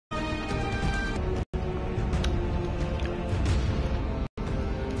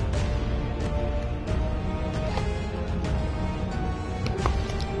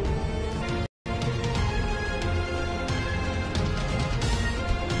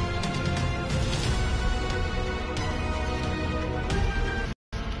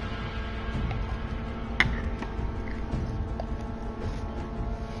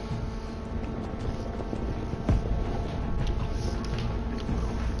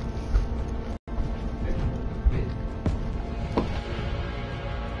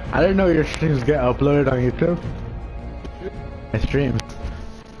I didn't know your streams get uploaded on YouTube. My streams.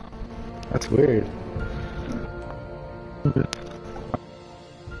 That's weird. What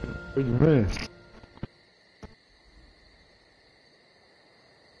did you miss?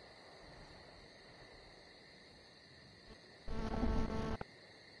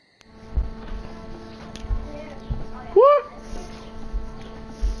 What?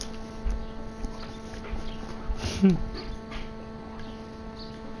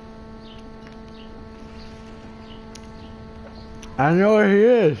 I know where he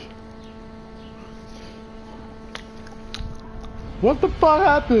is. What the fuck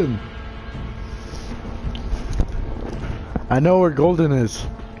happened? I know where Golden is.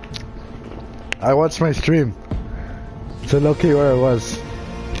 I watched my stream. So low-key where it was.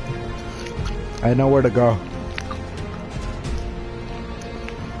 I know where to go.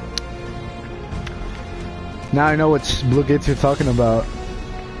 Now I know which blue gates you're talking about.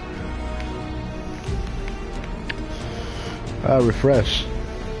 Refresh.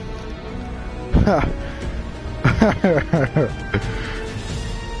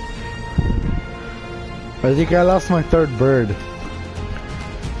 I think I lost my third bird.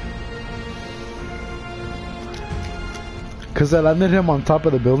 Cause I landed him on top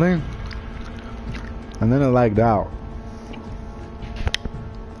of the building and then it lagged out.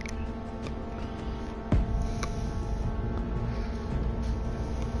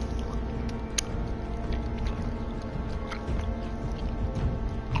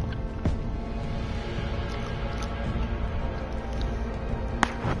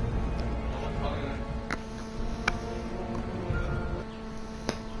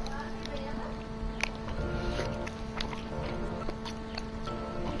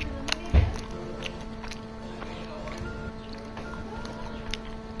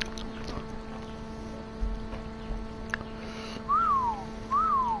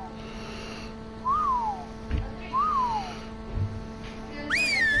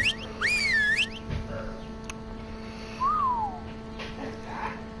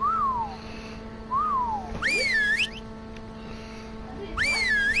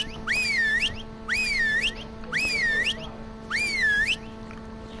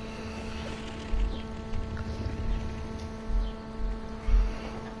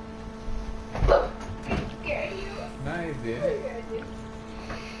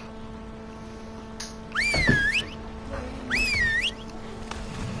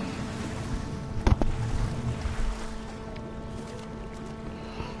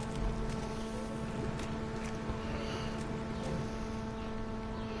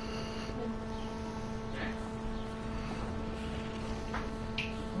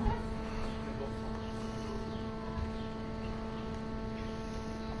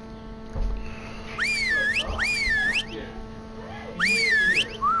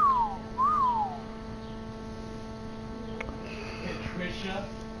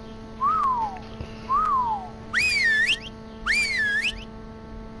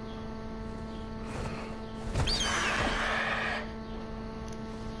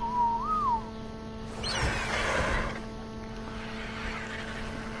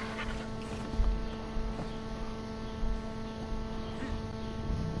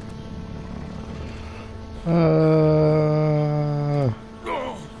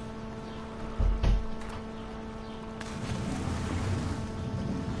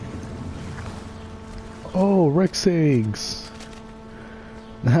 Oh, Rex eggs.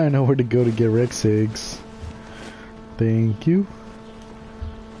 Now I know where to go to get Rex eggs. Thank you.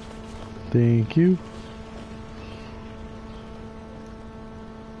 Thank you.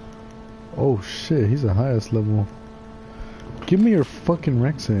 Oh shit, he's the highest level. Give me your fucking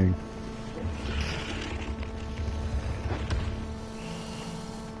Rex egg.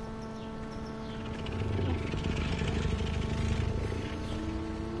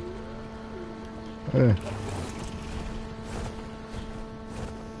 Hey.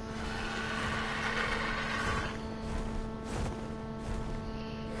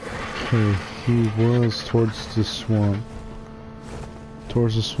 Okay, he was towards the swamp.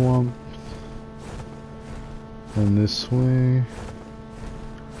 Towards the swamp. And this way.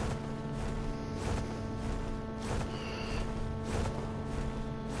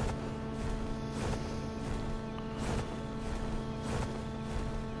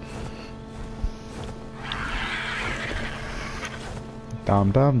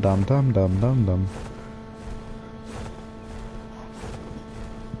 Dum dum dum dum dum dum dum.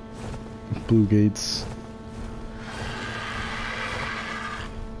 Blue gates.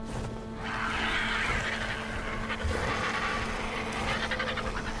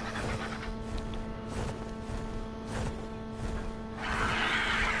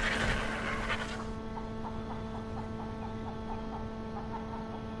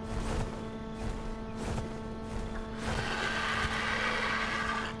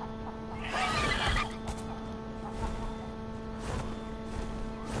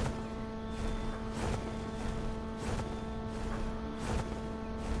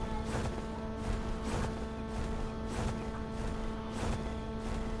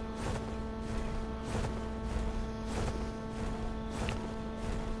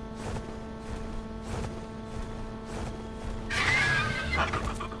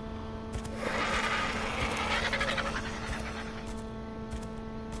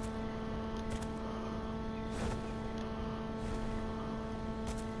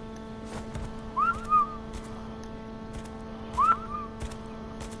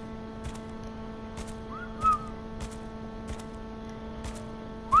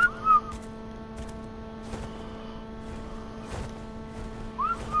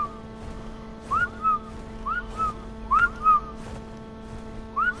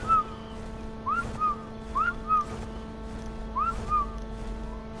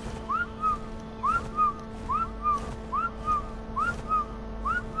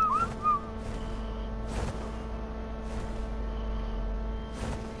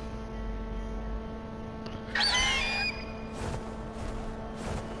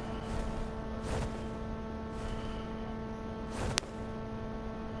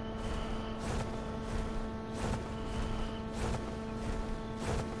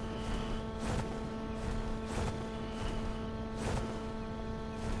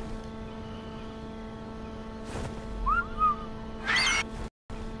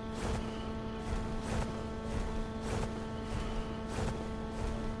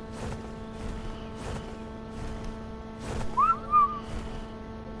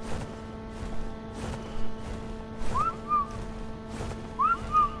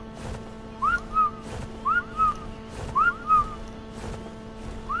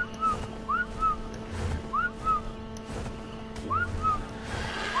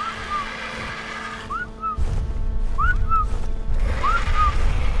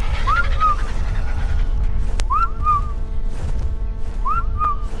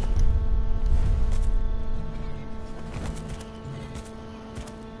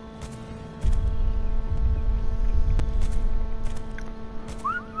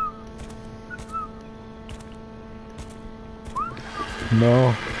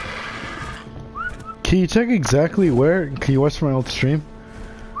 No. Can you check exactly where? Can you watch my old stream?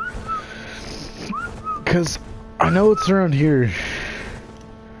 Cause I know it's around here.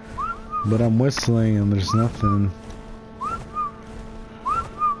 But I'm whistling and there's nothing.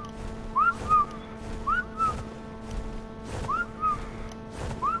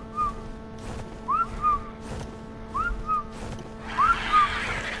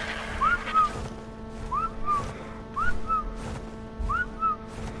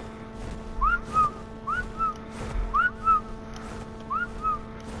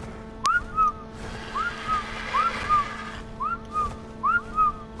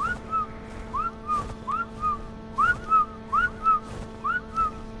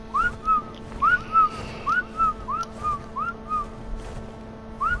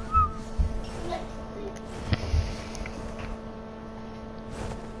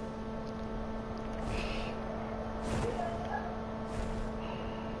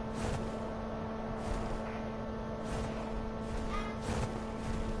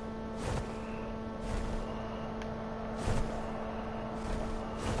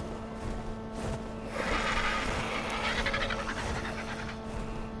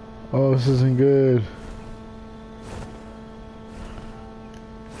 Oh, this isn't good.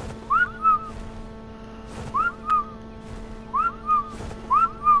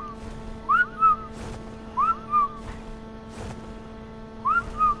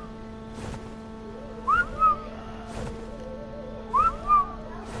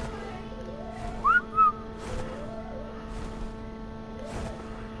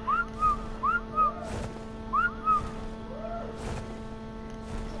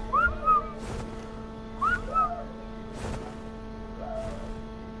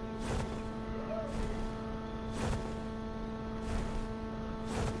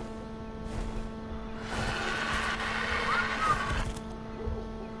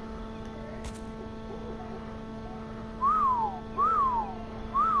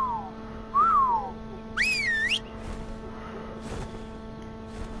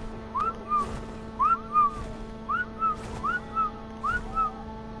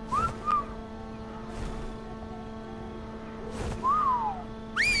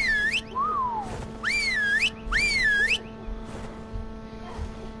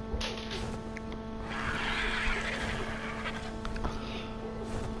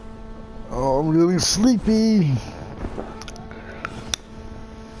 Oh, I'm really sleepy.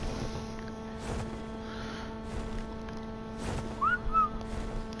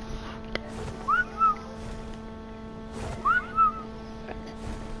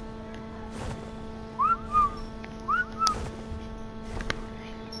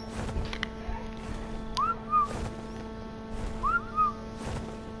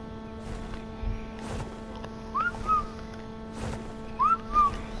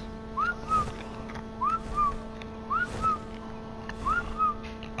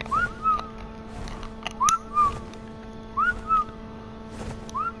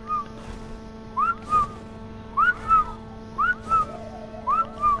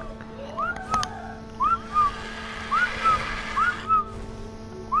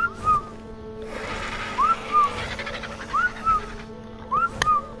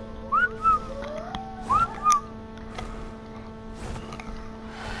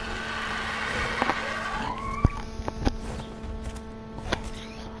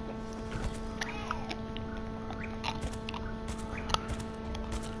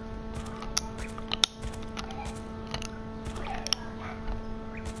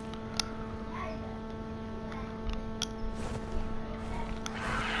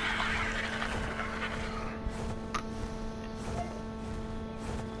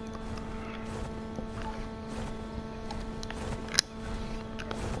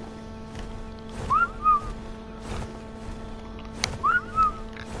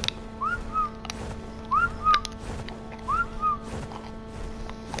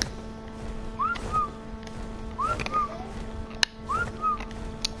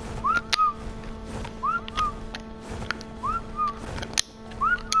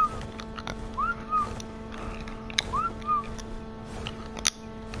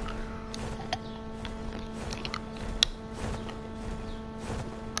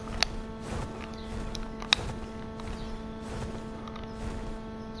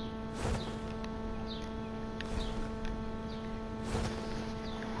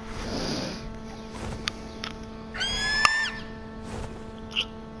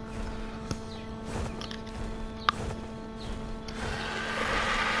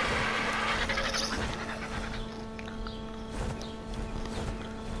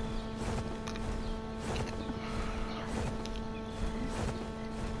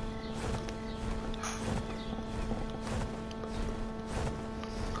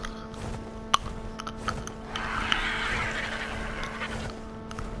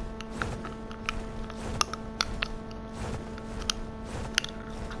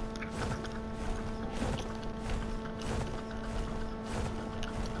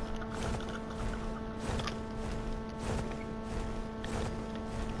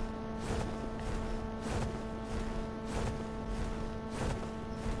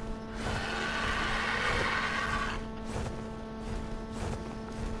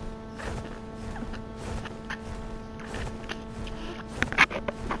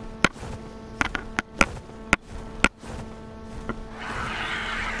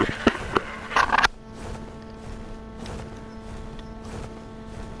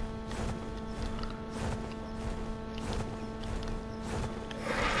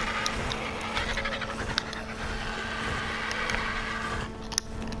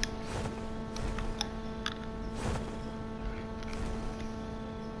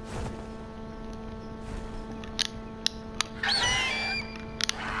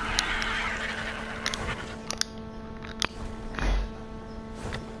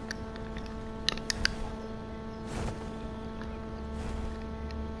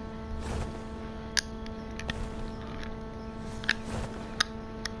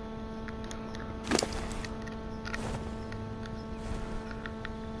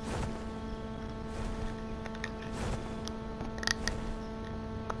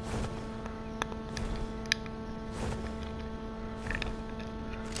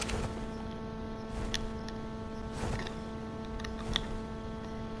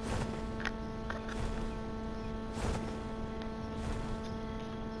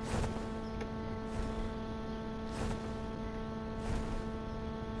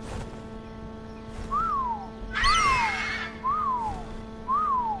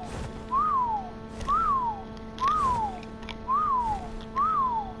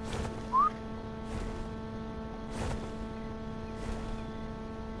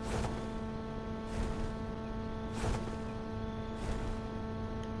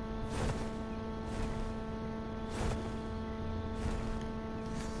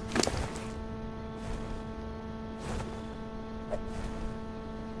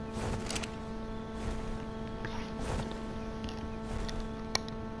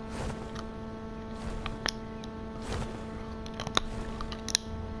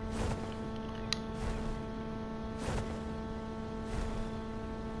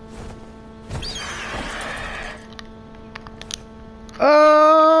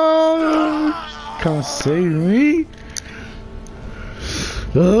 come save me.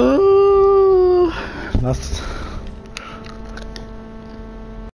 Oh, that's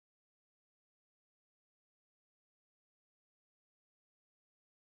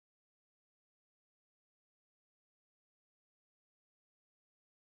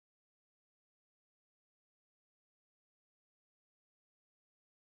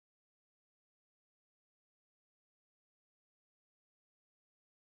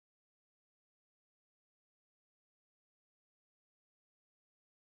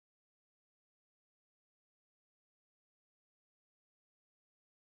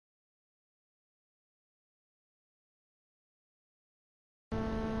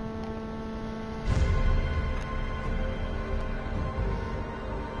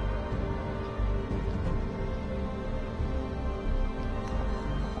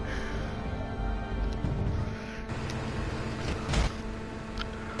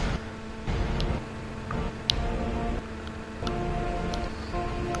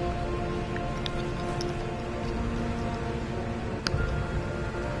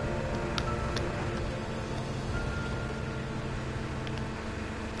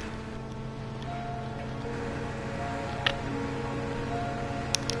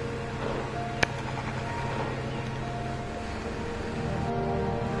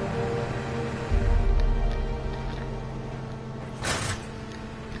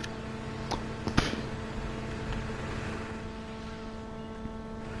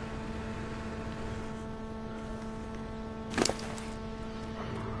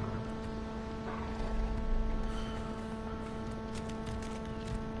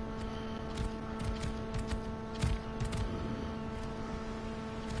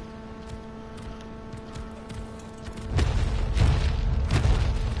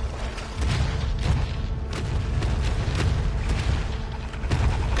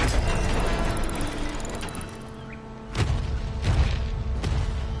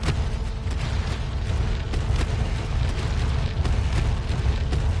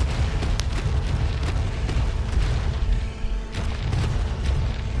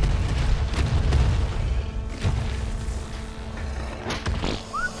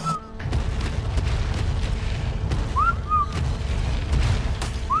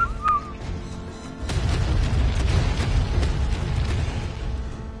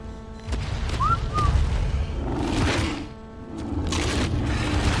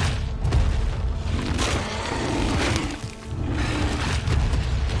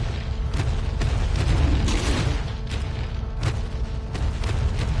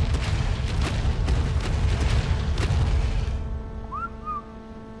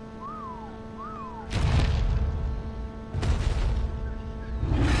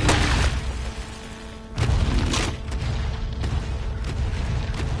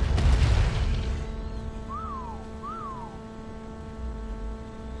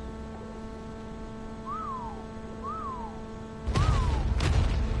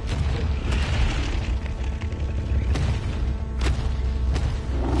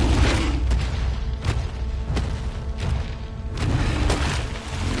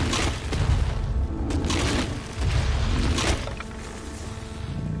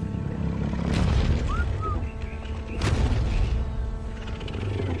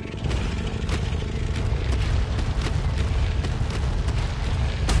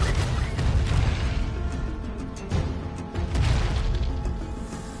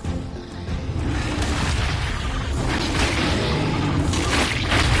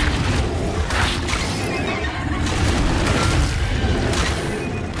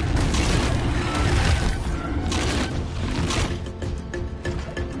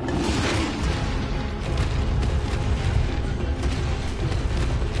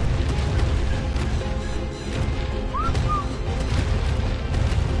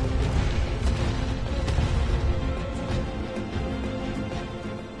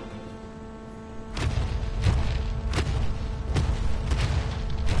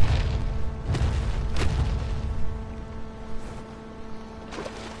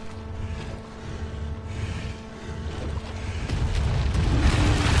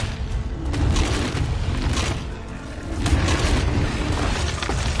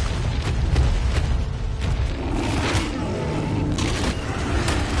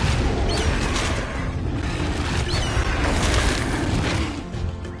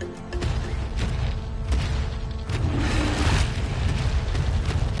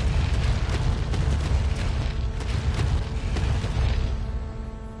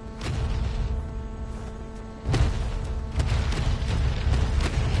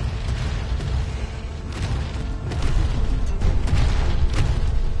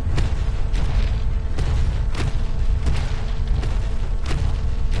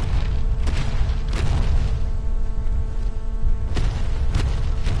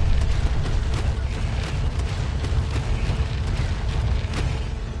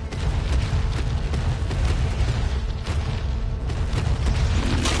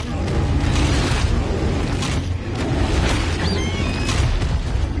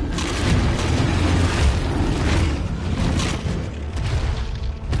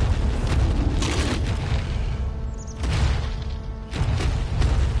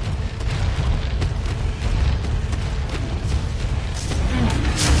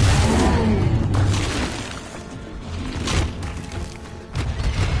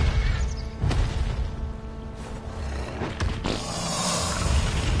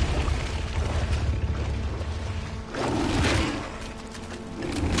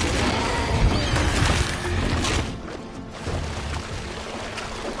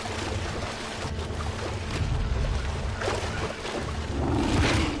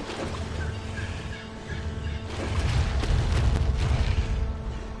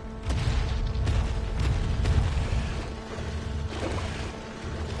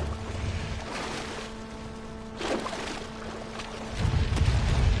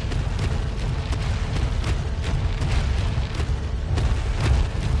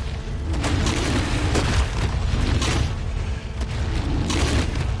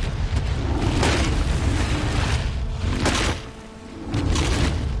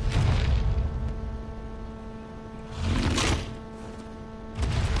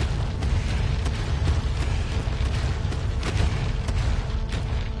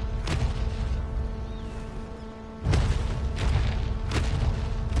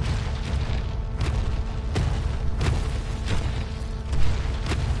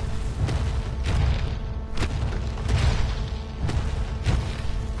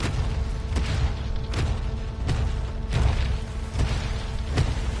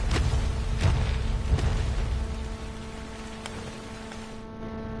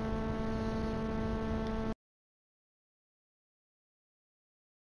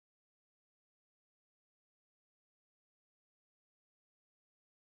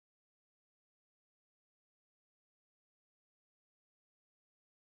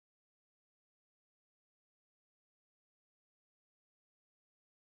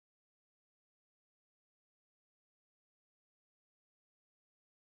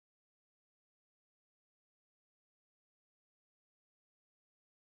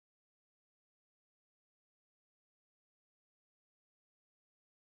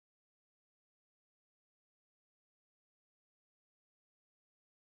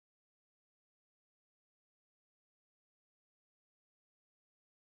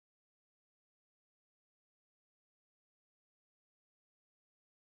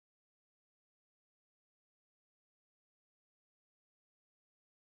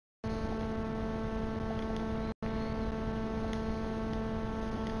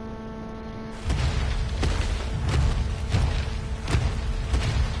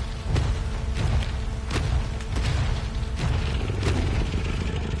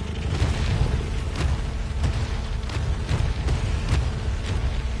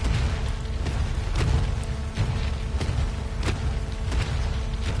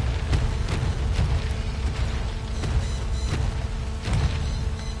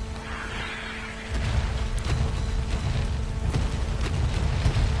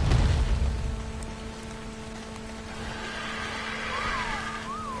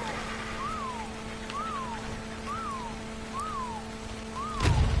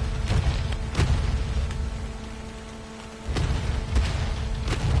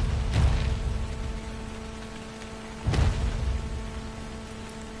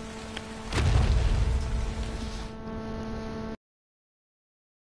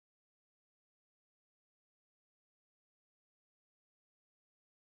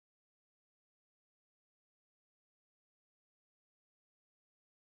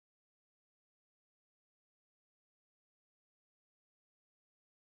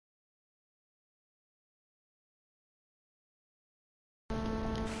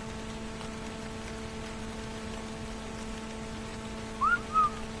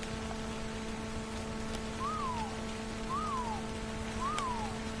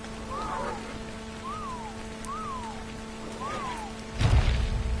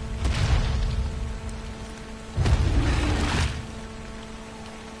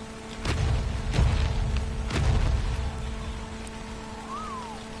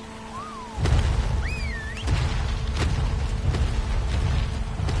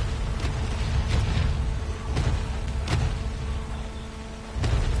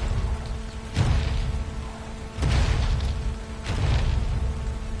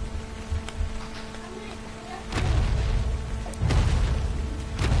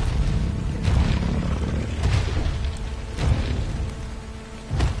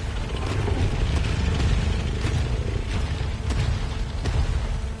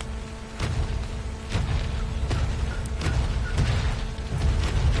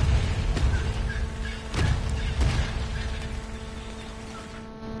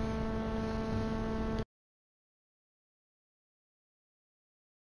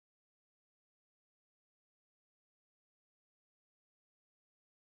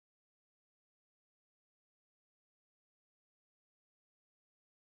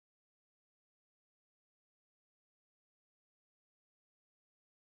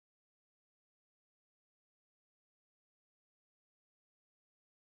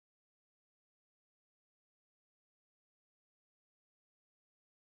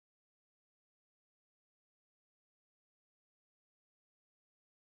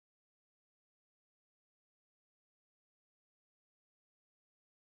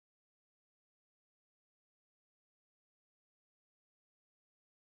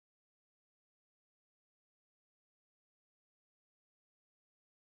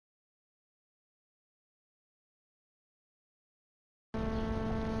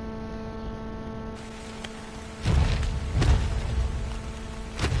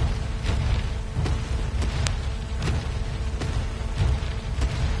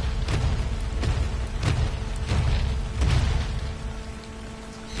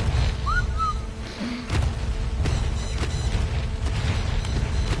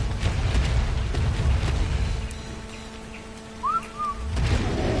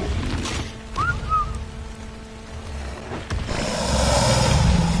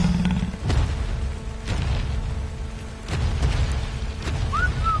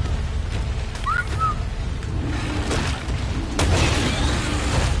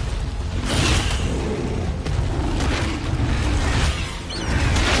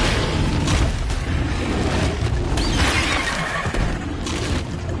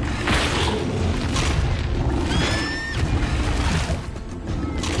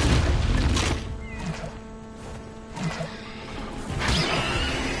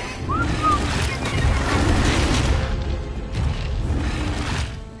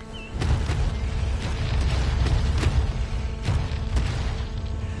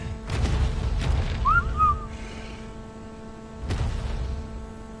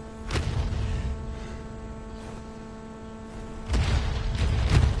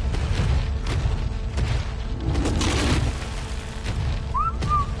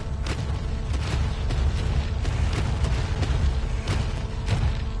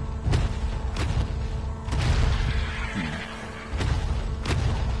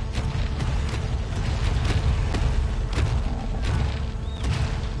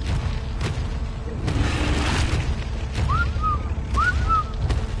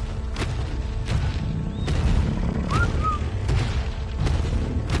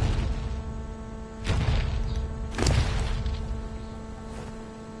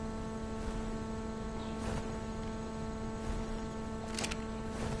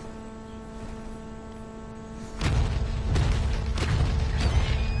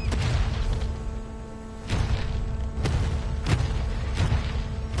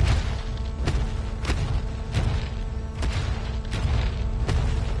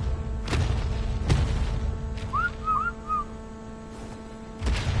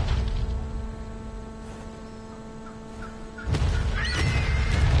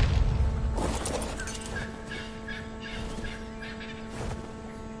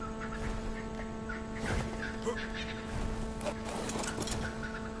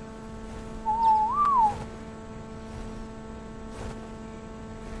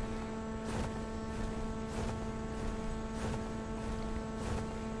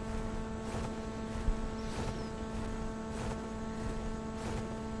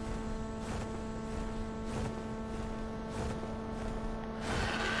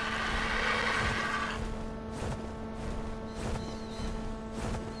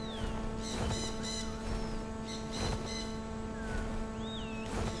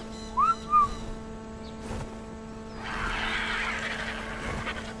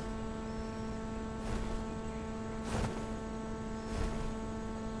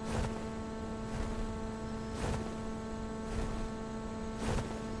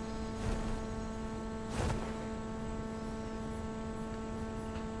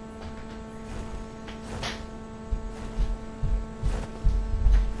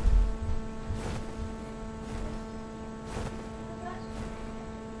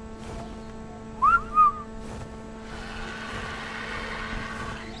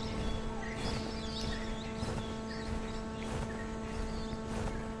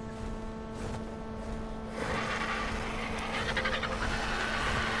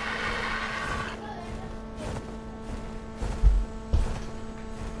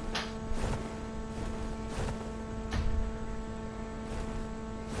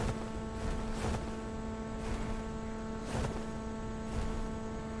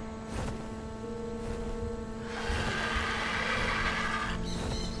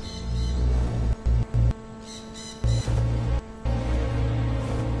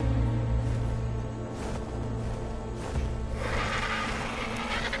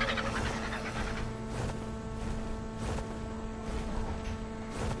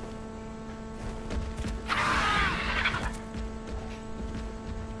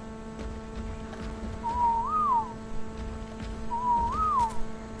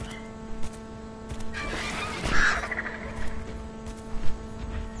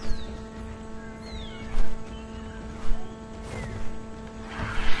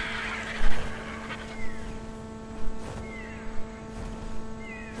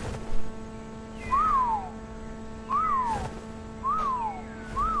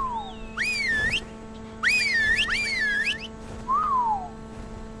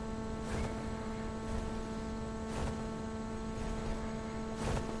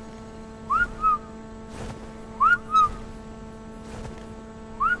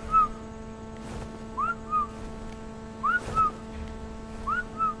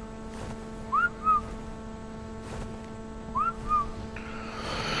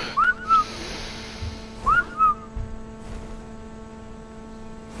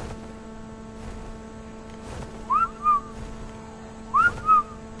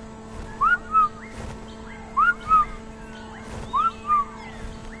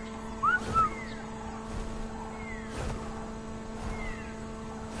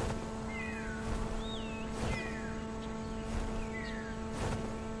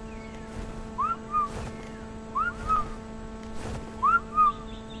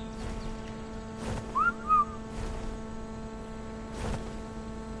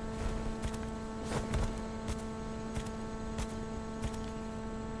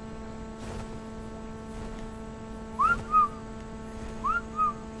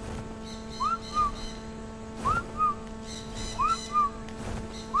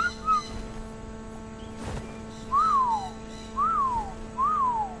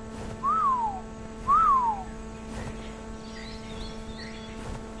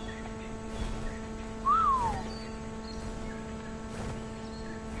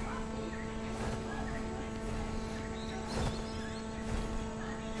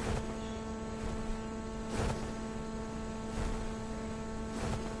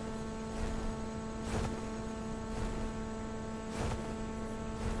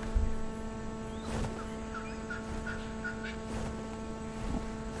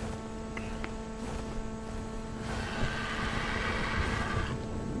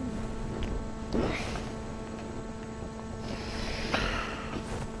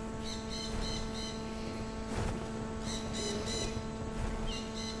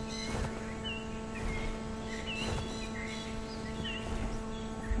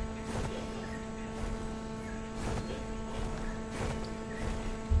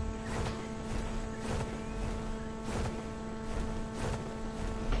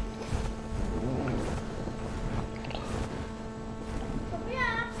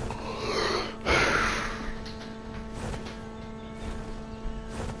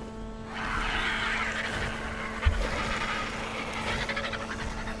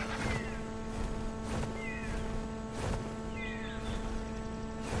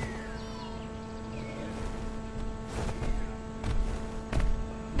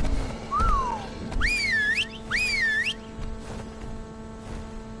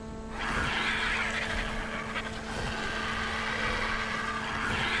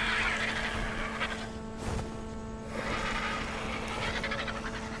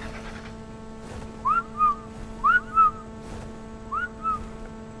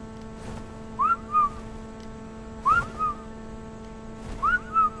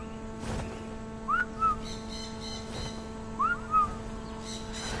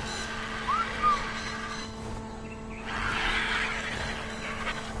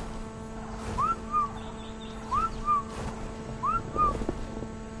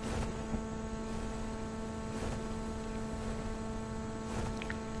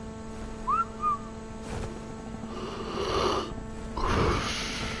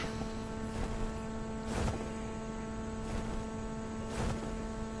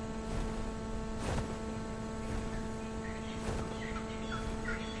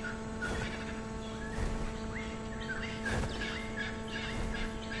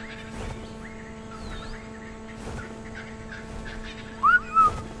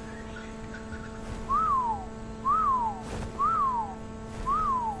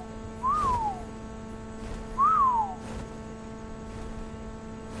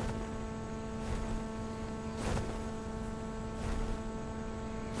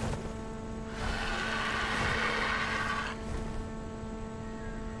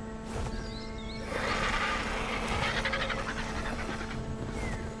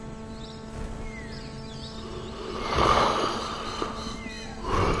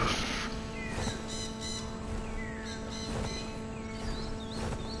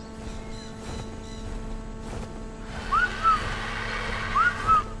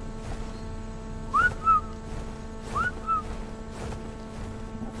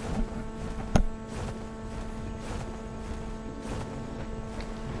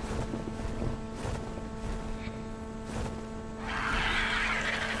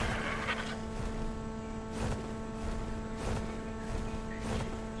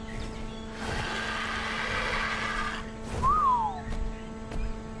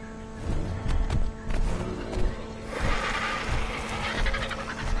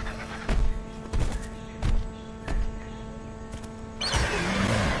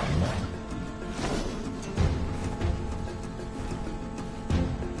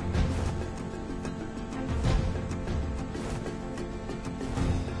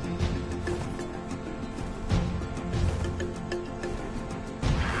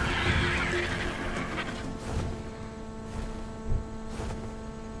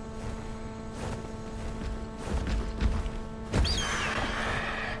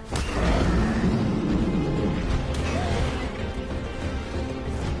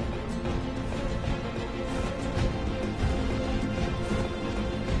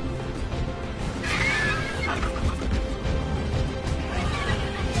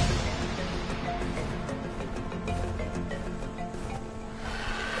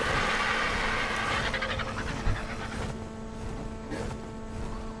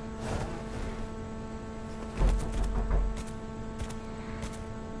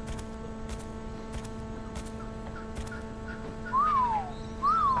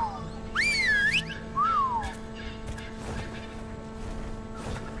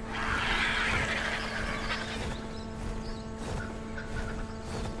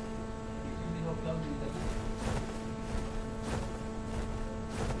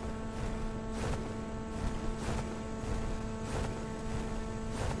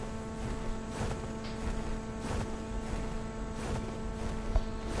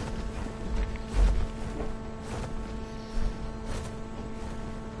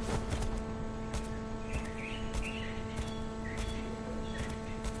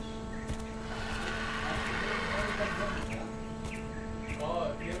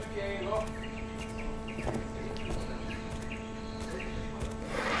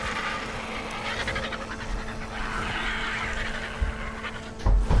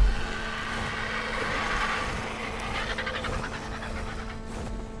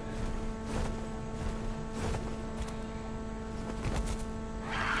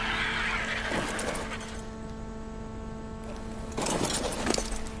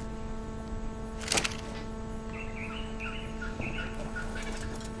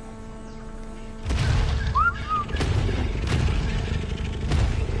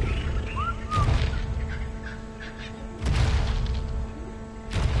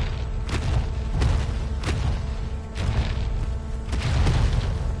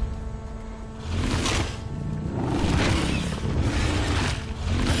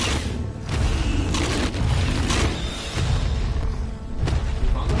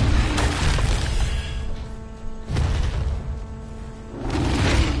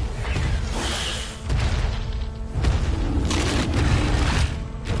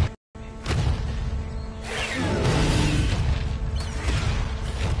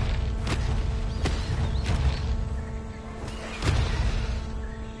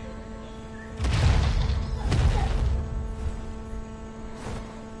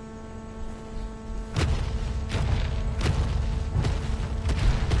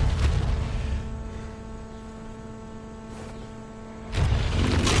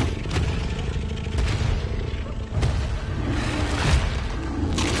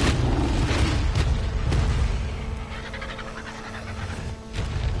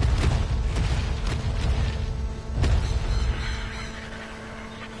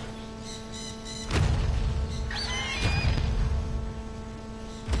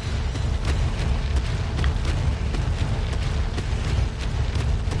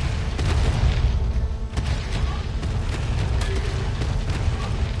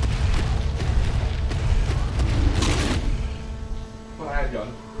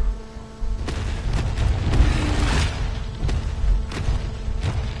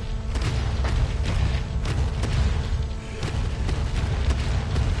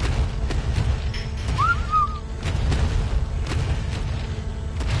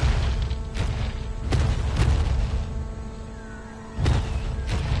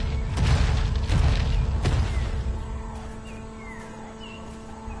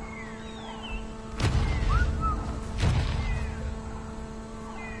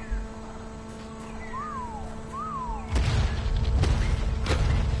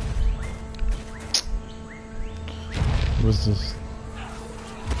What's this?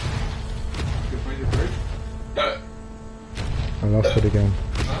 I lost it again.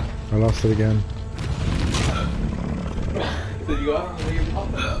 I lost it again. Did you go out and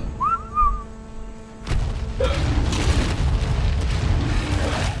leave?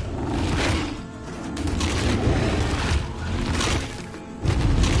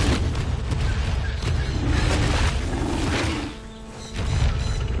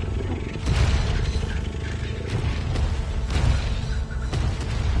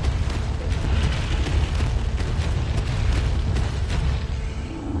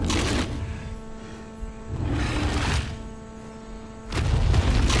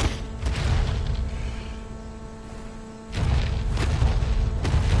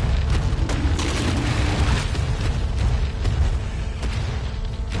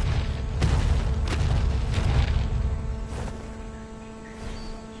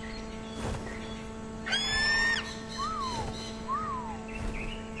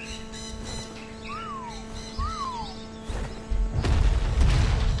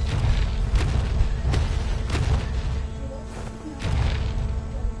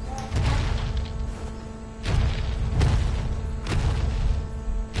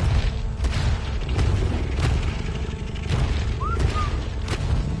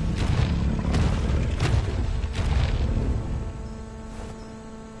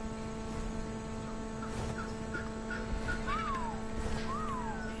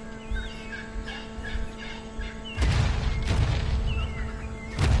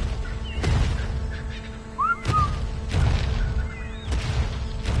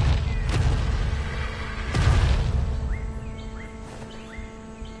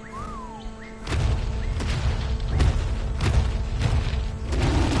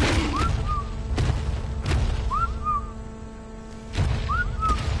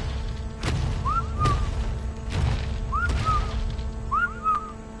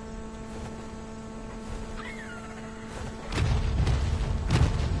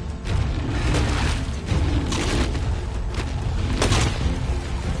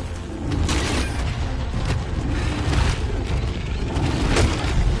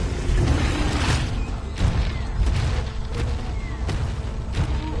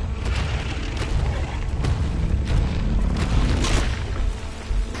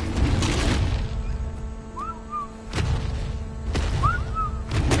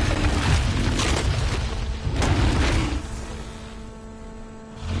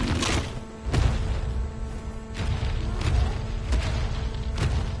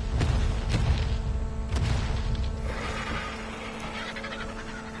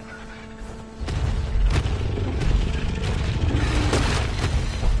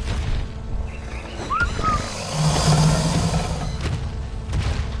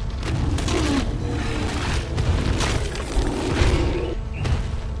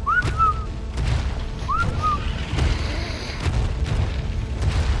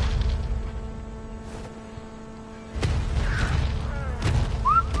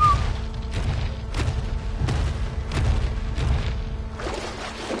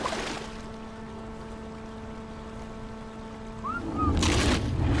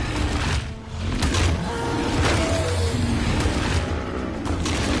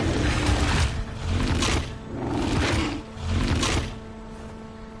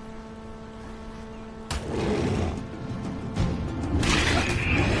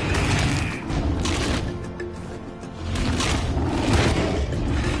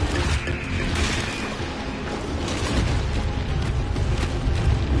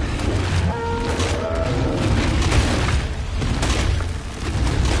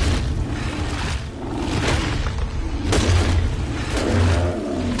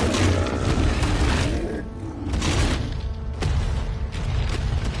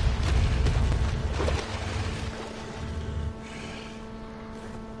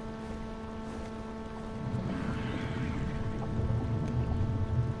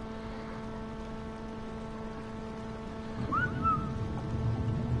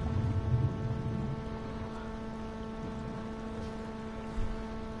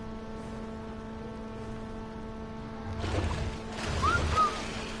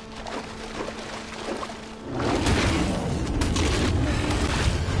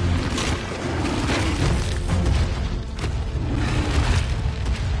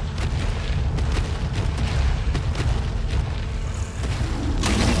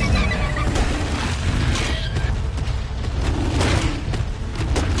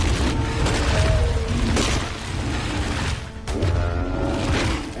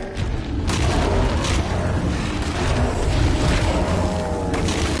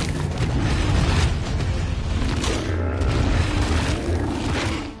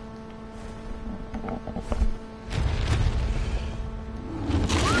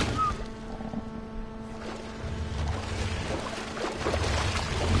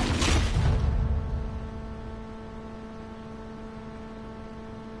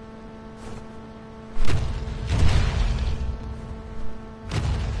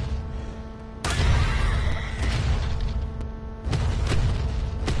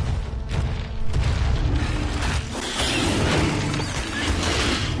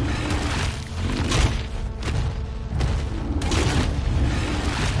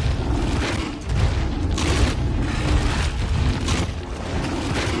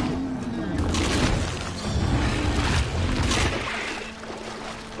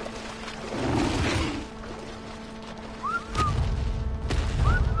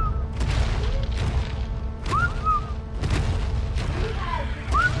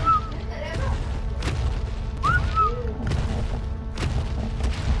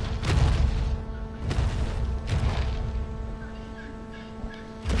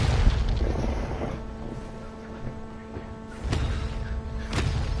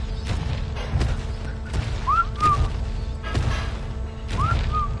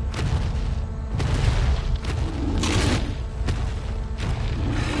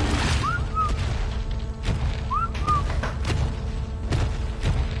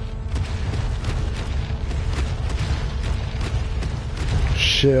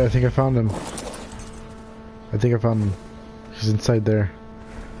 shit, I think I found him. I think I found him. He's inside there.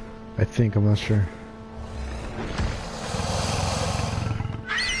 I think, I'm not sure.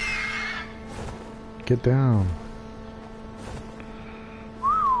 Get down.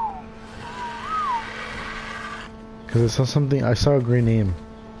 Cause I saw something, I saw a green name.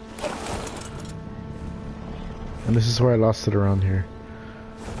 And this is where I lost it around here.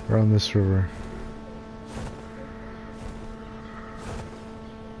 Around this river.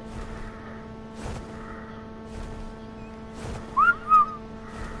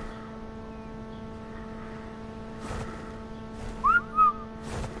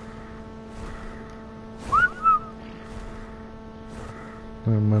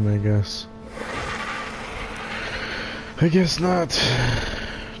 Never mind, I guess. I guess not.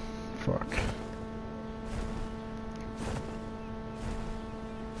 Fuck.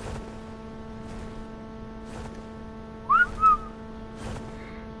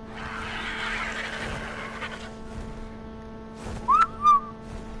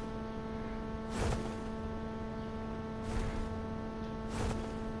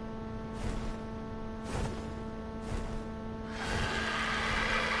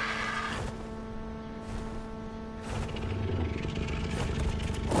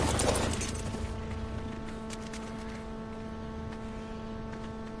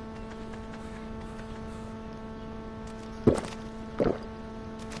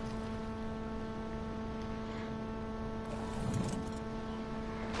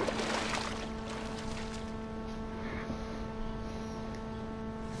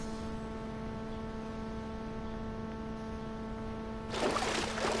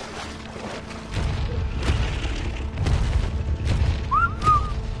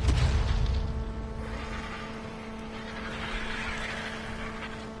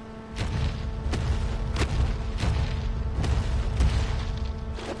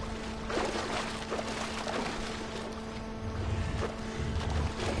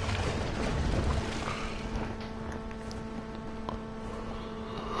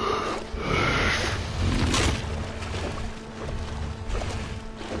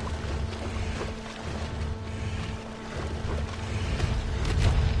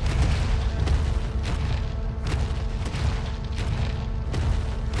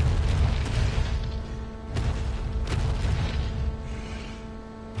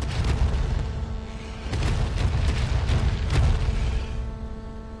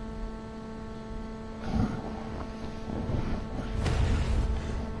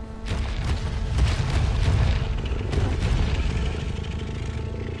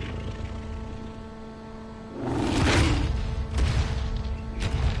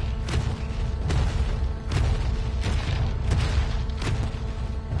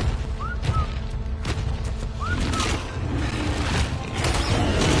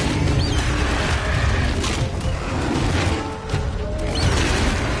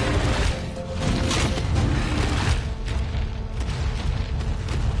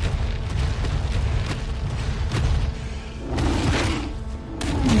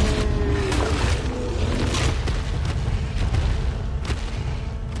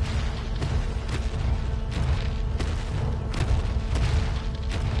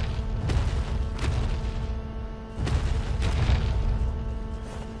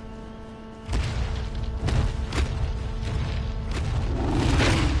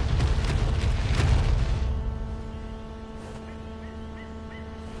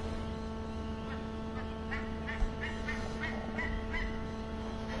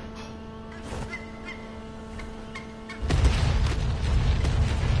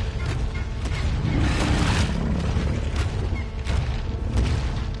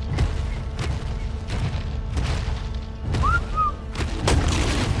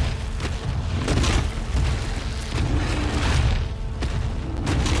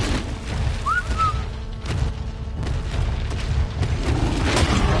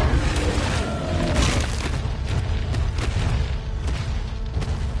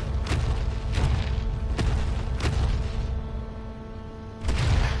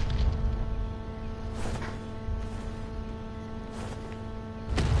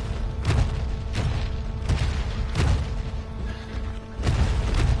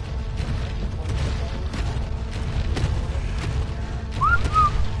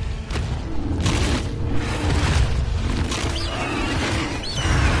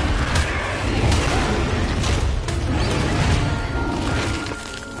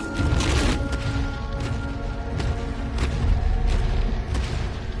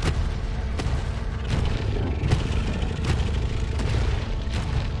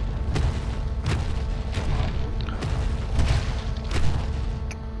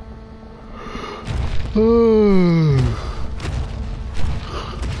 I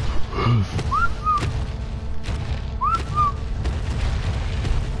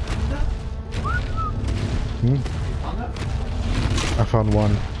found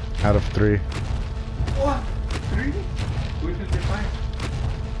 1 out of 3. What? 3? Which one did you find?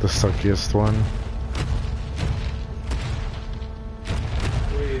 The suckiest one.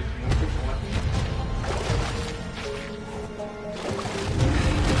 Wait, more people watching?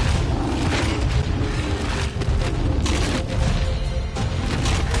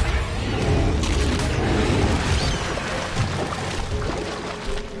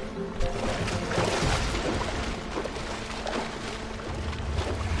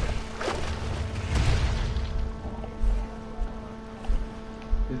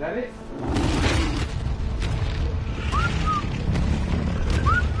 Is that it?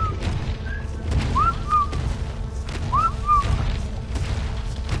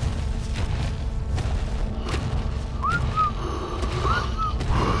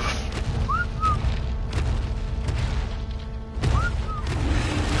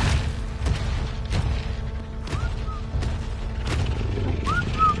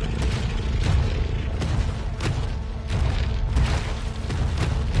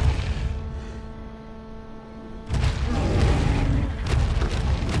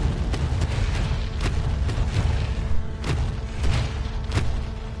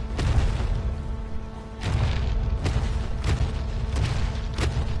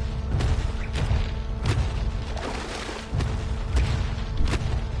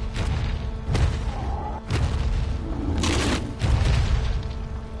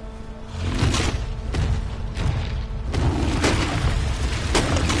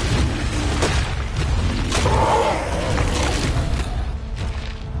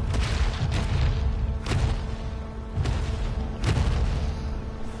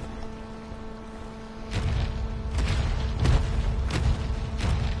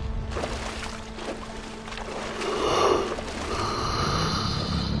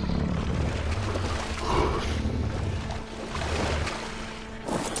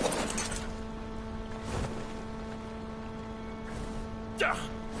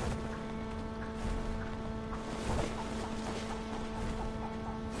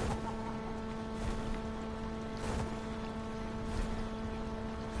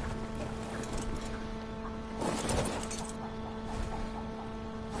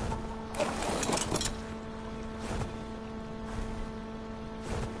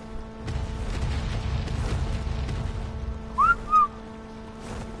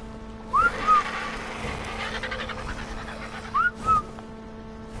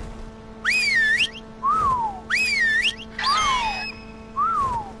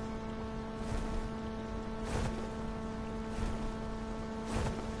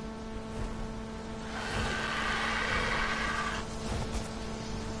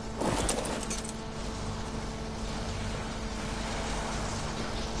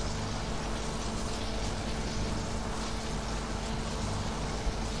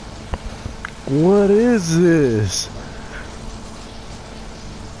 What is this?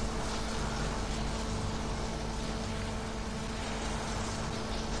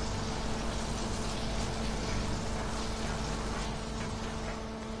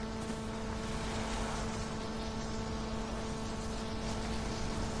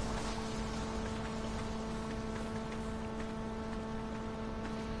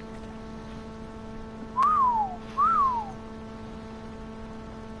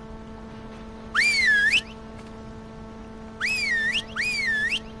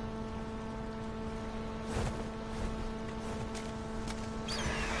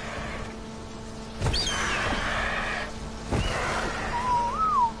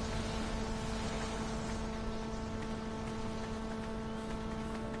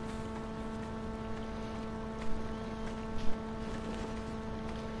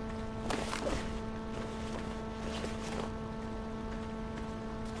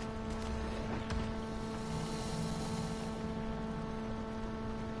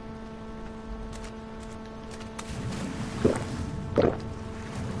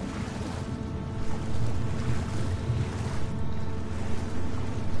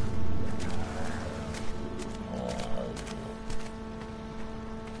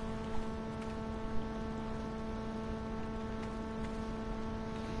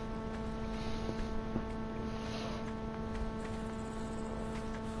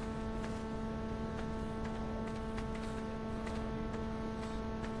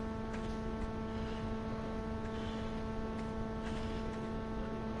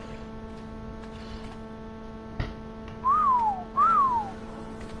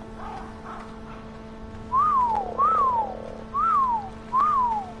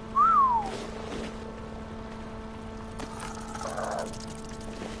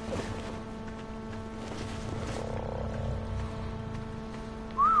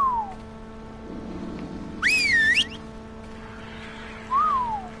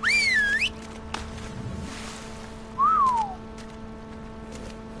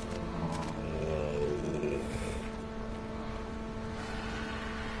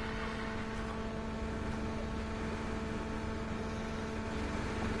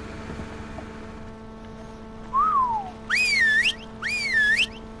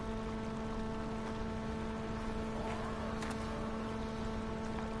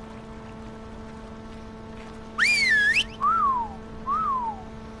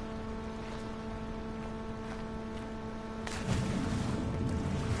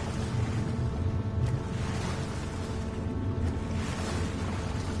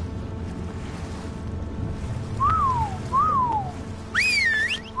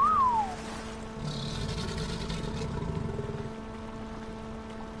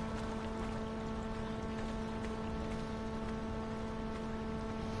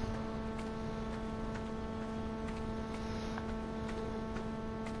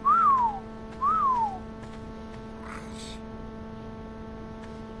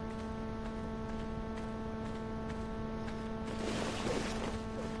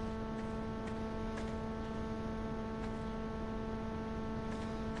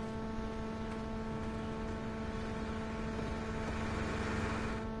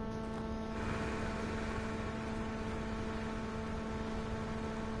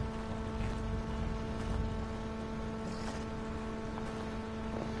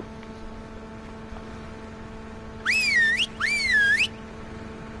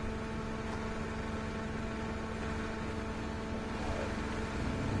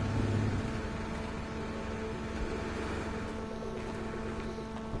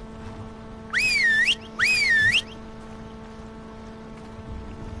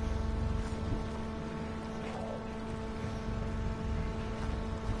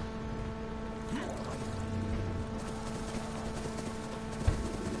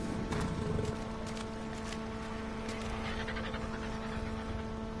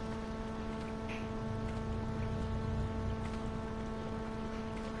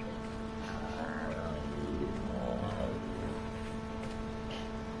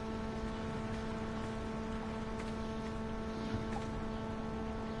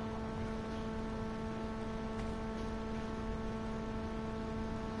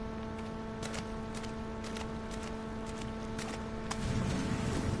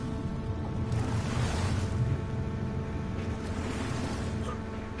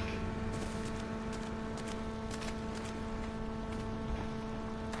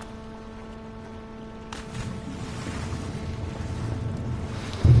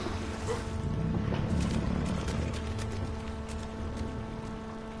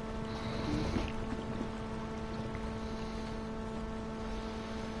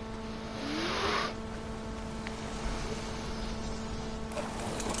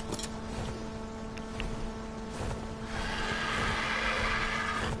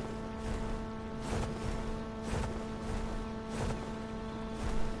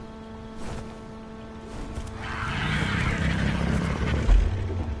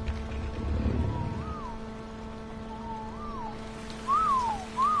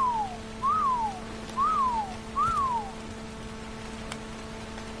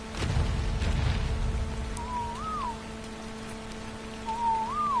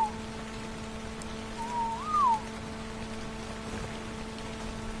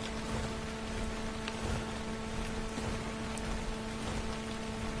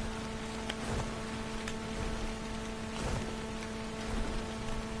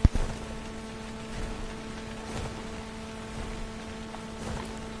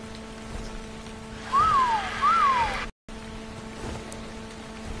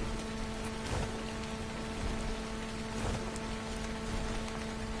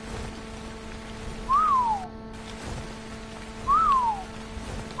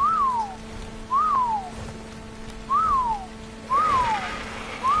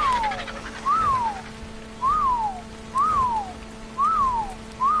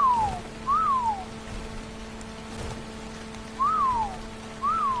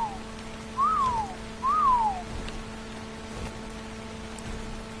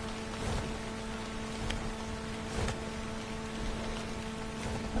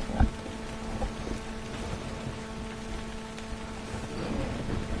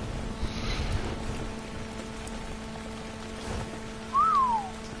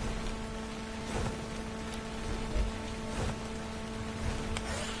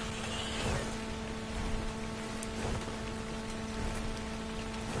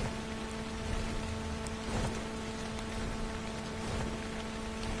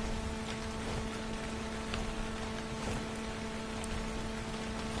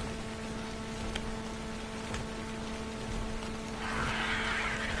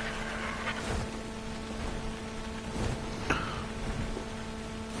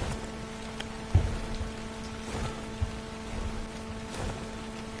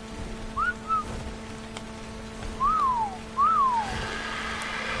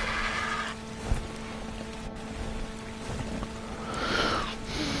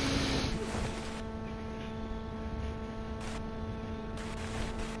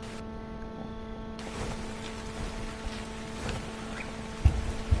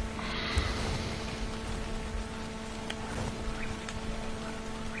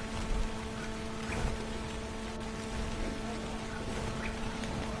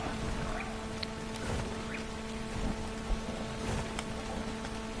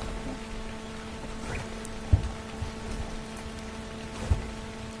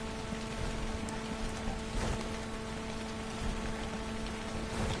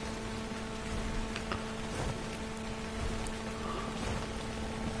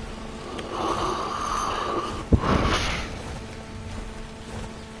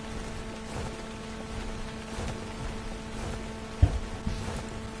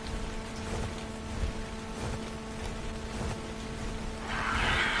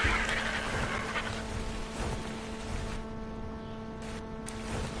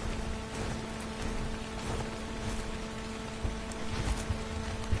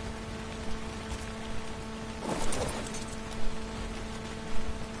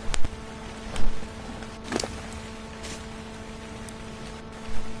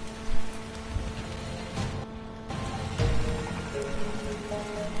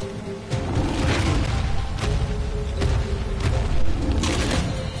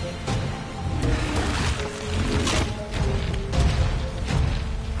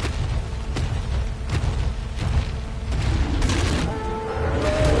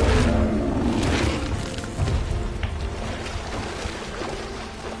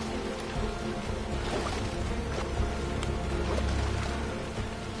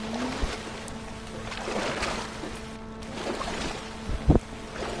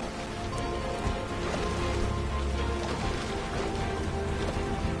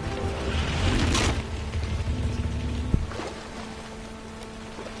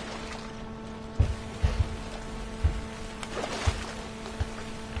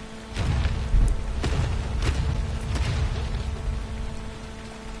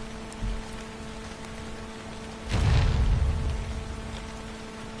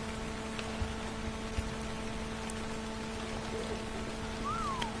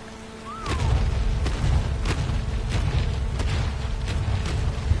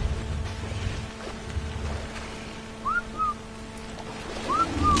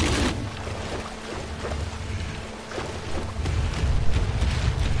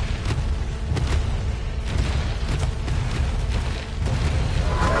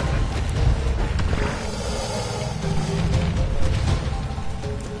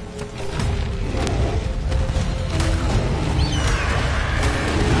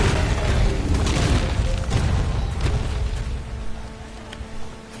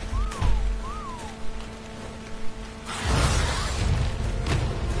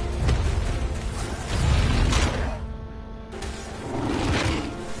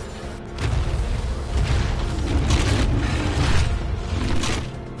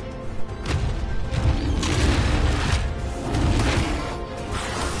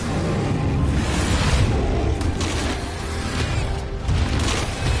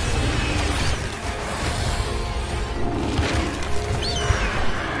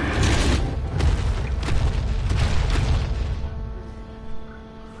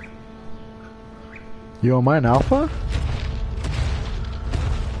 You don't mind alpha?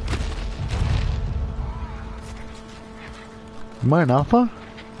 You mind alpha?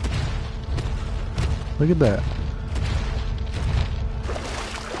 Look at that.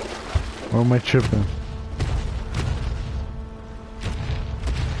 Or am I tripping?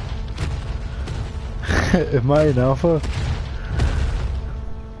 Am I an alpha?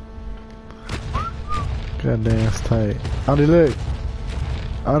 God damn, that's tight. Andy, look!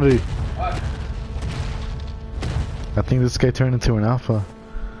 Andy! What? I think this guy turned into an alpha.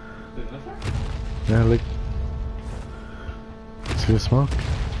 Yeah, look. See the smoke?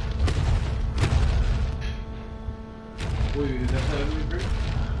 Wait, is that the ugly bird?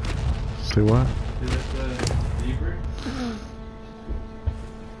 See what? Is that the zebra?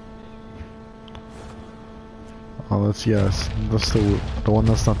 Oh, that's yes. That's the one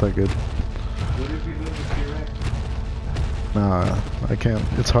that's not that good. What if he lives with T-Rex? Nah, I can't.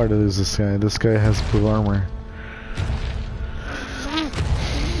 It's hard to lose this guy. This guy has blue armor.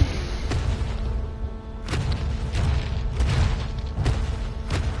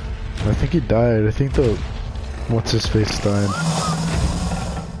 I think he died. I think the what's his face died.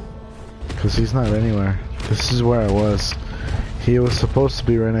 Cause he's not anywhere. This is where I was. He was supposed to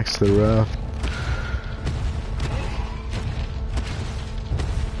be right next to the raft.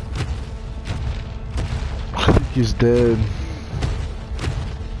 I think he's dead.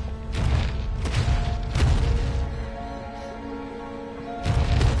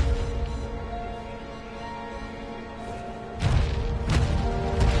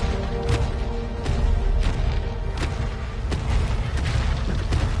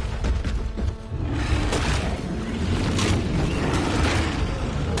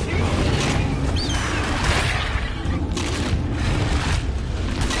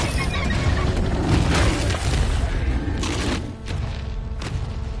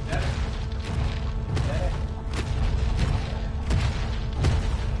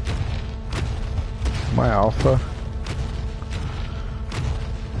 My alpha.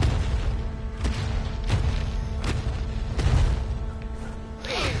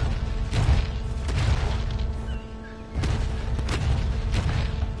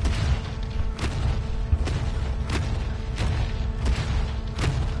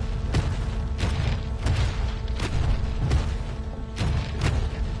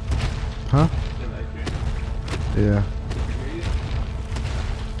 Huh? Yeah.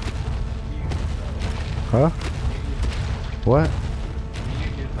 Huh? What?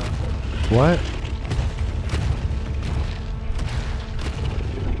 What?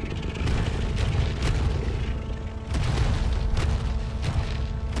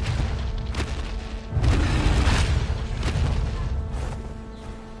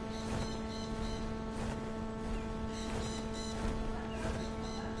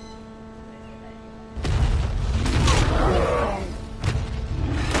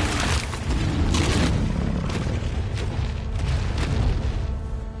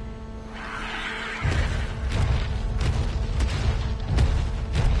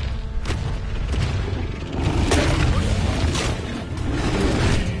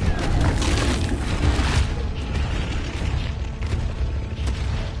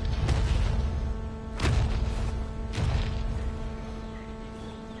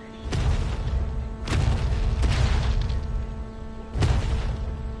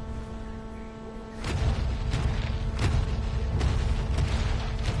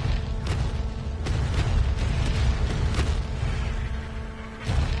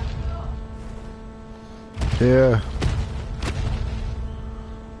 Yeah.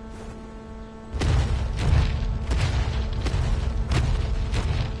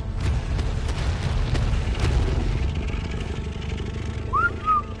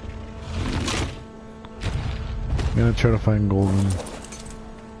 I'm gonna try to find golden.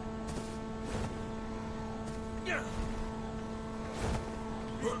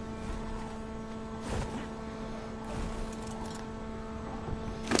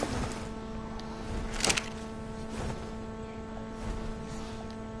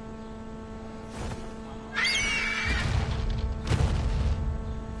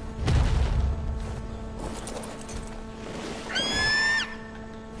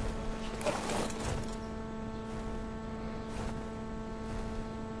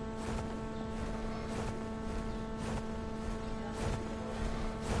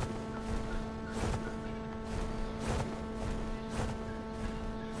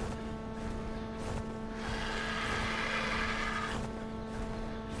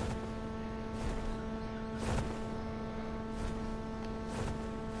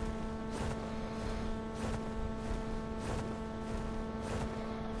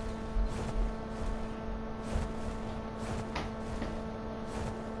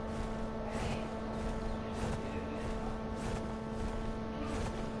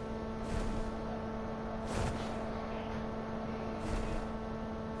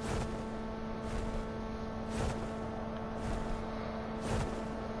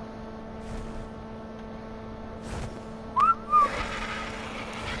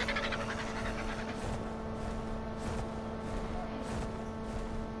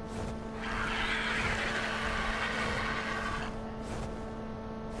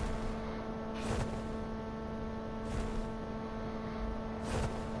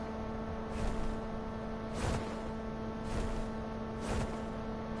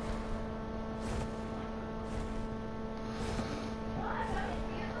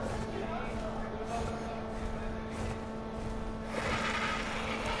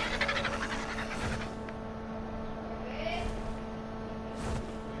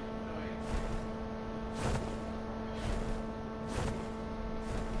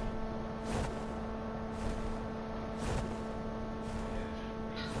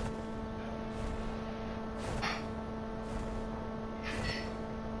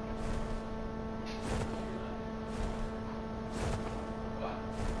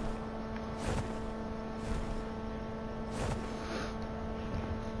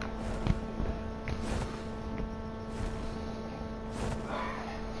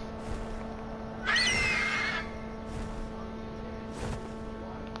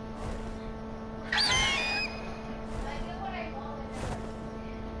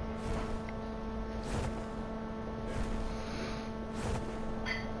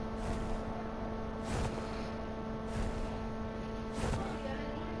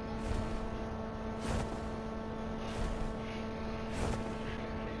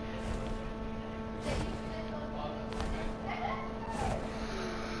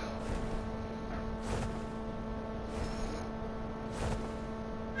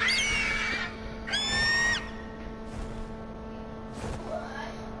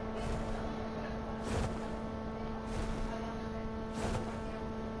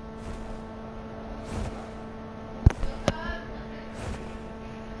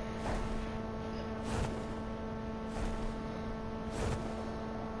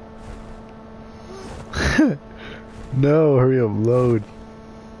 No, hurry up, load.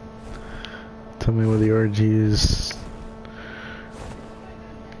 Tell me where the RG is.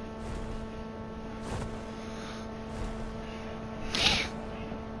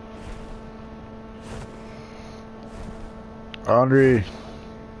 Andre.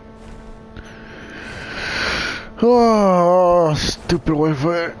 Oh, stupid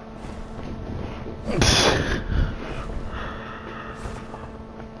Wi-Fi.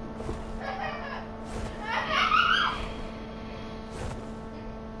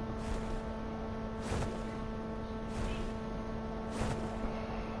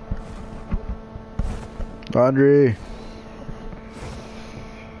 Andre.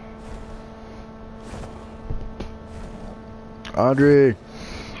 Andre.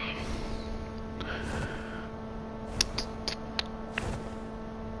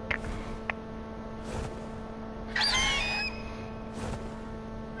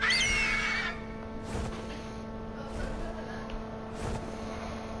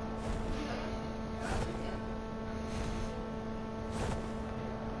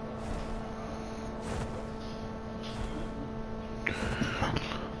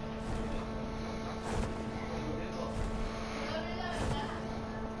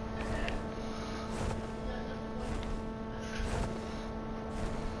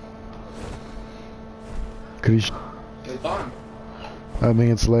 It's on. I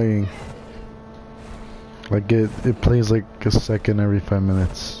think it's lagging. Like it plays like a second every 5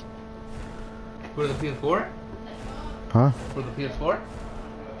 minutes. For the PS4? Huh? For the PS4?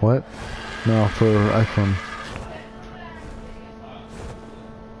 What? No, for iPhone.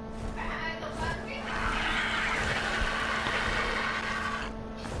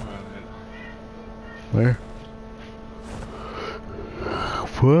 Where?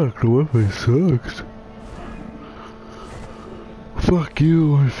 Fuck, the Wi-Fi sucks. Fuck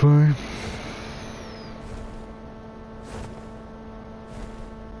you, Wi-Fi.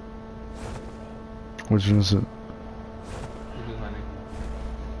 Which one is it?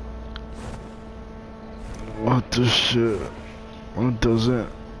 What the shit? What does it?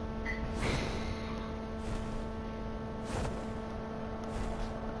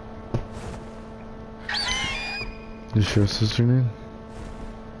 You sure it's sister name?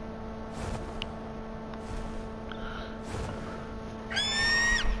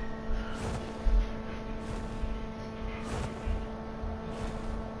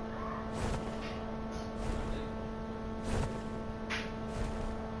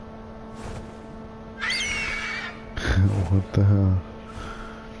 What the hell?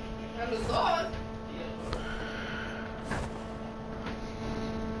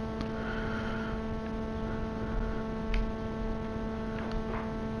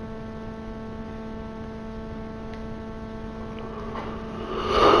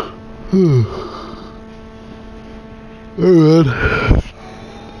 Alright.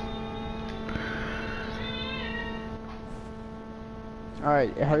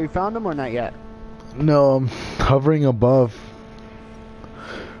 Alright, have you found him or not yet? No, I'm hovering above,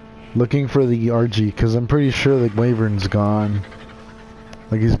 looking for the RG, because I'm pretty sure the Wyvern's gone.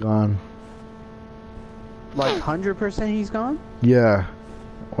 Like, he's gone. Like 100% he's gone? Yeah.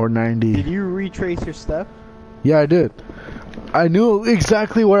 Or 90. Did you retrace your step? Yeah, I did. I knew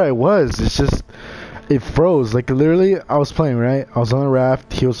exactly where I was. It's just, it froze. Like, literally, I was playing, right? I was on a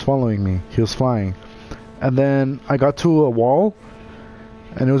raft. He was following me. He was flying. And then I got to a wall,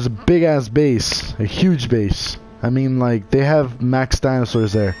 and it was a big-ass base. A huge base. I mean, like, they have max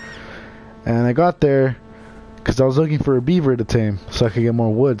dinosaurs there. And I got there because I was looking for a beaver to tame so I could get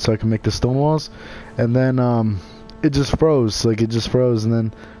more wood so I could make the stone walls. And then it just froze. Like, it just froze, and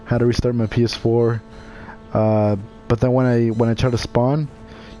then had to restart my PS4. But then when I try to spawn,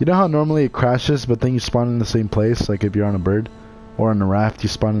 you know how normally it crashes, but then you spawn in the same place. Like if you're on a bird or on a raft, you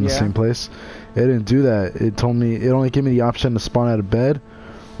spawn in the same place. It didn't do that. It told me, it only gave me the option to spawn at a bed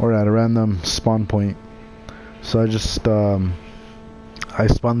or at a random spawn point. So I just I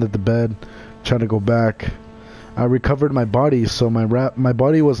spawned at the bed, tried to go back. I recovered my body, so my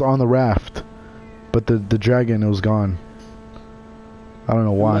body was on the raft, but the dragon, it was gone. I don't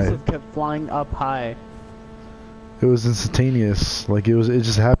know why. It must have kept flying up high. It was instantaneous. Like it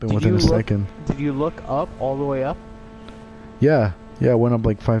just happened within a second. Did you look up all the way up? Yeah, it went up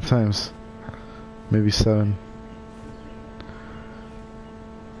like 5 times, maybe 7.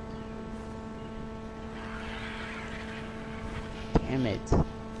 Damn it.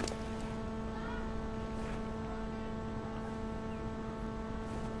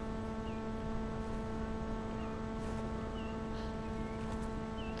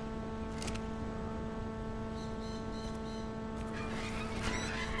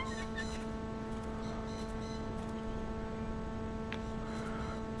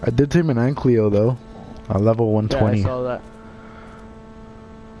 I did tame an Ankylo though. Level Yeah, 120. I saw that.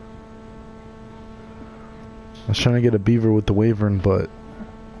 I was trying to get a beaver with the wyvern, but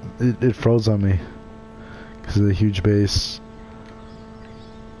it froze on me because of the huge base.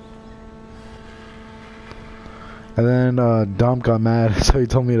 And then Dom got mad, so he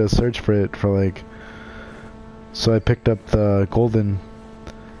told me to search for it for like. So I picked up the golden,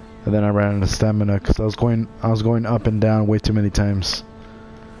 and then I ran out of stamina because I was going up and down way too many times.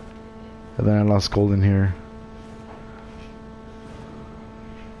 And then I lost golden here.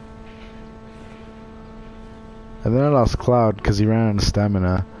 And then I lost Cloud because he ran out of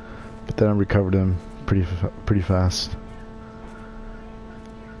stamina, but then I recovered him pretty fast.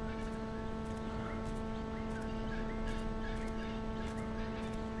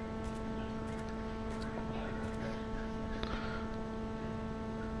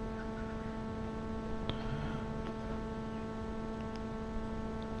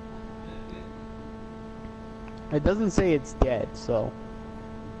 It doesn't say it's dead, so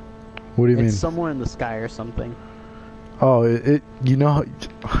What do you mean? it's somewhere in the sky or something. Oh, you know,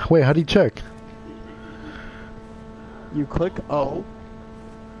 wait, how do you check? You click O,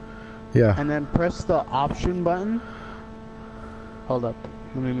 Yeah. and then press the option button. Hold up.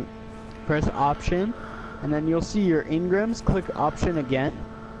 Let me press option, and then you'll see your engrams. Click option again,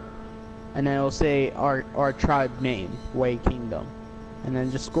 and then it'll say our tribe name, Way Kingdom. And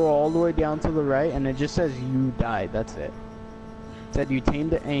then just scroll all the way down to the right, and it just says you died. That's it. It said you tamed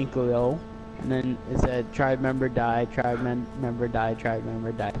the Ankylo, and then it said tribe member died, member died, tribe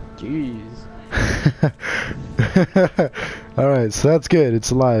member died. Jeez. Alright, so that's good. It's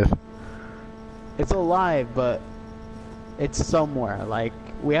alive. It's alive, but it's somewhere. Like,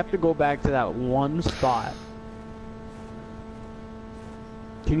 we have to go back to that one spot.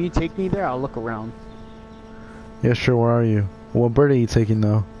 Can you take me there? I'll look around. Yeah, sure. Where are you? What bird are you taking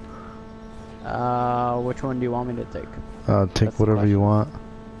though? Which one do you want me to take? Take That's the whatever you want.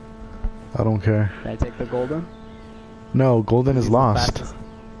 I don't care. Can I take the golden? No, golden is He's the lost. fastest.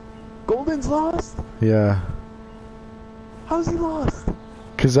 Golden's lost? Yeah. How's he lost?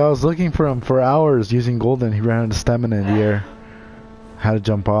 Cause I was looking for him for hours using golden. He ran out of stamina in the air. Had to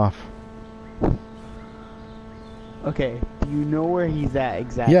jump off. Okay, do you know where he's at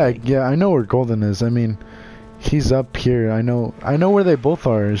exactly? Yeah, I know where golden is. I mean, he's up here. I know where they both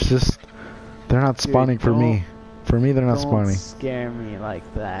are. It's just they're not spawning for me. For me, they're not spawning. Don't scare me like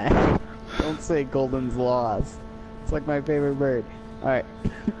that. Don't say golden's lost. It's like my favorite bird. Alright.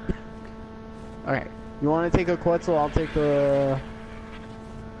 Alright. You want to take a Quetzal? I'll take the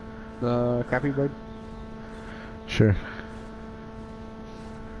crappy bird. Sure.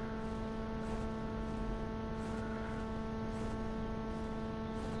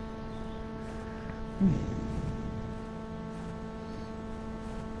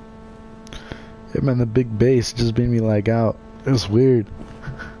 Yeah, man, the big base just made me lag out. It was weird.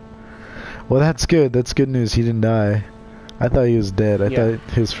 Well, that's good. That's good news. He didn't die. I thought he was dead. I thought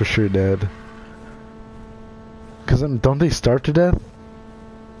he was for sure dead. Cause don't they starve to death?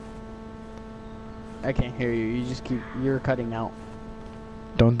 I can't hear you. You're cutting out.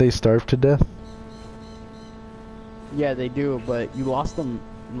 Don't they starve to death? Yeah, they do, but you lost them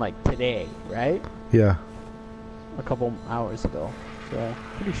like today, right? Yeah. A couple hours ago. So,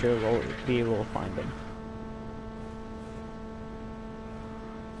 pretty sure we'll be able to find them.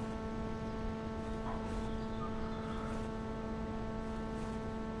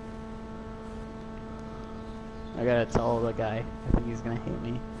 I gotta tell the guy. I think he's gonna hate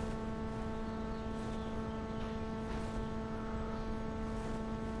me.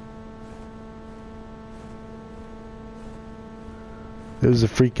 It was a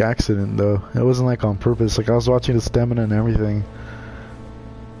freak accident, though. It wasn't like on purpose. Like I was watching the stamina and everything.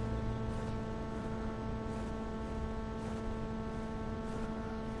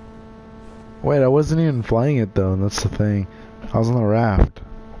 Wait, I wasn't even flying it though. That's the thing. I was on the raft.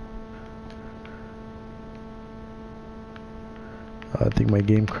 I think my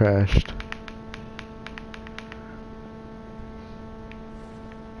game crashed.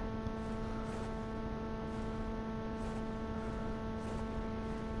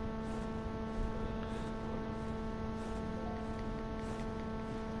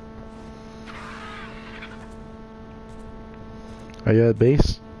 Are you at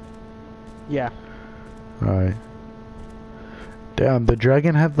base? Yeah. Alright. Damn, the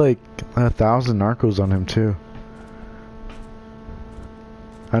dragon had like 1,000 narcos on him too.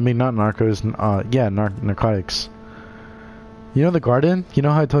 I mean, not narcos, yeah, narcotics. You know the garden? You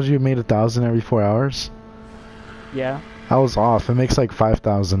know how I told you it made 1,000 every 4 hours? Yeah. I was off. It makes like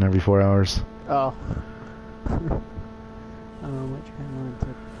 5,000 every 4 hours. Oh. Which one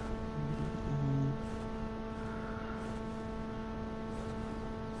took?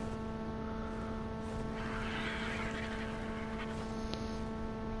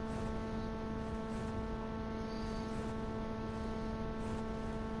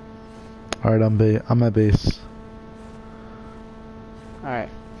 Alright, I'm at base. Alright.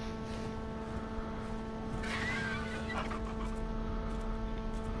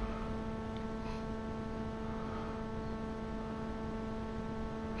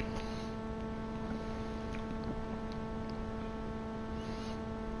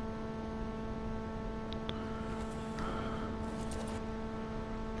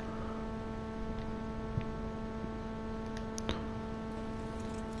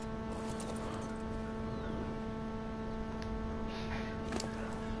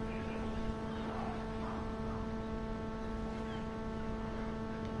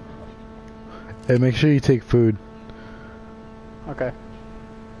 Hey, make sure you take food. Okay.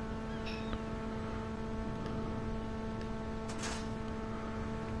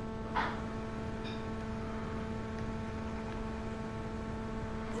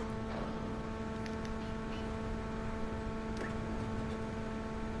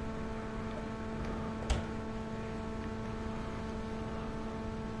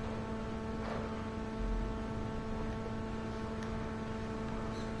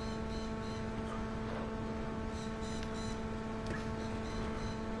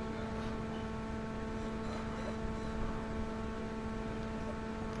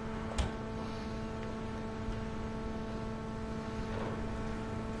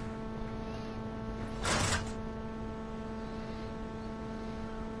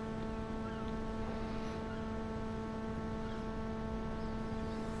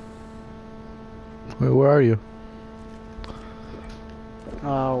 Wait, where are you?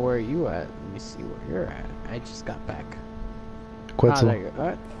 Where are you at? Let me see where you're at. I just got back. Quetzal. There you go.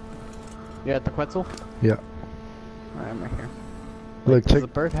 Alright. You at the Quetzal? Yeah. Alright, I'm right here. Look, Does check. the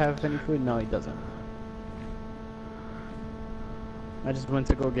bird have any food? No, he doesn't. I just went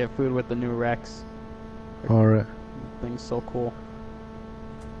to go get food with the new Rex. Alright. Thing's so cool.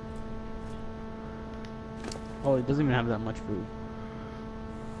 Oh, it doesn't even have that much food.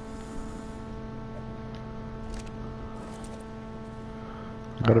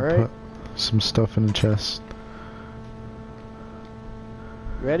 Gotta Alright. put some stuff in the chest.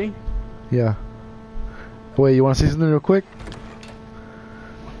 Ready? Yeah. Wait, you wanna see something real quick?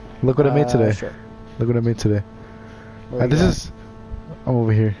 Look what I made today. Sure. Look what I made today. Where This you at? is... I'm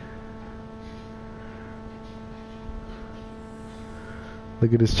over here.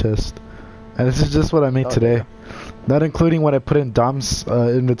 Look at his chest. And this is just what I made today. Yeah. Not including what I put in Dom's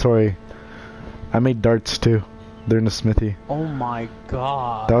inventory. I made darts too. They're in the smithy. Oh my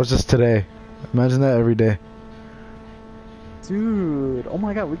god. That was just today. Imagine that every day. Dude, oh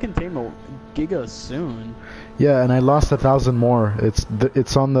my god, we can tame a Giga soon. Yeah, and I lost 1,000 more.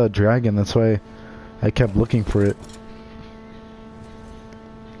 It's on the dragon. That's why I kept looking for it.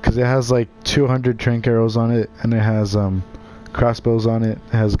 Cause it has like 200 trank arrows on it, and it has crossbows on it.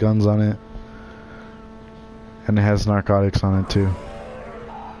 It has guns on it, and it has narcotics on it too.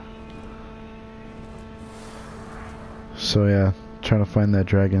 So yeah, trying to find that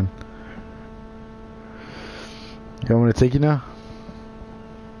dragon. You want me to take you now?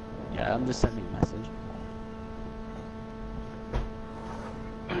 Yeah, I'm just sending a message.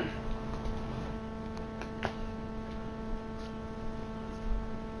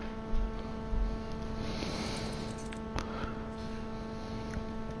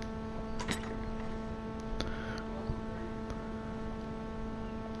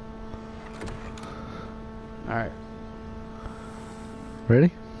 Alright,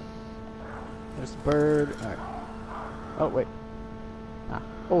 Ready? there's the bird. Alright. Oh, wait. Ah.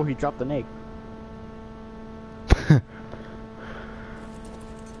 Oh, he dropped an egg.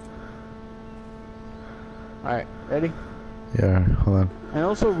 Alright, ready? Yeah, hold on. And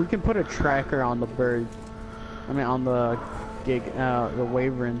also, we can put a tracker on the bird. I mean, on the the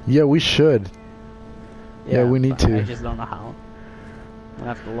Wyvern. Yeah, we should. Yeah, we need but to. I just don't know how. I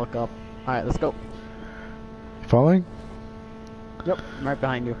have to look up. Alright, let's go. Following? Yep, I'm right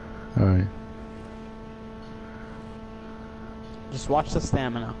behind you. Alright. Just watch the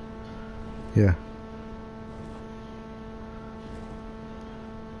stamina. Yeah.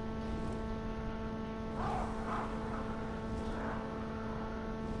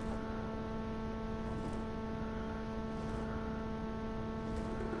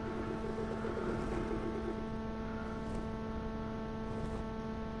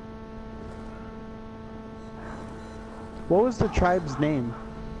 What was the tribe's name?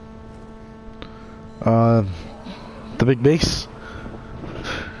 The big base?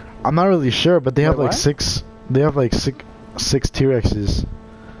 I'm not really sure, but they have Wait, like what? six. They have like six T-Rexes,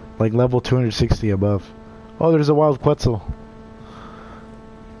 like level 260 above. Oh, there's a wild Quetzal.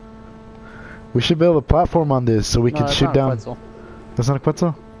 We should build a platform on this so we No, can that's shoot not down. Quetzal. That's not a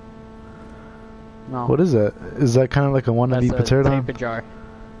Quetzal? No. What is that? Is that kind of like a wannabe That's a pterodon? tape jar.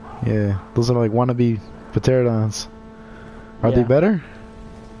 Yeah, those are like wannabe pterodons. Are they Yeah. better?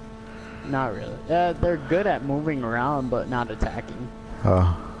 Not really. They're good at moving around, but not attacking.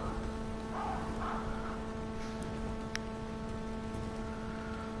 Oh.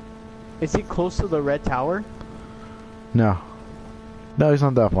 Is he close to the red tower? No. No, he's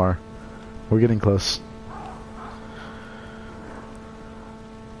not that far. We're getting close.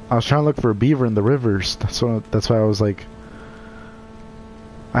 I was trying to look for a beaver in the rivers. That's why I was like...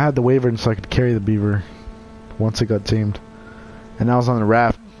 I had the wyvern so I could carry the beaver once it got tamed. And I was on the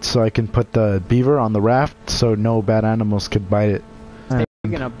raft so I can put the beaver on the raft so no bad animals could bite it.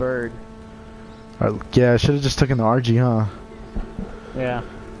 Taking a bird. Yeah, I should have just taken the RG, huh? Yeah,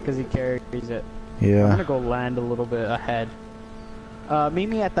 because he carries it. Yeah. I'm gonna go land a little bit ahead. Meet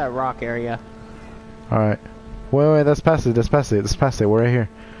me at that rock area. Alright. Wait, that's past it, that's past it, that's past it, we're right here.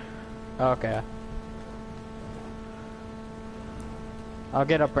 Okay. I'll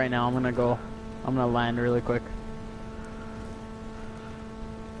get up right now, I'm gonna land really quick.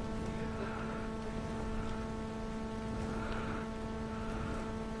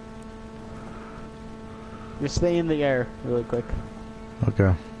 Just stay in the air really quick.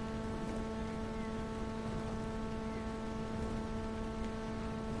 Okay.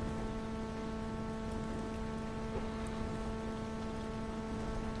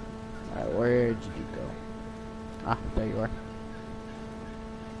 Alright, where did you go? Ah, there you are.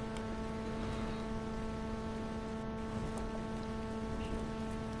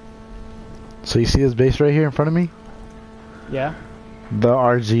 So you see this base right here in front of me? Yeah? The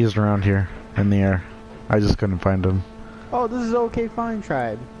RG is around here in the air. I just couldn't find him. Oh, this is OK Fine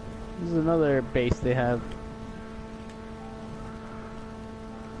Tribe. This is another base they have.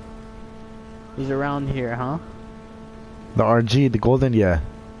 He's around here, huh? The RG, the golden, yeah.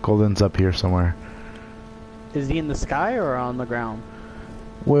 Golden's up here somewhere. Is he in the sky or on the ground?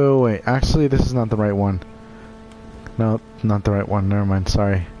 Wait. Actually, this is not the right one. No, not the right one. Never mind.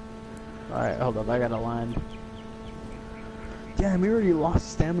 Sorry. Alright, hold up. I gotta land. Damn, he already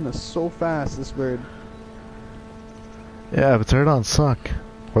lost stamina so fast, this bird. Yeah, but pterodons suck.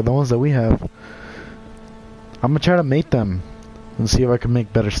 Or the ones that we have. I'm gonna try to mate them and see if I can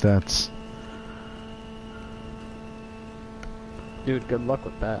make better stats. Dude, good luck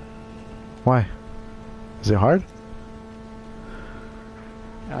with that. Why? Is it hard?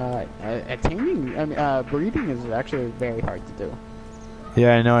 Breeding is actually very hard to do.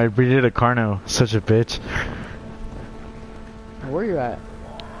 Yeah, I know. I breeded a Carno. Such a bitch. Where are you at?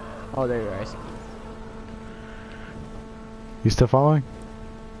 Oh, there you are. I see. You still following?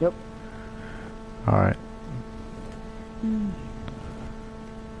 Yep. Alright.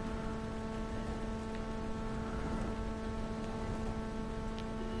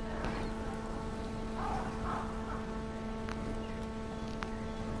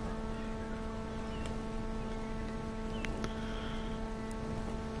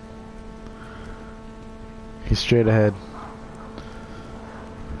 He's straight ahead.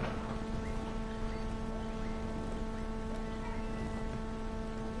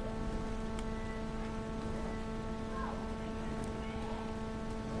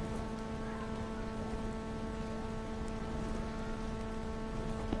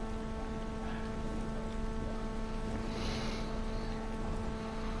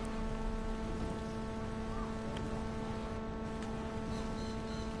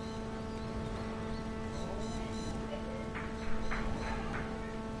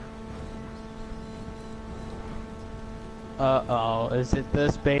 Uh-oh, is it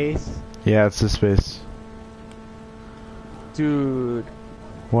this base? Yeah, it's this space. Dude,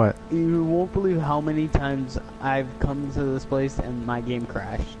 What? you won't believe how many times I've come to this place and my game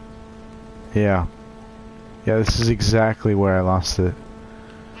crashed. Yeah. Yeah, this is exactly where I lost it.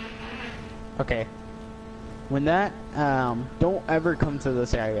 Okay. When that, don't ever come to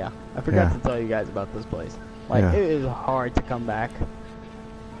this area. I forgot Yeah. to tell you guys about this place. Like, Yeah. it is hard to come back.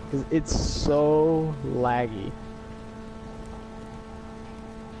 Because it's so laggy.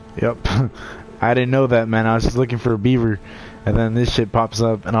 Yep. I didn't know that, man. I was just looking for a beaver, and then this shit pops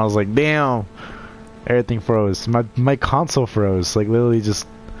up, and I was like, damn! Everything froze. My console froze. Like, literally just...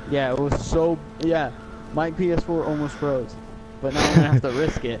 Yeah, it was so... Yeah, my PS4 almost froze. But now I'm gonna have to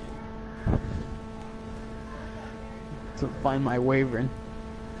risk it. To find my wyvern.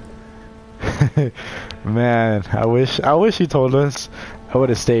 Man, I wish you told us. I would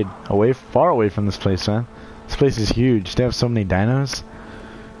have stayed far away from this place, man. This place is huge. They have so many dinos.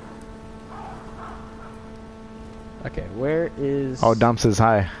 Okay, where is... Oh, Dom says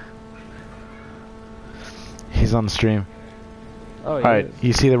hi. He's on the stream. Oh, Alright,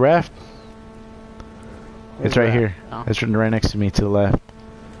 you see the raft? It's right that? here. Oh. It's right next to me to the left.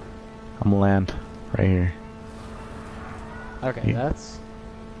 I'm gonna land right here. Okay, Yeah.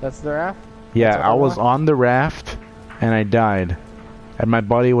 that's the raft? Yeah, That's I our was raft? on the raft and I died. And my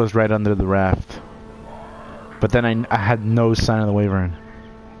body was right under the raft. But then I had no sign of the Wyvern.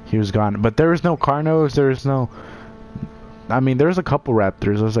 He was gone. But there was no Carnos, there was no... I mean, there was a couple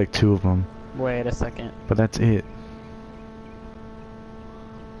raptors, there was like 2 of them. Wait a second. But that's it.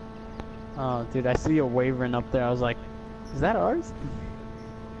 Oh, dude, I see a Wyvern up there. I was like, is that ours?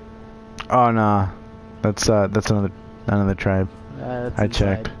 Oh, nah. That's another tribe. That's I inside.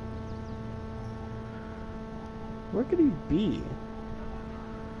 checked. Where could he be?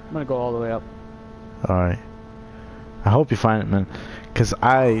 I'm gonna go all the way up. Alright. I hope you find it, man. Because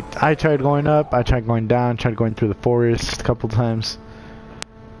I tried going up, I tried going down, tried going through the forest a couple times.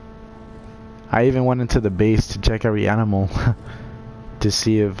 I even went into the base to check every animal to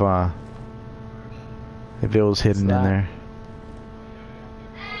see if it was hidden in there.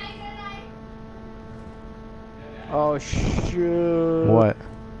 Oh shoot! What?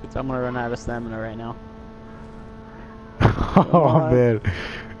 I'm gonna run out of stamina right now. Oh man.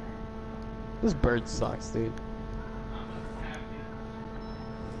 This bird sucks, dude.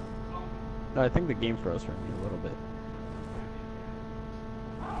 No, I think the game froze for me a little bit.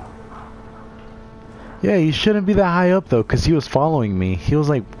 Yeah, you shouldn't be that high up though, cause he was following me. He was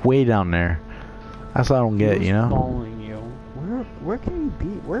like way down there. That's what I don't get, you know? Following you. Where can he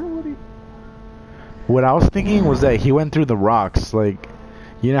be? Where would he? What I was thinking was that he went through the rocks. Like,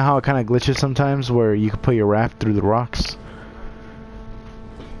 you know how it kind of glitches sometimes, where you can put your raft through the rocks,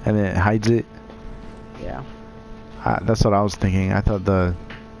 and then it hides it. Yeah. That's what I was thinking. I thought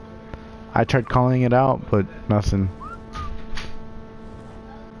I tried calling it out, but nothing.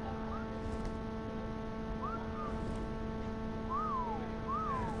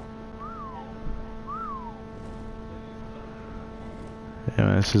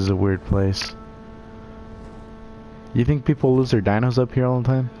 Yeah, this is a weird place. You think people lose their dinos up here all the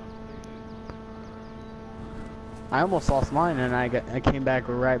time? I almost lost mine, and I came back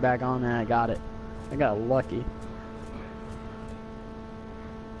right back on, and I got it. I got lucky.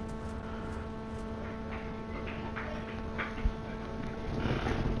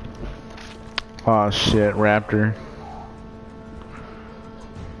 Oh shit, raptor.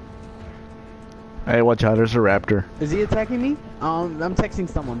 Hey, watch out, there's a raptor. Is he attacking me? I'm texting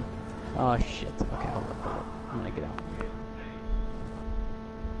someone. Oh shit. Okay, hold up. I'm gonna get out.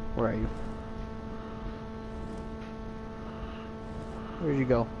 Where are you? Where'd you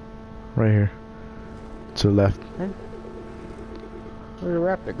go? Right here. To the left. Where'd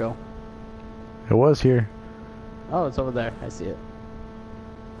the raptor go? It was here. Oh, it's over there. I see it.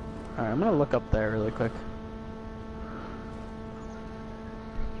 Alright, I'm gonna look up there really quick.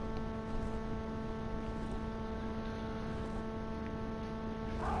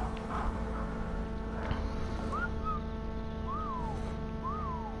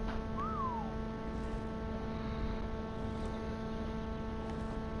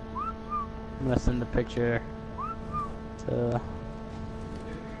 I'm gonna send a picture to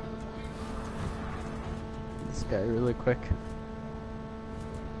this guy really quick.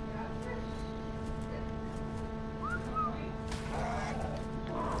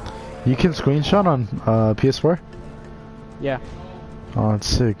 You can screenshot on PS4? Yeah. Oh, it's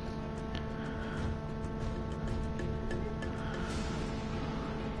sick.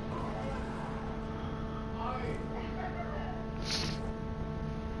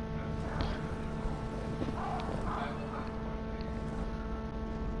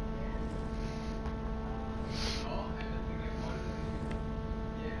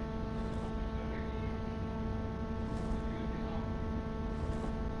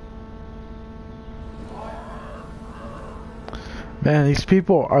 Man,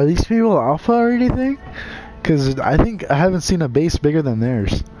 are these people alpha or anything? Because I think I haven't seen a base bigger than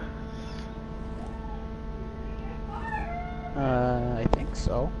theirs. I think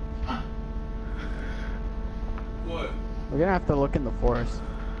so. What? We're gonna have to look in the forest.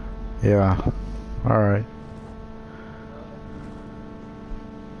 Yeah. Alright.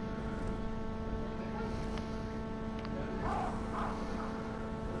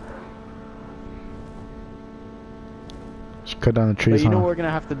 Just cut down the trees, But you know huh? what we're gonna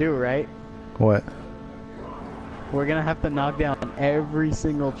have to do, right? What? We're gonna have to knock down every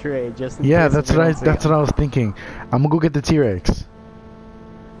single tree just in Yeah, case that's we what don't see that's him. what I was thinking. I'm gonna go get the T-Rex.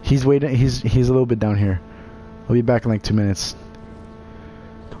 He's waiting. He's a little bit down here. I'll be back in like 2 minutes.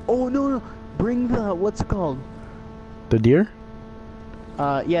 Oh no! Bring the what's it called? The deer?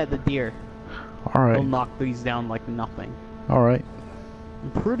 Yeah, the deer. All He'll right. knock these down like nothing. All right.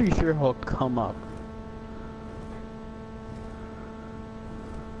 I'm pretty sure he'll come up.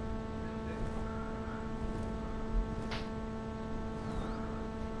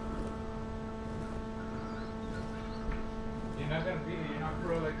 not gonna be. You're not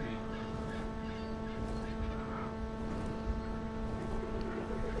pro like me.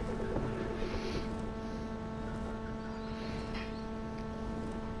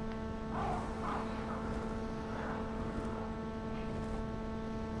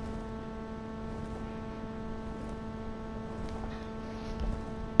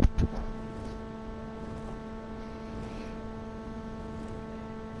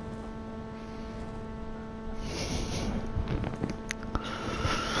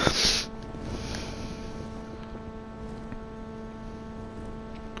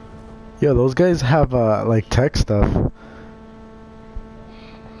 Yo, those guys have like tech stuff.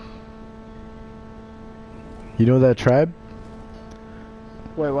 You know that tribe?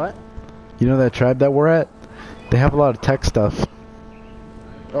 Wait, what? You know that tribe that we're at? They have a lot of tech stuff.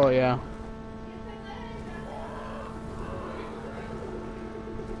 Oh yeah.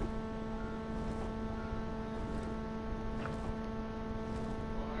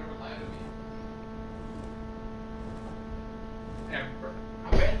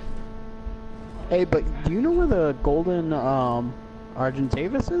 Hey, but do you know where the golden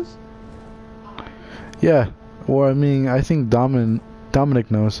Argentavis is? Yeah. Well, I mean, I think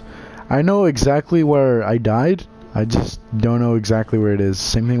Dominic knows. I know exactly where I died. I just don't know exactly where it is.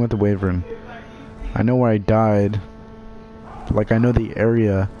 Same thing with the Wyvern. I know where I died. Like, I know the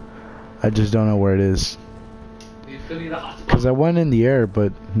area. I just don't know where it is. Because I went in the air,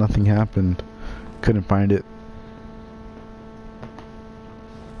 but nothing happened. Couldn't find it.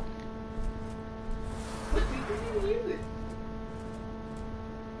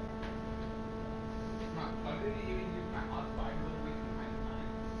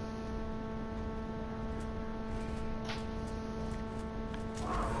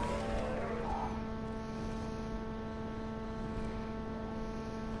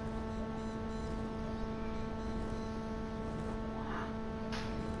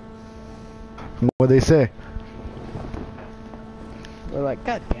 What'd they say? We're like,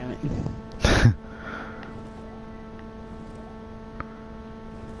 God damn it.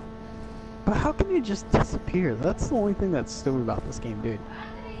 But how can you just disappear? That's the only thing that's stupid about this game, dude.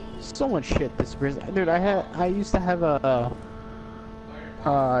 So much shit disappears. Dude, I used to have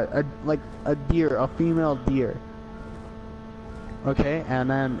like a deer, a female deer. Okay, and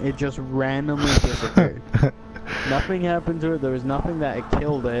then it just randomly disappeared. Nothing happened to it. There was nothing that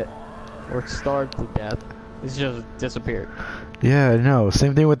killed it or starved to death. It's just disappeared. Yeah, I know.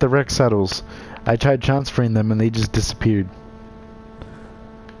 Same thing with the Rex saddles. I tried transferring them and they just disappeared.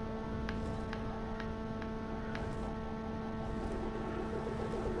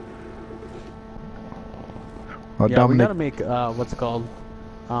 Well, Yeah, Dominic, we gotta make what's it called,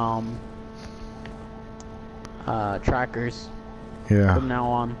 trackers yeah. from now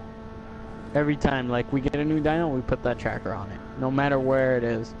on. Every time, like, we get a new dino, we put that tracker on it. No matter where it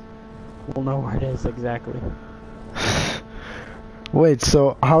is, we'll know where it is exactly. Wait,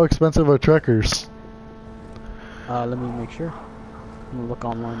 so how expensive are trackers? Let me make sure. I'm gonna look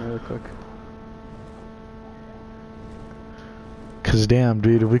online really quick. Cause damn,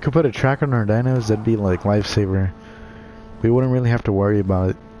 dude, if we could put a tracker on our dinos, that'd be like lifesaver. We wouldn't really have to worry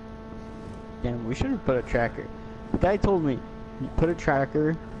about it. Damn, we should have put a tracker. The guy told me, you put a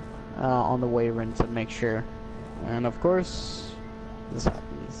tracker on the Wyvern to make sure. And of course, this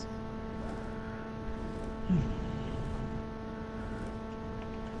happens.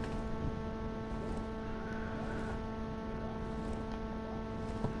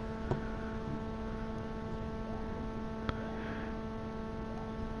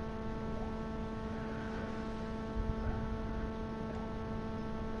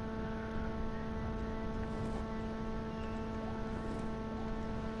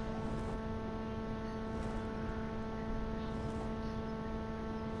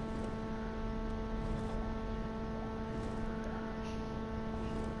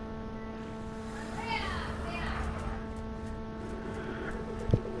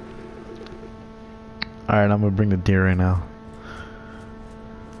 Alright, I'm gonna bring the deer right now.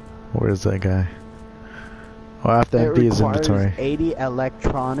 Where's that guy? Oh, I have to empty his inventory. 80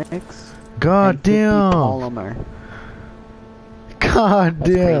 electronics. God and 50 damn! polymer. God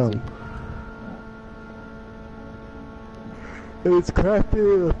That's damn! crazy. It's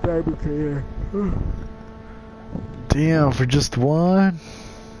crafted in a fabricator. Damn, for just one?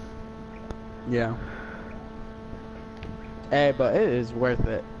 Yeah. Hey, but it is worth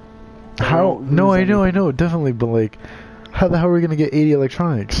it. So How? don't No, lose I anything. know, definitely, but like, how the hell are we gonna get 80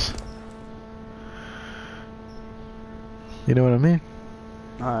 electronics? You know what I mean?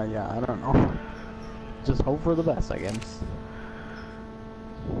 Yeah, I don't know. Just hope for the best, I guess.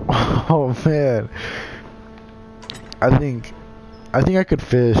 Oh man. I think I think I could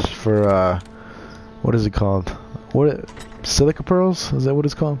fish for what is it called? Silica pearls? Is that what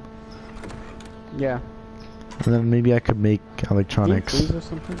it's called? Yeah. And then maybe I could make Do you electronics. freeze or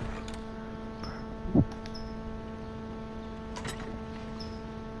something?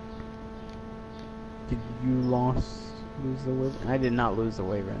 Did you lose the wyvern? I did not lose the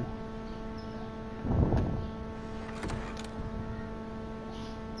wyvern.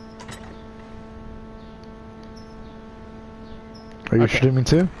 Are you Okay. streaming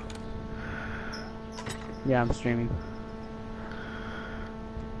too? Yeah, I'm streaming.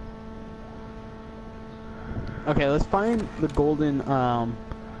 Okay, let's find the golden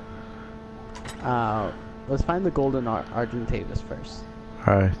let's find the golden Argentavis first.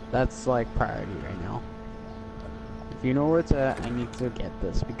 Alright. That's like priority right now. If you know where it's at, I need to get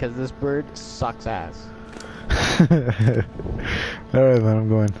this because this bird sucks ass. Alright, man, I'm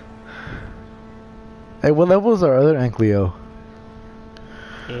going. Hey, what level is our other Ankleo?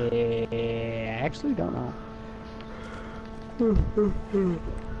 I actually don't know.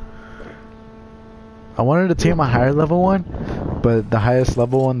 I wanted to tame a higher level one, but the highest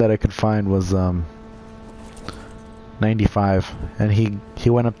level one that I could find was 95, and he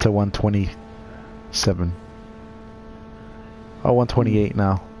went up to 127. Oh, 128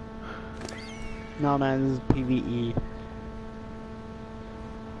 now. No, man, this is PvE.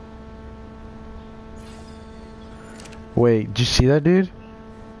 Wait, did you see that, dude?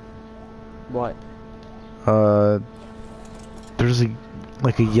 What? There's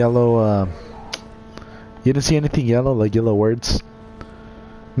like a yellow, you didn't see anything yellow, like yellow words?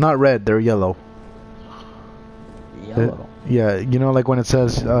 Not red, they're yellow. Yellow. Yeah, you know, like when it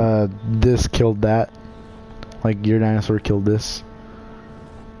says, this killed that? Like, your dinosaur killed this?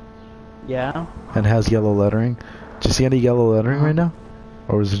 Yeah? And has yellow lettering. Do you see any yellow lettering right now?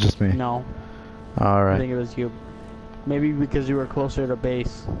 Or was it just me? No. I Alright. think it was you. Maybe because you were closer to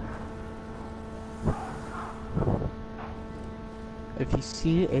base. If you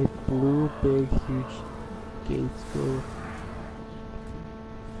see a blue, big, huge gates go.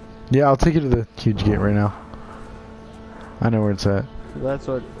 Yeah, I'll take you to the huge gate right now. I know where it's at. That's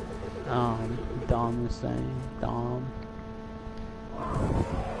what Dom is saying. Dom.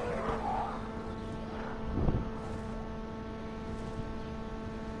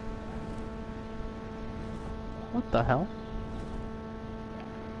 What the hell?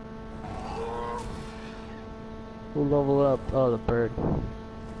 Who leveled up? Oh, the bird.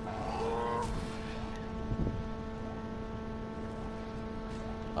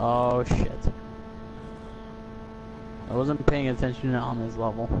 Oh shit. I wasn't paying attention on his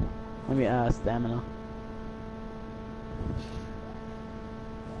level. Let me stamina.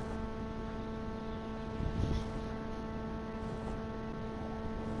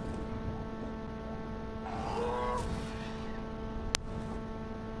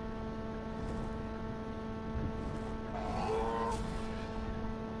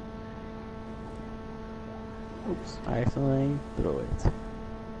 Oops, I accidentally threw it.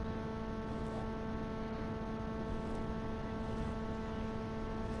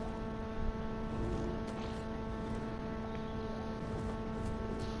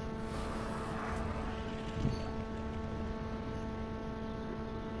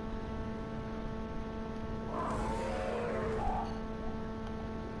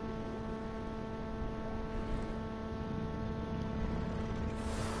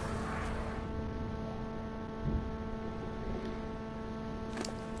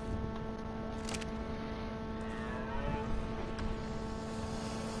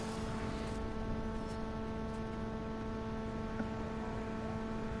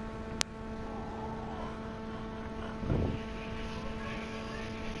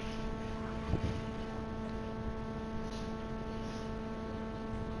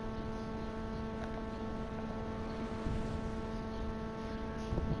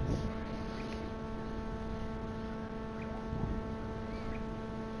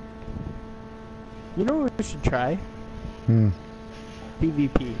 You know what we should try?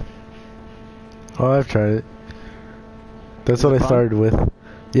 PvP. Oh, I've tried it. That's Is what it I fun? started with.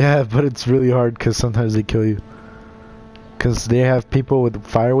 Yeah, but it's really hard because sometimes they kill you. Because they have people with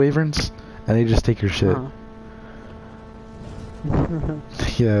fire wyverns, and they just take your shit.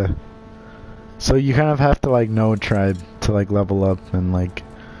 Yeah. So you kind of have to like know a tribe to like level up and like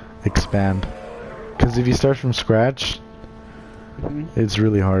expand. Because if you start from scratch, it's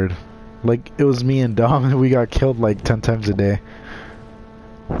really hard. Like, it was me and Dom, and we got killed like 10 times a day.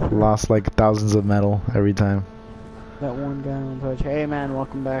 Lost like thousands of metal every time. That one guy on Twitch. Hey man,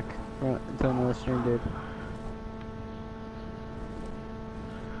 welcome back to another stream, dude.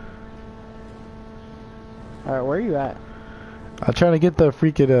 Alright, where are you at? I'm trying to get the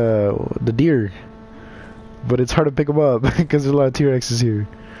freaking the deer, but it's hard to pick them up because there's a lot of T-Rexes here.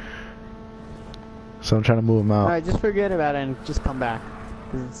 So I'm trying to move them out. Alright, just forget about it and just come back.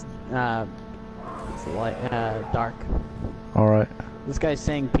 Cause it's light, dark. All right. This guy's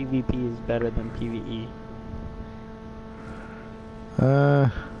saying PvP is better than PvE.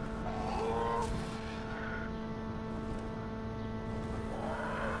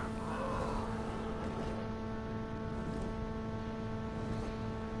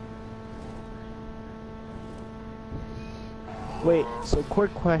 Wait, so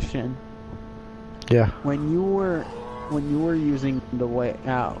quick question. Yeah. When you were using the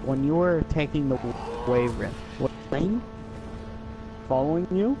when you were taking the Wyvern, was Lane following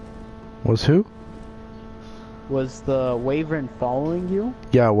you? Was who? Was the Wyvern following you?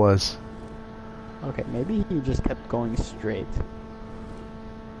 Yeah, it was. Okay, maybe he just kept going straight.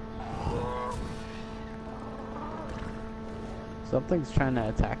 Something's trying to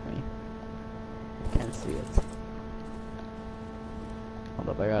attack me. I can't see it. Hold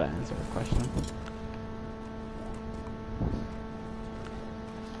up, I gotta answer a question.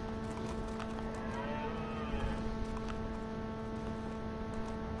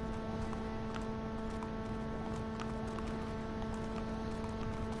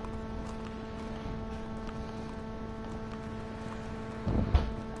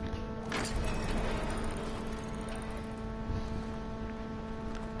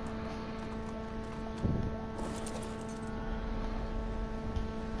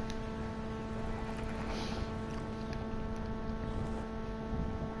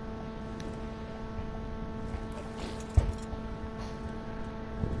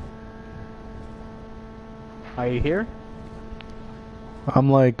 Are you here?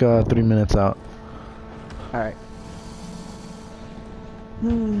 I'm like 3 minutes out. Alright.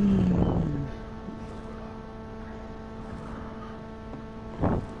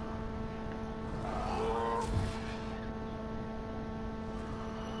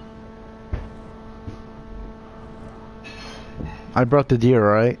 I brought the deer,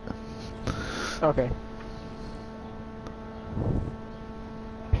 right? Okay.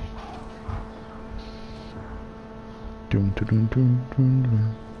 Dun, dun, dun, dun, dun,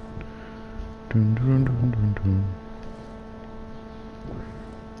 dun. Dun, dun, dun, dun, dun.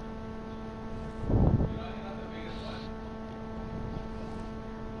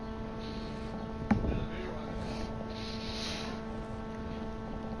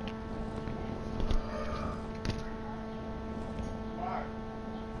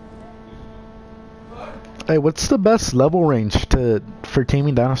 Hey, what's the best level range for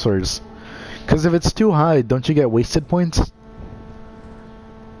taming dinosaurs? Because if it's too high, don't you get wasted points?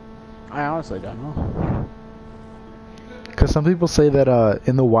 I honestly don't know. Because some people say that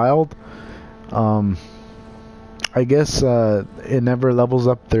in the wild, I guess it never levels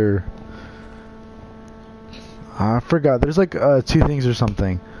up their... I forgot. There's like 2 things or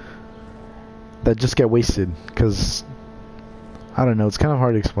something that just get wasted. Because, I don't know, it's kind of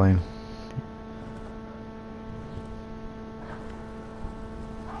hard to explain.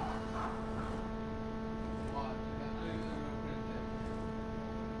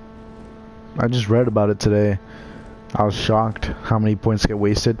 I just read about it today. I was shocked how many points get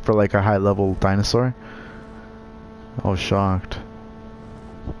wasted for like a high level dinosaur. I was shocked.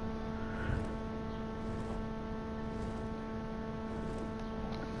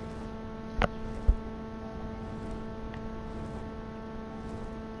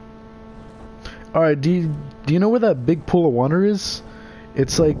 Alright, do you know where that big pool of water is?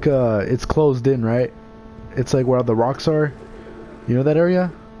 It's like it's closed in, right? It's like where the rocks are. You know that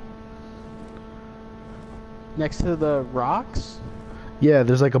area? Next to the rocks? Yeah,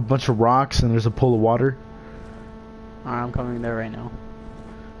 there's like a bunch of rocks and there's a pool of water. Alright, I'm coming there right now.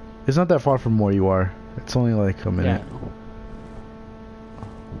 It's not that far from where you are. It's only like a minute. Yeah, I know.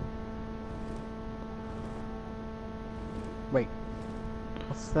 Wait.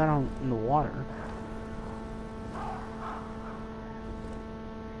 What's that in the water?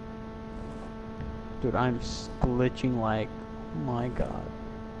 Dude, I'm glitching like... my god.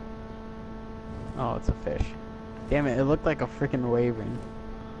 Oh, it's a fish. Damn it, it looked like a freaking Wyvern.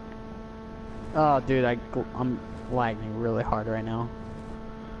 Oh, dude, I'm lagging really hard right now.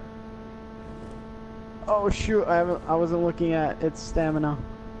 Oh shoot, I wasn't looking at its stamina.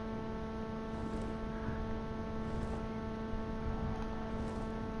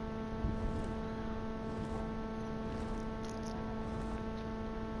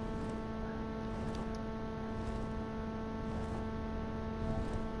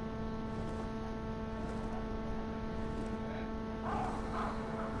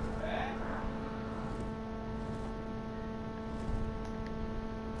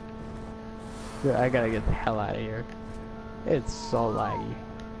 Dude, I gotta get the hell out of here. It's so laggy.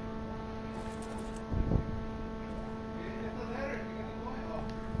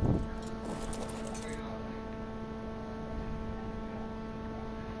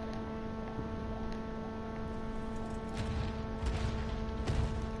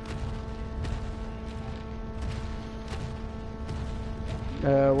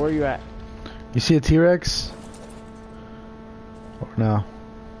 Where are you at? You see a T-Rex? Or no?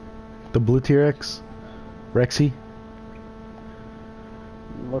 The blue T-Rex? Rexy?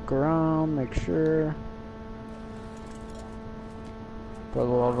 Look around, make sure. For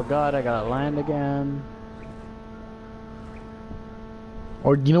the love of God, I gotta land again.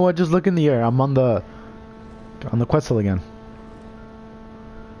 Or you know what? Just look in the air. I'm on the Quetzal again.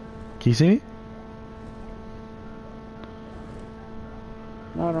 Can you see me?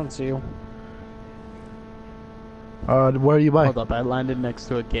 No, I don't see you. Where are you by? Hold up, I landed next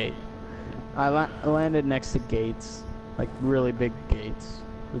to a gate. I landed next to gates. Like really big gates.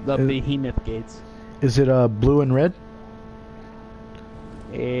 The behemoth gates. Is it blue and red?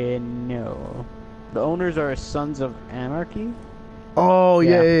 No. The owners are Sons of Anarchy? Oh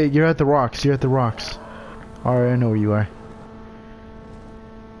yeah, Yeah. yeah, you're at the rocks. You're at the rocks. Alright, I know where you are.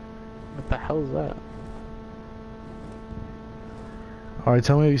 What the hell is that? Alright,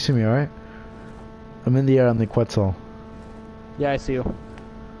 tell me if you see me, alright? I'm in the air on the Quetzal. Yeah, I see you.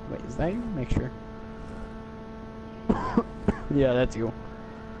 Wait, is that you? Make sure. Yeah, that's you.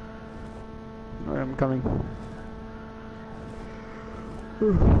 Alright, I'm coming.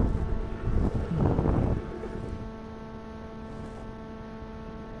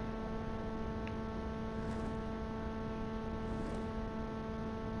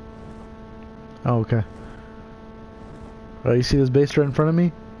 Oh, okay. You see this base right in front of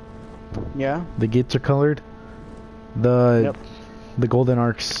me? Yeah? The gates are colored. The golden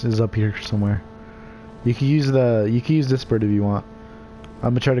arcs is up here somewhere. You can use this bird if you want. I'm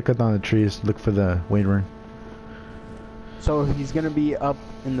gonna try to cut down the trees, look for the wyvern. So he's gonna be up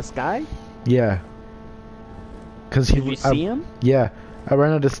in the sky? Yeah. Cause Did you see him? Yeah. I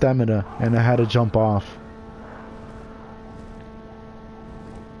ran out of stamina and I had to jump off.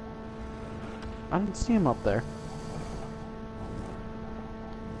 I didn't see him up there.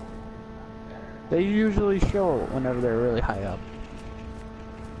 They usually show whenever they're really high up.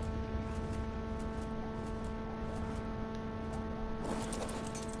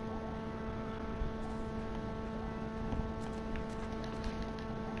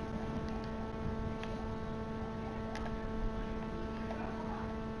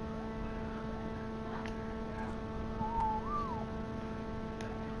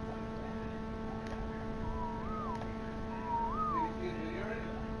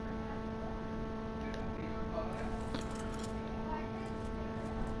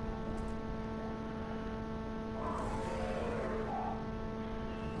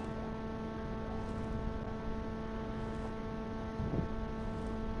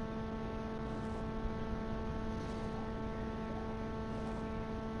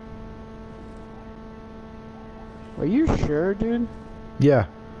 Are you sure, dude? Yeah.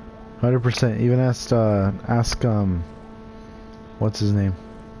 100%. Even ask what's his name?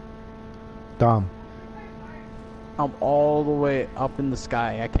 Dom. I'm all the way up in the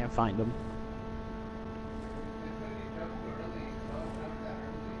sky. I can't find him.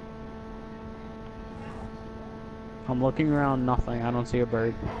 I'm looking around, nothing. I don't see a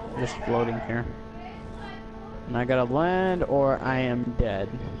bird. Just floating here. And I gotta land or I am dead.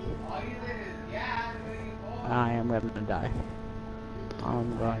 I am gonna die.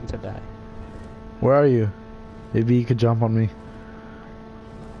 I'm going to die. Where are you? Maybe you could jump on me.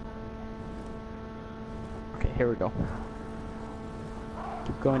 Okay, here we go.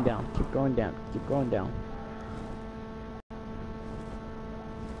 Keep going down, keep going down, keep going down.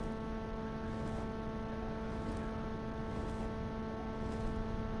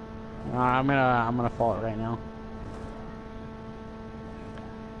 I'm gonna fall right now.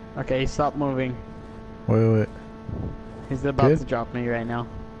 Okay, stop moving. Wait. He's about Good? to drop me right now.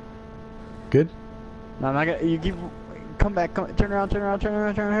 Good? No, I'm not gonna. You keep. Come back. Turn around.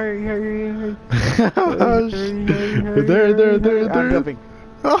 Hurry. There. I'm jumping.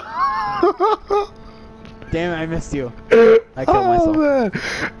 Damn it, I missed you. I killed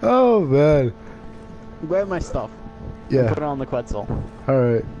myself. Oh man. Grab my stuff. Yeah. And put it on the Quetzal.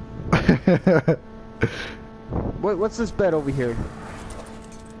 Alright. What's this bed over here?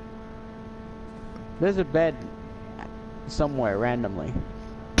 There's a bed somewhere randomly.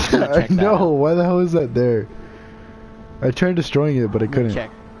 I know. Why the hell is that there? I tried destroying it, but I couldn't. Check.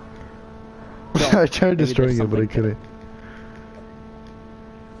 I tried destroying it, but I couldn't.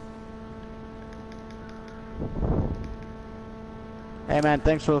 Hey man,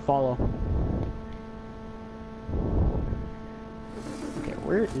 thanks for the follow. Okay,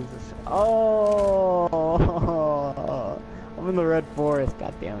 where is this? Oh, I'm in the red forest.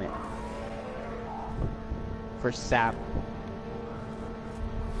 God damn it. For sap.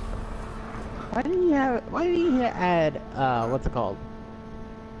 Why didn't you add what's it called?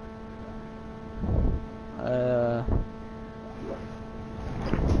 Well,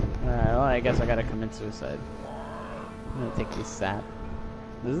 I guess I gotta commit suicide. I'm gonna take this sap.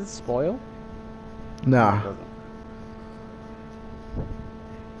 Does it spoil? No, it Nah. doesn't.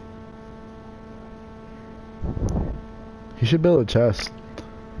 You should build a chest.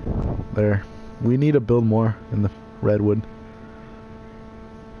 There. We need to build more in the redwood.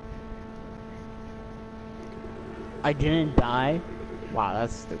 I didn't die? Wow,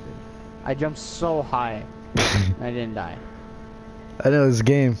 that's stupid. I jumped so high. And I didn't die. I know this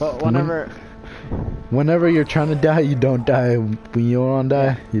game. But whenever... Whenever you're trying to die, you don't die. When you don't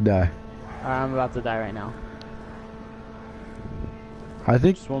die, you die. I'm about to die right now. I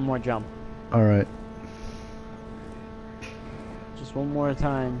think... Just one more jump. Alright. Just one more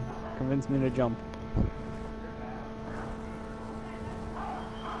time. Convince me to jump.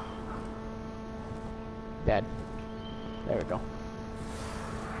 Dead. There we go.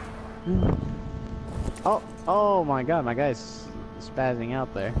 Oh my god, my guy's spazzing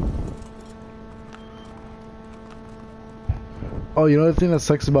out there. Oh, you know the thing that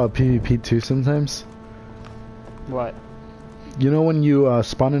sucks about PvP too sometimes? What? You know when you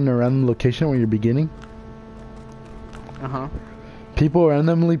spawn in a random location when you're beginning? Uh-huh. People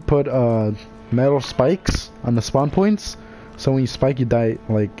randomly put metal spikes on the spawn points, so when you spike you die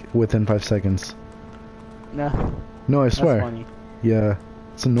like within 5 seconds. No. No, I swear. That's funny. Yeah.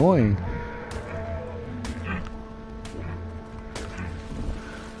 It's annoying.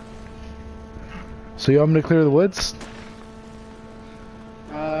 So you want me to clear the woods?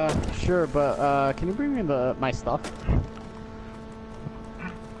 Sure, but can you bring me my stuff?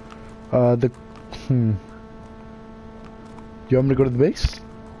 You want me to go to the base?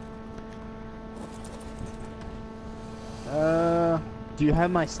 Do you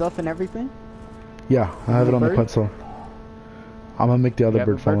have my stuff and everything? Yeah, I have it on the bird? pencil. I'm gonna make the other have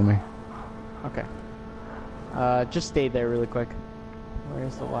a bird follow me. Okay. Just stay there really quick.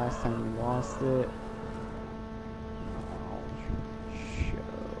 Where's the last time we lost it?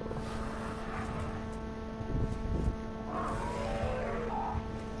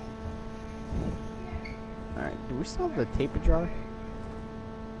 Alright, do we still have the tape jar?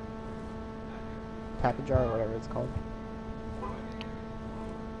 Tap jar, or whatever it's called.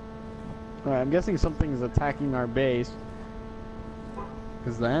 Alright, I'm guessing something's attacking our base.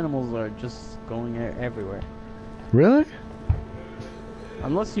 Because the animals are just going everywhere. Really?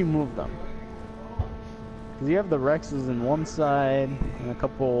 Unless you move them. Because you have the Rexes in one side, and a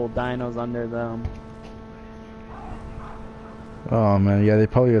couple dinos under them. Oh man, yeah, they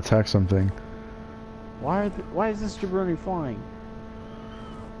probably attacked something. Why is this jabroni flying?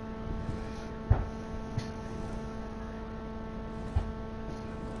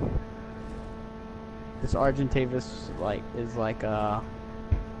 This Argentavis is like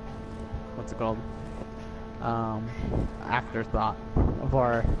what's it called? Afterthought of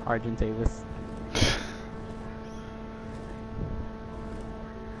our Argentavis.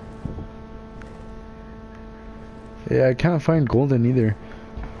 Yeah, I can't find golden either.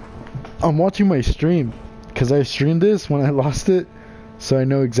 I'm watching my stream because I streamed this when I lost it, so I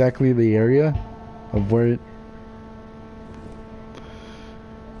know exactly the area of where it.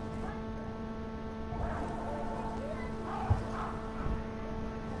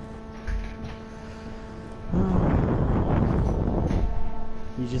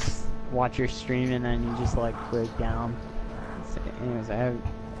 You just watch your stream and then you just like break down. So, anyways, I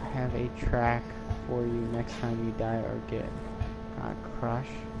have a track for you next time you die or get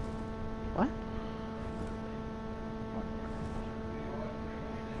crushed. What?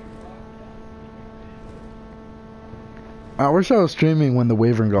 I wish I was streaming when the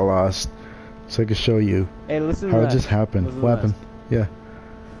Wyvern got lost, so I could show you Hey, listen to how it this. just happened. Listen to What happened? Yeah.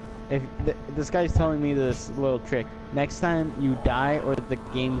 If this guy's telling me this little trick, next time you die or the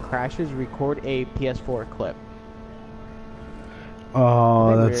game crashes, record a PS4 clip.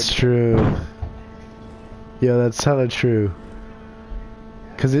 Oh, that's Weird. true. Yeah, that's hella true.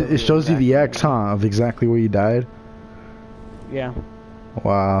 Cause it shows you the X, huh, of exactly where you died. Yeah.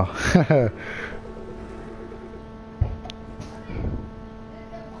 Wow.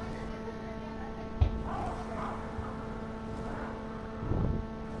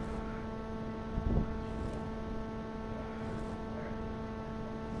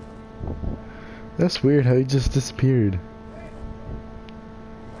 That's weird how he just disappeared.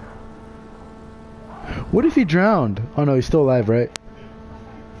 What if he drowned? Oh no, he's still alive, right?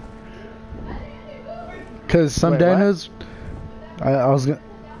 Cause some Wait, what? dinos,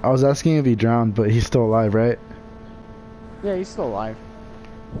 I was asking if he drowned, but he's still alive, right? Yeah, he's still alive.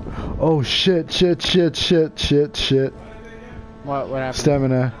 Oh shit! What happened?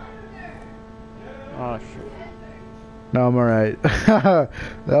 Stamina. Oh shit. No, I'm alright. that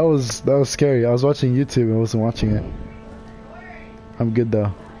was scary. I was watching YouTube. I wasn't watching it. I'm good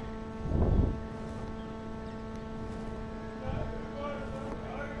though.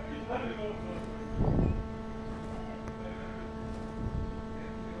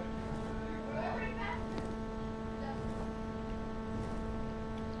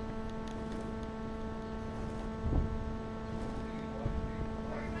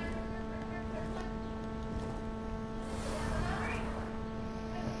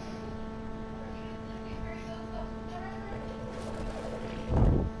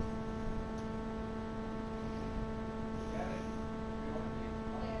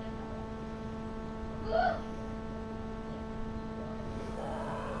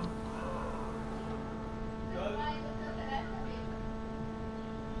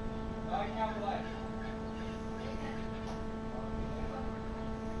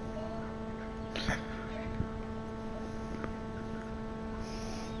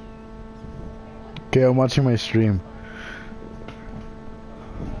 Okay, I'm watching my stream.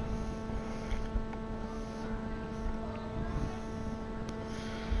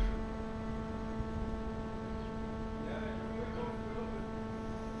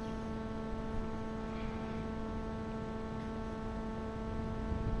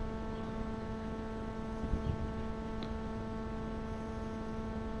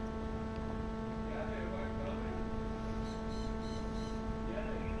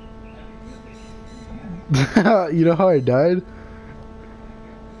 You know how I died?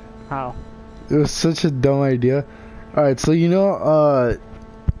 How? It was such a dumb idea. Alright, so you know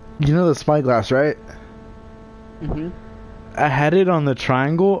the spyglass, right? Mm-hmm. I had it on the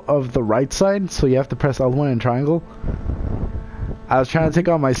triangle of the right side, so you have to press L1 and triangle. I was trying to take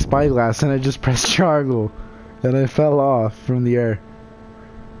out my spyglass and I just pressed triangle. And I fell off from the air.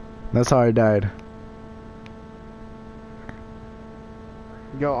 That's how I died.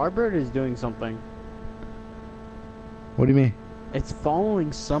 Yo, our bird is doing something. What do you mean? It's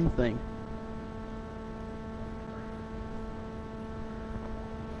following something.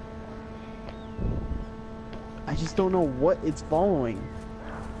 I just don't know what it's following.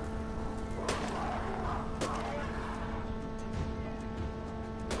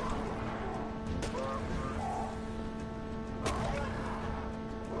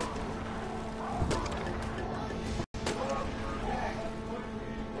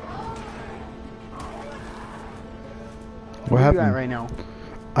 What Where happened? you at right now?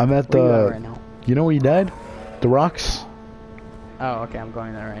 I'm at Where you at the... right now? You know where you died? The rocks? Oh, okay, I'm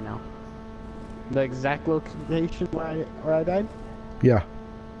going there right now. The exact location where I died? Yeah.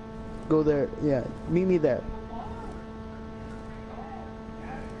 Go there, yeah. Meet me there.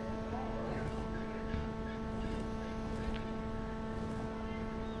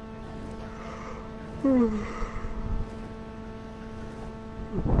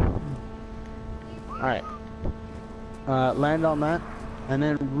 Alright. Land on that, and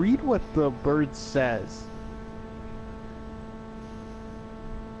then read what the bird says.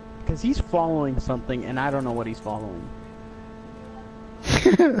 Because he's following something, and I don't know what he's following.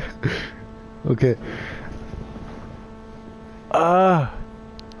 Okay. Oh.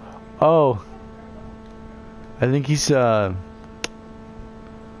 I think he's, tamed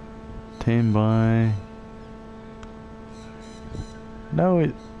by...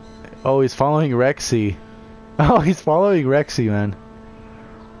 No, oh, he's following Rexy. Oh, he's following Rexy, man.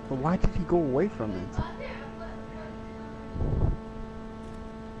 But why did he go away from it?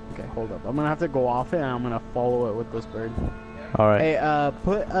 Okay, hold up. I'm gonna have to go off it, and I'm gonna follow it with this bird. Alright. Hey,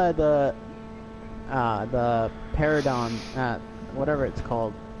 put, the Paradon, whatever it's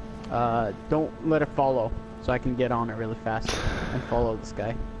called, don't let it follow, so I can get on it really fast and follow this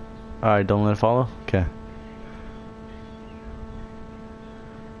guy. Alright, don't let it follow? Okay.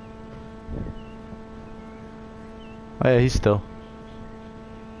 Oh yeah, he's still.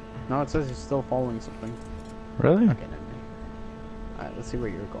 No, it says he's still following something. Really? Okay, never mind. Alright, let's see where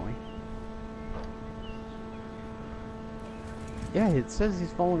you're going. Yeah, it says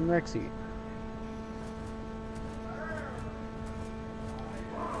he's following Rexy.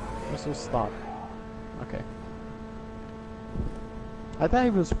 This will stop. Okay. I thought he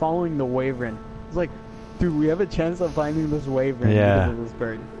was following the Wyvern. It's like, dude, we have a chance of finding this Wyvern Yeah. because of this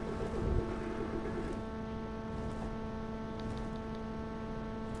bird.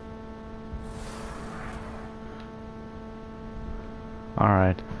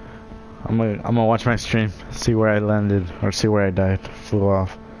 Alright. I'm gonna watch my stream, see where I landed, or see where I died, flew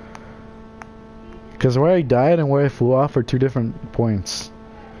off. Because where I died and where I flew off are two different points.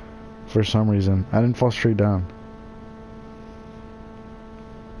 For some reason. I didn't fall straight down.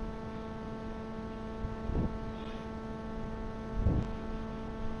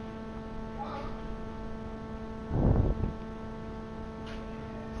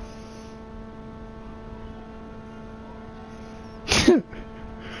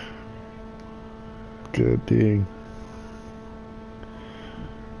 Good dang.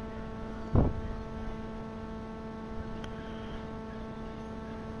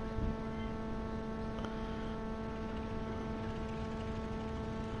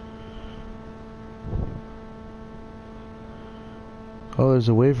 Oh, there's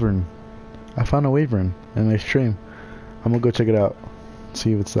a wyvern. I found a wyvern in my stream. I'm gonna go check it out.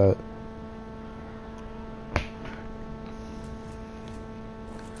 See if it's that.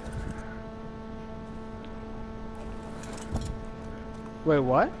 Wait,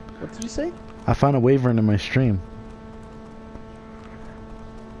 what? What did you say? I found a wyvern in my stream.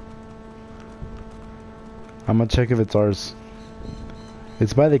 I'm gonna check if it's ours.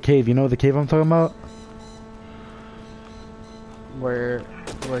 It's by the cave. You know the cave I'm talking about? Where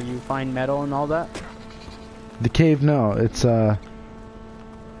you find metal and all that? The cave, no. It's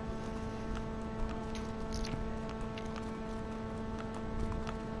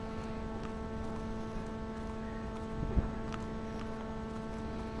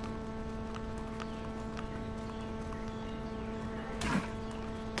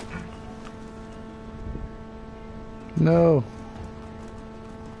no.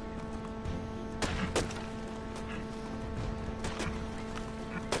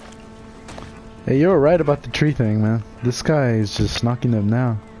 Hey, you were right about the tree thing, man. This guy is just knocking them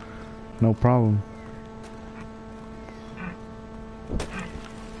down. No problem.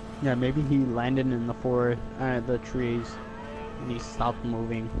 Yeah, maybe he landed in the forest, the trees, and he stopped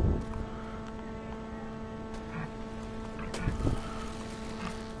moving.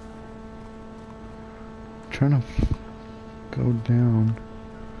 Trying to go down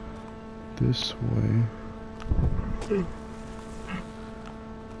this way.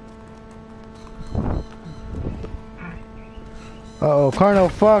 Uh-oh, Carno,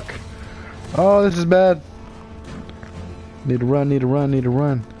 fuck! Oh, this is bad. Need to run, need to run, need to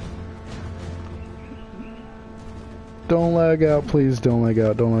run. Don't lag out, please. Don't lag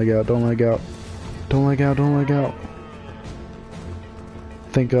out, don't lag out, don't lag out. Don't lag out, don't lag out.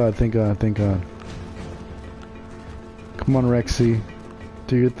 Thank God, thank God, thank God. Come on, Rexy.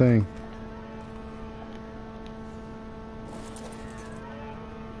 Do your thing.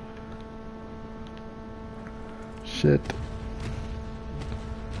 Shit.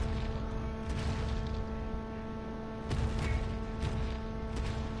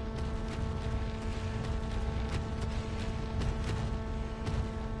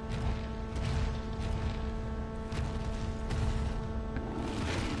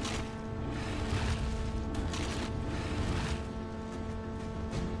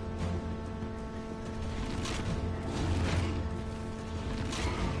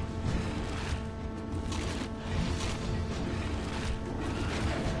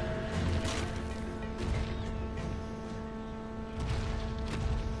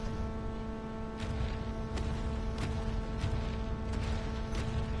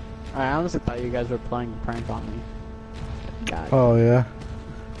 I honestly thought you guys were playing a prank on me. God. Oh, yeah.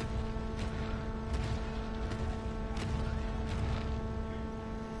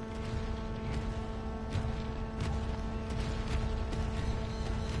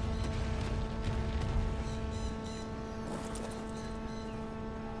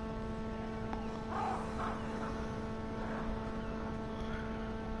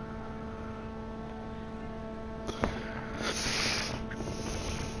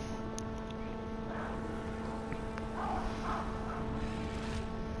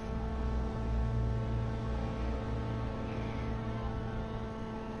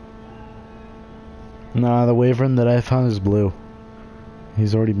 Nah, the wyvern that I found is blue.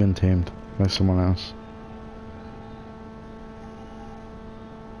 He's already been tamed by someone else.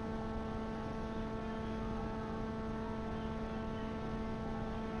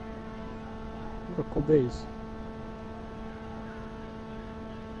 What a cool base.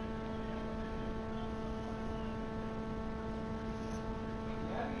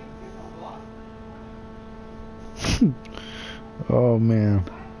 Oh, man.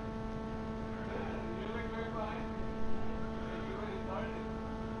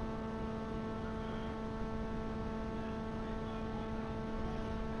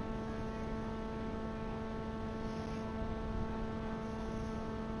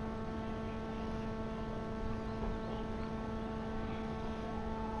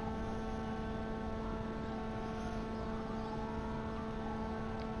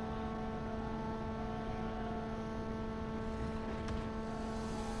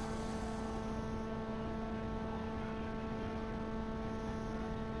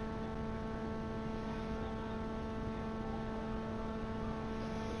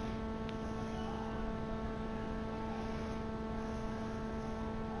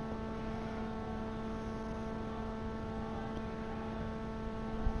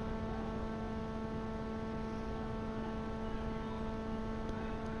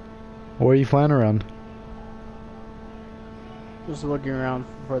 Where are you flying around? Just looking around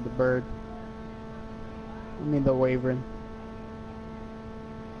for the bird. I mean the wyvern.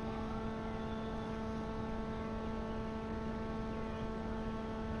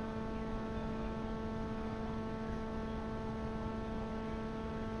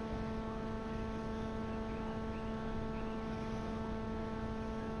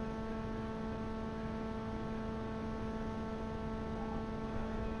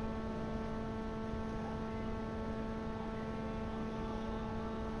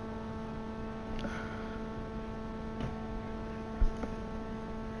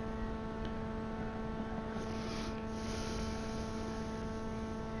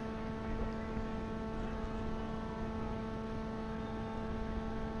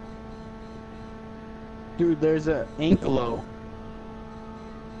 Dude, there's a ankylo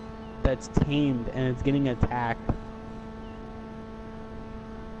that's tamed and it's getting attacked.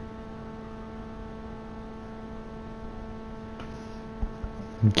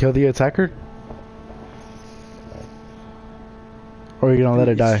 Kill the attacker? Or are you gonna let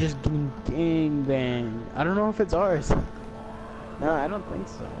it die? It's just getting gang banged. I don't know if it's ours. No, I don't think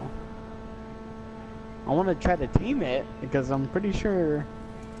so. I want to try to tame it because I'm pretty sure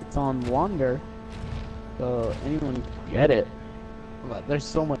it's on Wander. So anyone can get it. But there's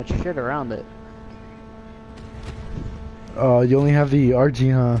so much shit around it. You only have the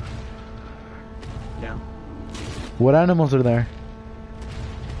RG, huh? Yeah. What animals are there?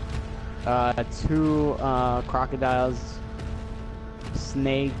 2 crocodiles,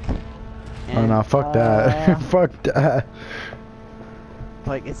 snake. And, Oh no, fuck that. Fuck that.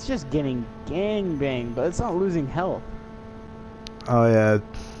 Like, it's just getting gang banged, but it's not losing health. Oh yeah,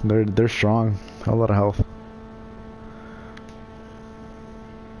 they're strong. A lot of health.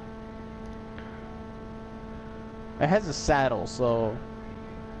 It has a saddle, so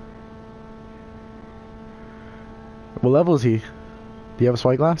What level is he? Do you have a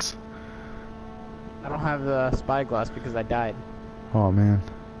spyglass? I don't have the spyglass because I died. Oh man.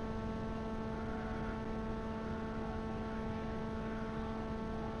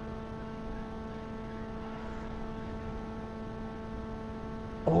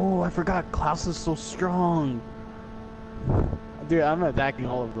 Oh, I forgot Klaus is so strong. Dude, I'm attacking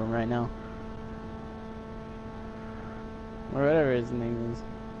all of them right now. Or whatever his name is.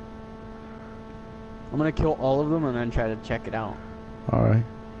 I'm gonna kill all of them and then try to check it out. Alright.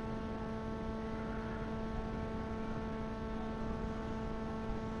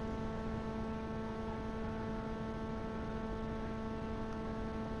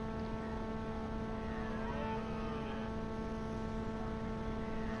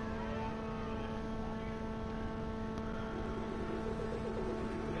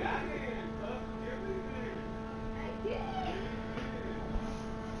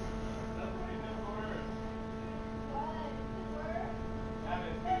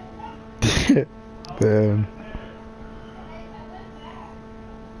 Damn.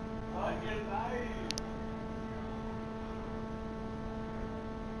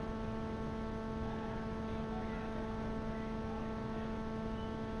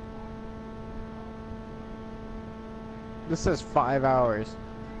 This says 5 hours.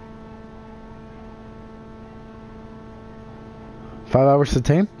 5 hours to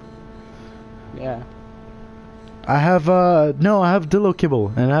tame? Yeah. I have no, I have Dillo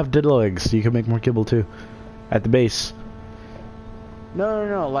kibble and I have Dillo eggs. You can make more kibble too. At the base.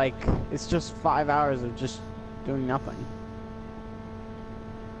 No, like, it's just 5 hours of just doing nothing.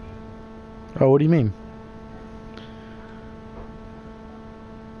 Oh, what do you mean?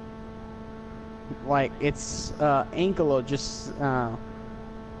 Like, it's, ankylo, just the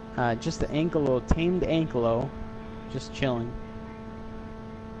ankylo, tamed ankylo, just chilling.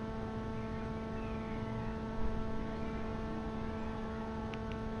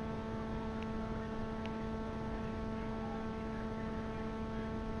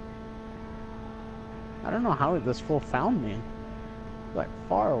 I don't know how this fool found me. Like,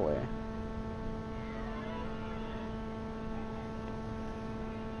 far away.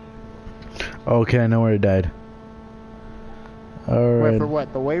 Okay, I know where it died. Alright. Wait, for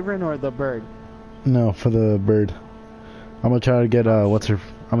what? The wyvern or the bird? No, for the bird. I'm gonna try to get I'm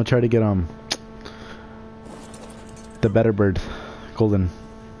gonna try to get the better bird. Golden.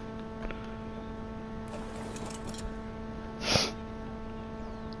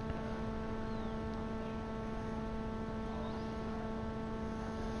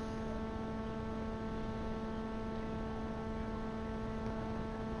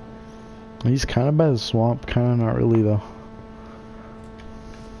 He's kind of by the swamp, kind of not really though.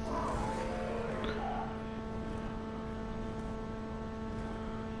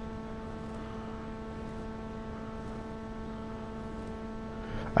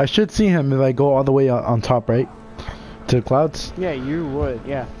 I should see him if I go all the way on top, right? To the clouds. Yeah, you would.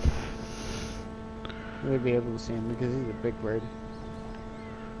 Yeah. You would be able to see him because he's a big bird.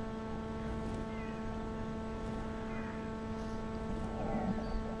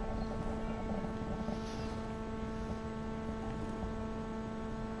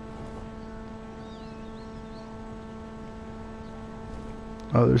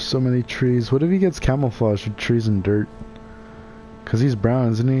 Oh, there's so many trees. What if he gets camouflaged with trees and dirt? Cause he's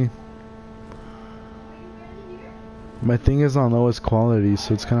brown, isn't he? My thing is on lowest quality,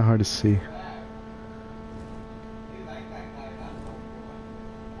 so it's kind of hard to see.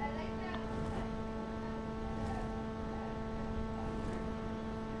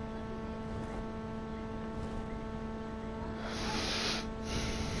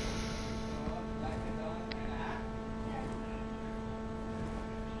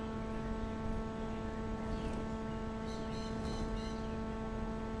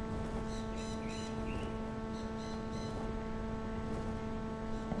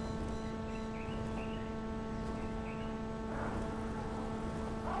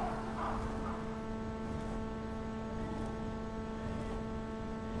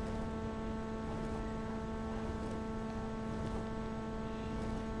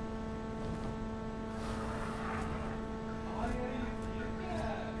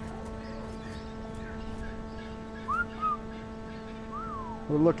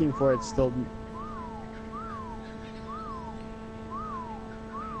 We're looking for it still.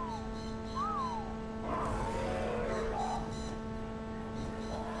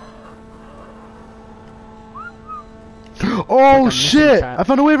 Oh like shit! I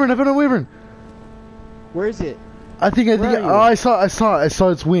found a wyvern. I found a wyvern. Where is it? I think. Where are you? Oh, I saw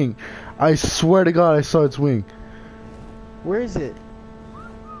its wing. I swear to God, I saw its wing. Where is it?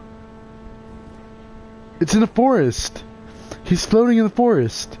 It's in the forest. He's floating in the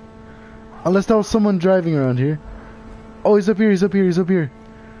forest. Unless that was someone driving around here. Oh, he's up here. He's up here. He's up here.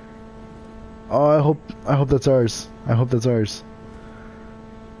 Oh, I hope that's ours. I hope that's ours.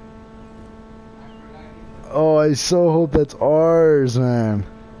 Oh, I so hope that's ours, man.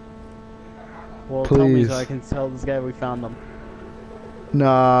 Well, tell me Please. so I can tell this guy we found them.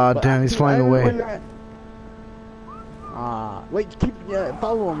 Nah, But damn, he's dude, flying I away. remember- wait,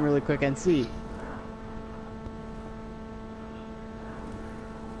 follow him really quick and see.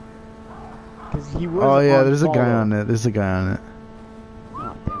 Cause he was. Oh yeah, on there's a guy follow. on it. There's a guy on it.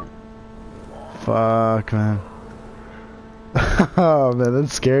 Oh, damn it. Fuck, man. Oh man, that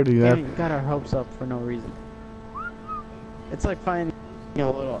scared me, Damn, man. you got our hopes up for no reason. It's like finding a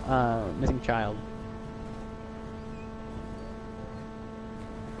little missing child.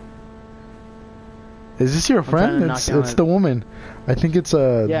 Is this your trying to friend? knock It's down the woman. I think it's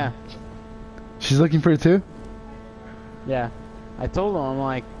Yeah, She's looking for it too. yeah. I told him, I'm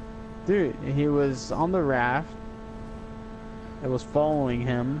like, dude, he was on the raft. It was following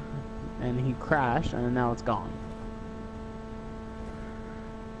him, and he crashed, and now it's gone.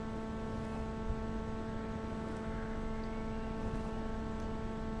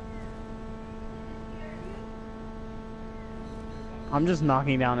 I'm just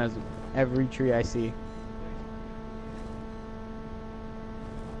knocking down every tree I see.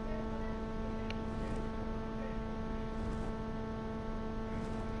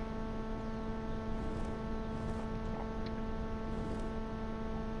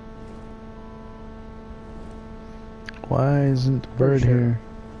 Why isn't the bird sure. here?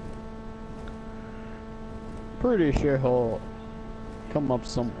 Pretty sure he'll come up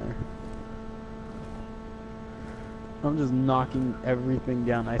somewhere. I'm just knocking everything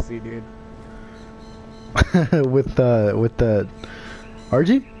down I see, dude. with the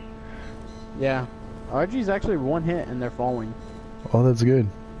RG? Yeah. RG's actually one hit and they're falling. Oh, that's good.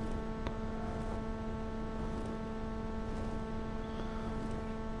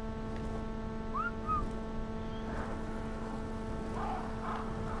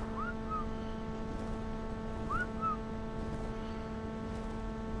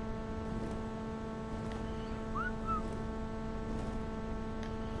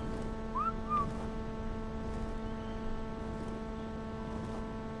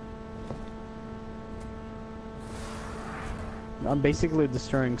 I'm basically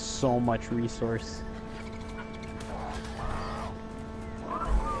destroying so much resource.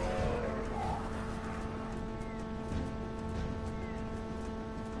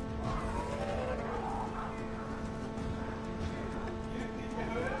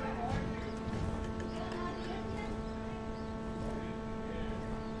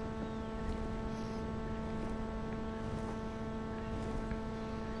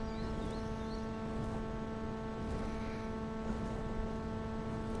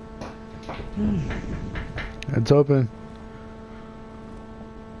 It's open.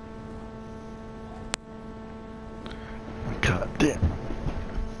 God damn.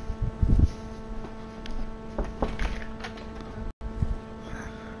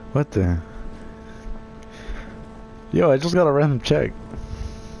 What the? Yo, I just got a random check.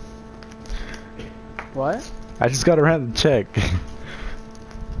 What? I just got a random check.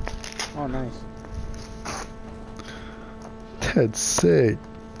 Oh, nice. That's sick.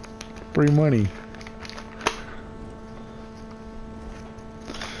 Free money.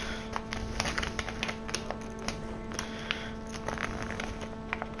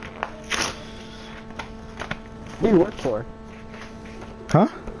 What do you work for? Huh?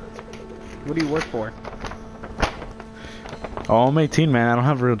 What do you work for? Oh, I'm 18, man. I don't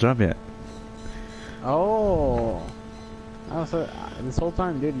have a real job yet. Oh. This whole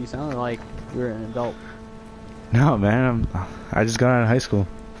time, dude, you sounded like you were an adult. No, man. I just got out of high school.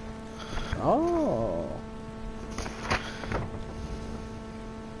 Oh.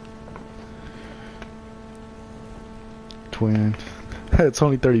 Twin. It's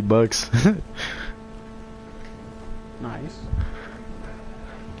only $30. Nice.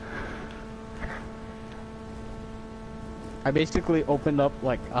 I basically opened up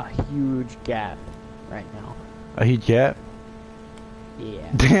like a huge gap right now. A huge gap?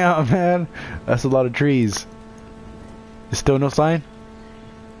 Yeah. Damn, man. That's a lot of trees. There's still no sign?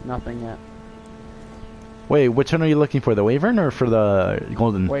 Nothing yet. Wait, which one are you looking for? The Wyvern or for the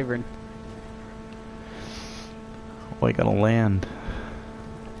Golden? Wyvern. Oh, I gotta land.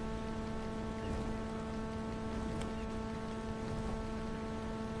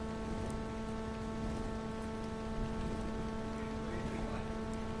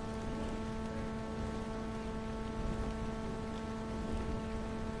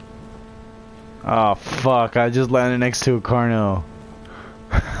 Oh, fuck. I just landed next to a Carno.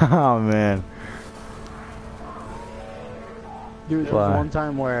 Oh, man. Dude, there Why? was one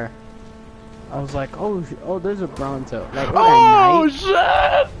time where I was like, oh, there's a brown tail. Like, at Oh, night.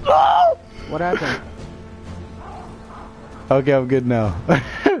 shit! No! What happened? Okay, I'm good now.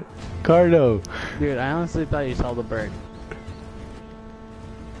 Carno. Dude, I honestly thought you saw the bird.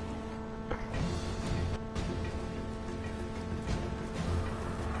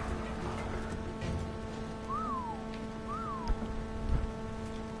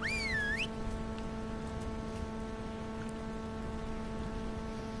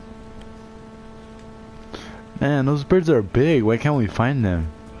 Man, those birds are big. Why can't we find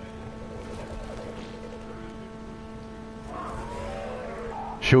them?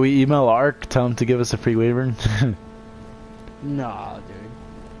 Should we email Ark, tell him to give us a free Wyvern? Nah, dude.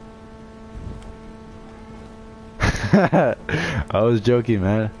 I was joking,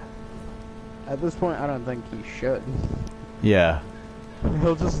 man. At this point, I don't think he should. Yeah.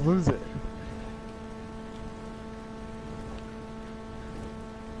 He'll just lose it.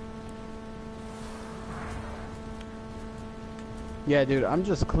 Yeah, dude, I'm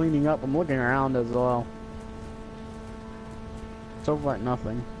just cleaning up. I'm looking around as well. So far,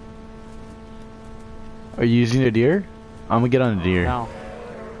 nothing. Are you using a deer? I'm gonna get on a deer. No.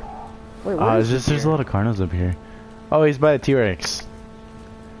 Wait, where is there's this a lot of Carnos up here. Oh, he's by the T-Rex.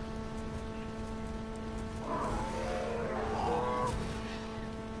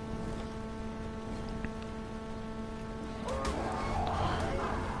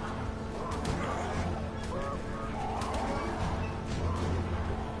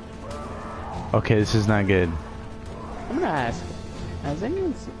 Okay, this is not good. I'm gonna ask. Has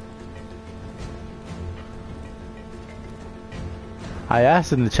anyone seen... I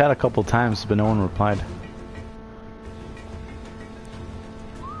asked in the chat a couple times, but no one replied.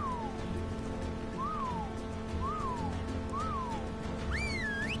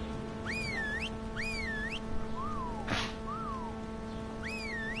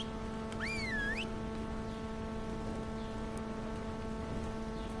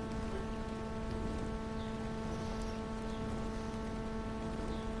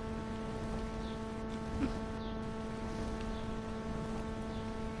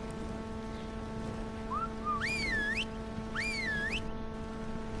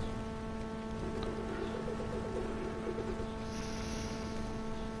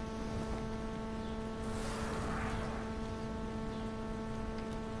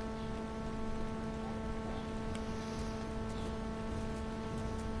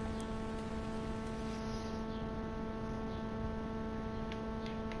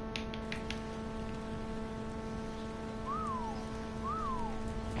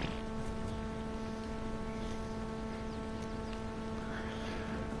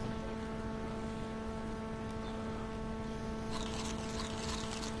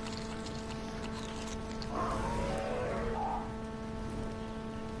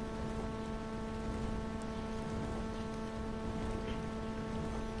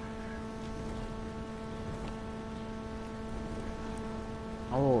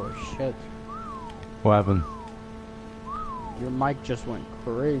 Oh shit. What happened? Your mic just went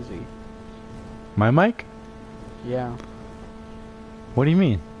crazy. My mic? Yeah. What do you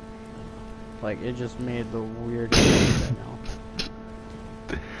mean? Like it just made the weirdest noise right now.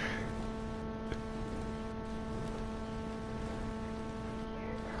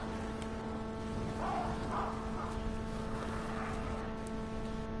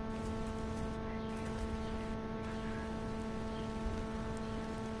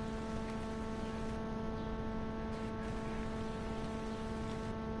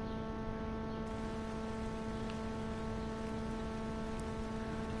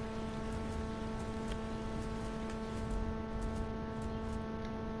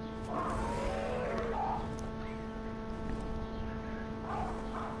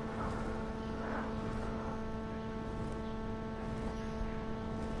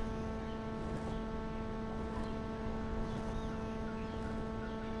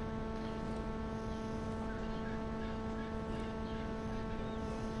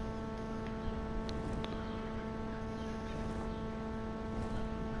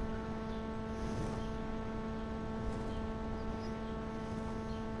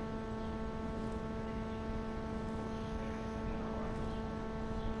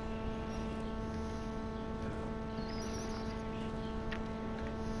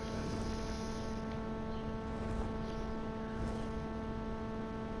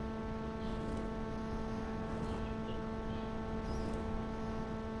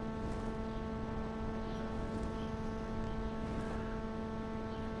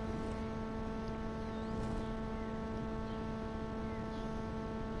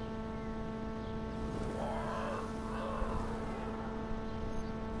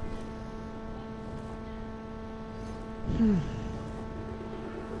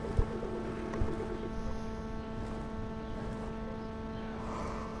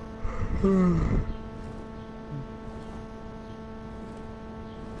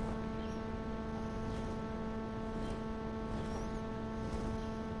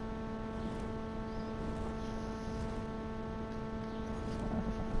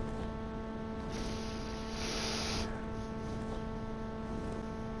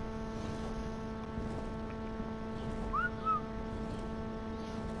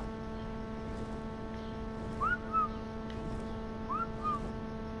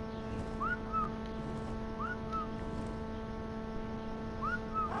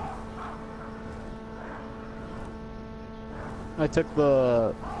 I took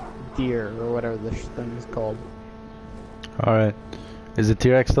the deer or whatever this thing is called. Alright. Is the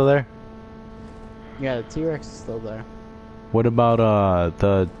T-Rex still there? Yeah, the T-Rex is still there. What about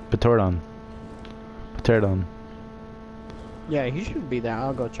the Pterodon? Pterodon. Yeah, he should be there.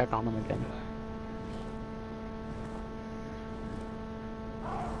 I'll go check on him again.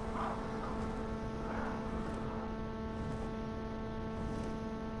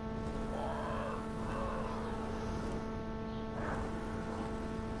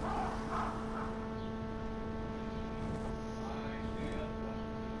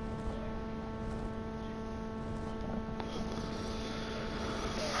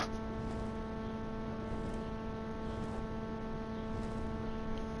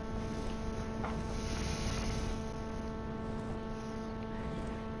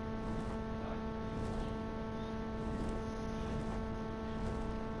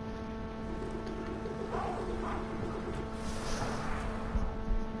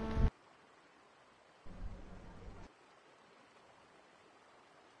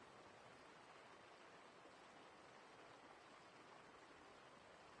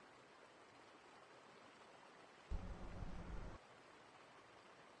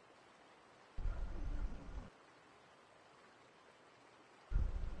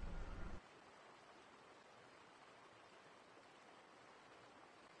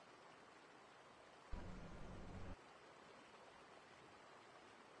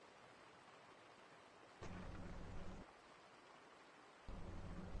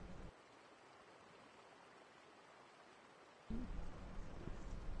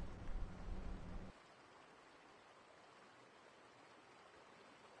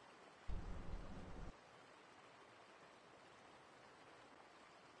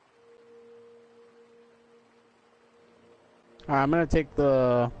 Alright, I'm gonna take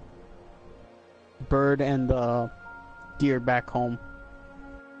the bird and the deer back home.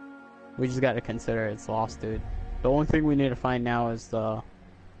 We just gotta consider it's lost, dude. The only thing we need to find now is the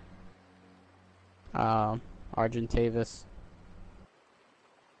Argentavis.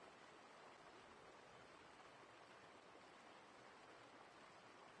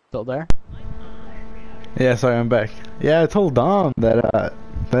 Still there? Yeah, sorry, I'm back. Yeah, I told Dom that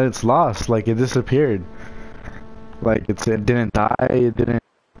that it's lost. Like it disappeared. Like it didn't die. It didn't.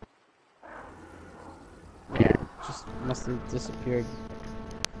 Yeah, just must have disappeared.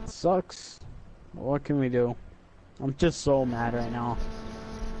 Sucks. What can we do? I'm just so mad right now.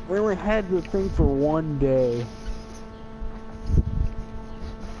 We only had the thing for one day.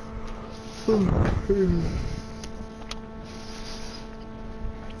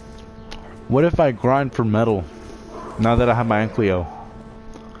 What if I grind for metal? Now that I have my Ankylo.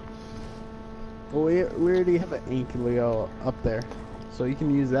 Well, we already have an Ankylo up there, so you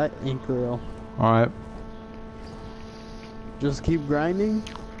can use that Ankylo. Alright. Just keep grinding.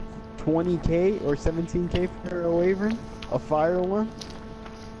 20k or 17k for a Wyvern, a fire one.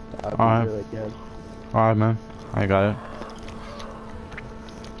 That'd be really good. Alright, man. I got it.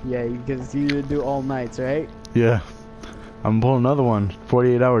 Yeah, because you do all nights, right? Yeah. I'm pulling another one.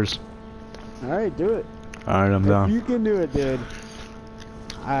 48 hours. Alright, do it. Alright, I'm down. If you can do it, dude,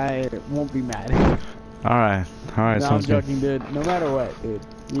 I won't be mad. Alright. Alright, No, I'm sounds good. joking, dude. No matter what, dude.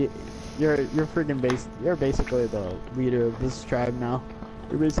 You're freaking you're basically the leader of this tribe now.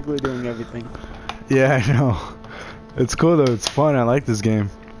 You're basically doing everything. Yeah, I know. It's cool though. It's fun. I like this game.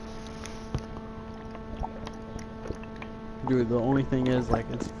 Dude, the only thing is, like,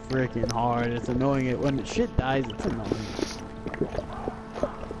 it's freaking hard. It's annoying. When shit dies, it's annoying.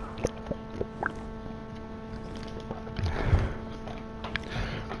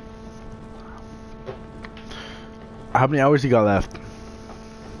 How many hours you got left?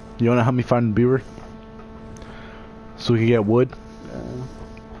 You wanna help me find beaver? So we can get wood?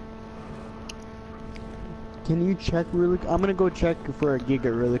 Can you check really? I'm gonna go check for a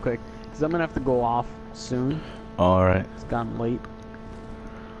giga really quick, cause I'm gonna have to go off soon. Alright. It's gotten late.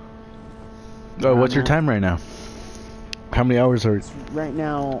 Oh, what's your time right now? How many hours are it? Right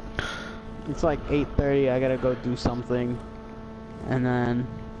now, it's like 8:30. I gotta go do something, and then,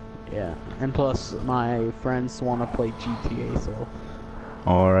 yeah. And plus, my friends want to play GTA, so.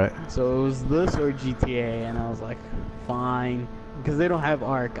 Alright. So it was this or GTA, and I was like, fine, because they don't have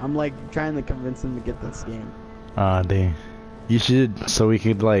Ark. I'm like trying to convince them to get this game. Ah, dang. You should, so we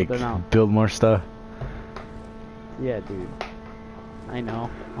could like build more stuff. Yeah, dude. I know.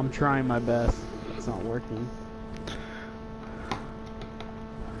 I'm trying my best. It's not working.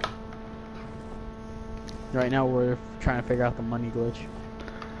 Right now we're trying to figure out the money glitch.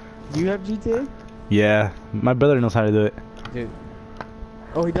 Do you have GTA? Yeah, my brother knows how to do it. Dude.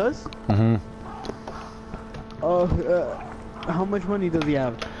 Oh, he does? Mm-hmm. How much money does he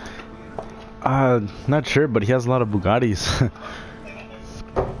have? Not sure, but he has a lot of Bugattis.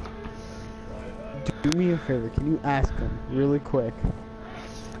 Do me a favor, can you ask him really quick?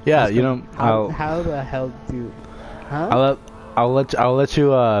 Yeah, ask you him know, how the hell do? Huh? I'll let you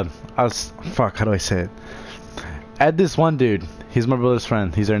fuck, how do I say it? Add this one dude. He's my brother's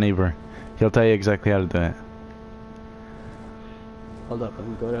friend. He's our neighbor. He'll tell you exactly how to do it. Hold up, let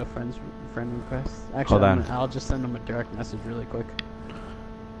me go to a friend request. Actually, Hold on. I'll just send him a direct message really quick.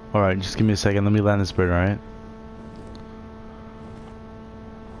 Alright, just give me a second. Let me land this bird, alright?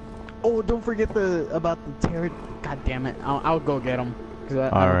 Oh, don't forget about the terror. God damn it! I'll go get him.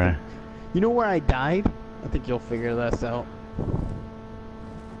 Alright. You know where I died? I think you'll figure this out.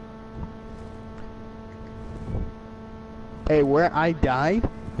 Hey, where I died?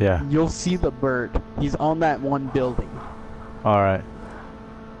 Yeah. You'll see the bird. He's on that one building. Alright.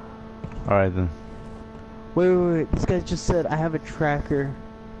 Alright then. Wait. This guy just said I have a tracker.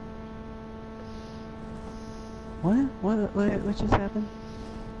 What? What just happened?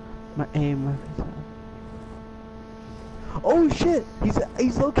 My aim. Oh shit!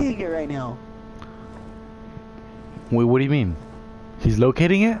 He's locating it right now. Wait, what do you mean? He's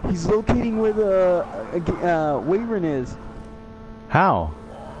locating it? He's locating where the Wyvern is. How?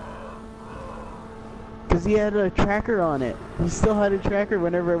 Cause he had a tracker on it. He still had a tracker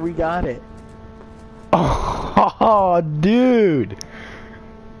whenever we got it. Oh, dude.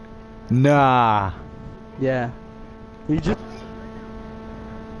 Nah. Yeah. He just.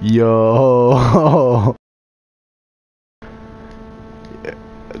 Yo.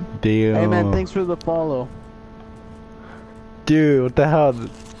 Damn. Hey man, thanks for the follow. Dude, what the hell?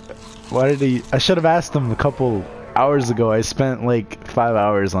 Why did he? I should have asked him a couple hours ago. I spent like 5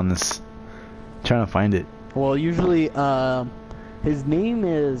 hours on this, trying to find it. Well, usually, his name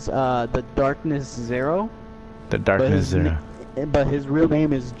is the Darkness Zero. The Darkness Zero. But his real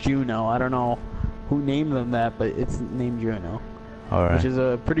name is Juno. I don't know who named him that, but it's named Juno. Alright. Which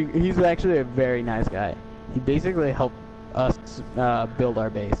is he's actually a very nice guy. He basically helped us build our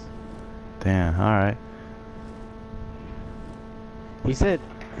base. Damn, alright. He said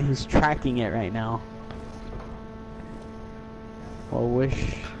he's tracking it right now. Well,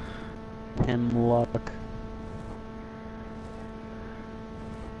 wish him luck.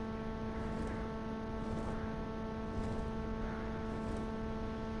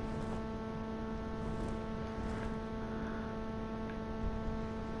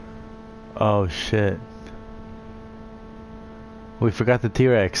 Oh shit. We forgot the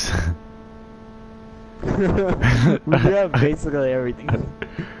T-Rex. We have basically everything.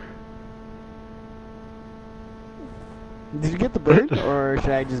 Did you get the bird, or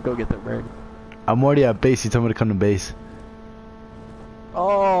should I just go get the bird? I'm already at base. He told me to come to base.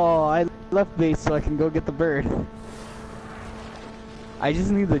 Oh, I left base so I can go get the bird. I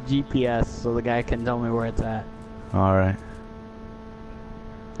just need the GPS so the guy can tell me where it's at. Alright.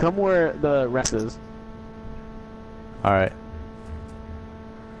 Come where the rest is. Alright.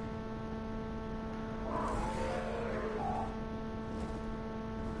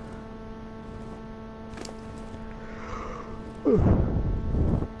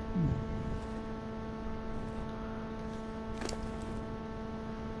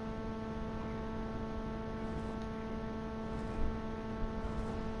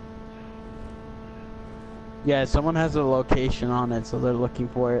 Yeah, someone has a location on it, so they're looking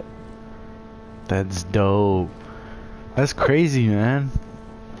for it. That's dope. That's crazy, man.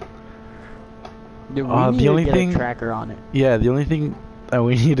 Dude, we The need to only get thing- a tracker on it. Yeah, the only thing that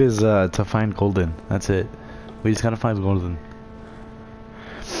we need is to find Golden. That's it. We just gotta find Golden.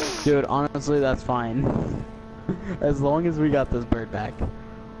 Dude, honestly, that's fine. As long as we got this bird back.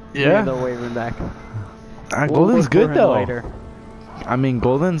 Yeah. The Wyvern back. We'll Golden's look for good him though. later. I mean,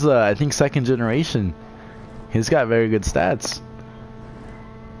 Golden's I think second generation. He's got very good stats.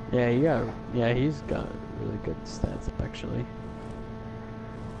 Yeah, he's got really good stats actually.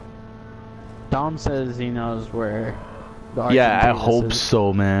 Dom says he knows where the Yeah, I Argentine hope is.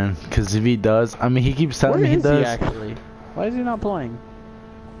 so, man. Because if he does, I mean, he keeps telling Where me he is does. actually? Why is he not playing?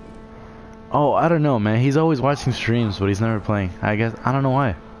 Oh, I don't know, man. He's always watching streams, but he's never playing. I guess I don't know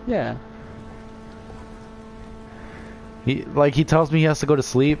why. Yeah. He tells me he has to go to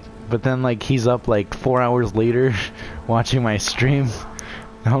sleep, but then like he's up like 4 hours later watching my stream.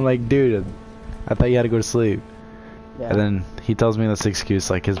 And I'm like, dude, I thought you had to go to sleep. Yeah. And then he tells me this excuse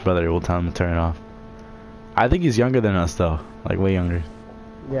like his brother will tell him to turn it off. I think he's younger than us though, like way younger.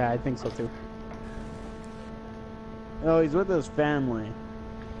 Yeah, I think so too. Oh, he's with his family.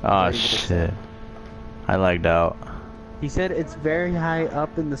 Oh Very good shit. I lagged out. He said it's very high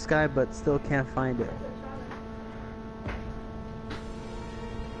up in the sky, but still can't find it.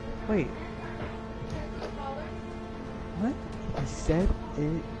 Wait. What? He said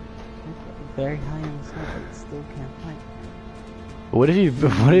it very high in the sky, but still can't find it. What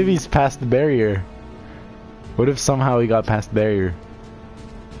if he's past the barrier? What if somehow he got past the barrier?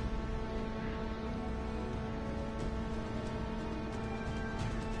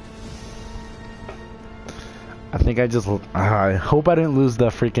 I think I hope I didn't lose the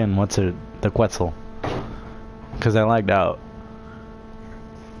freaking the Quetzal, because I lagged out.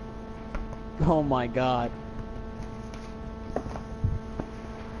 Oh my god.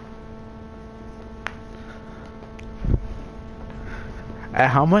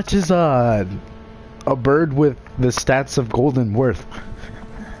 How much is a bird with the stats of Golden worth?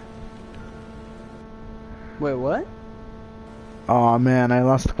 Wait, what? Oh man, I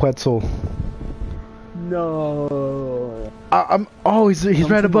lost the Quetzal. No. He's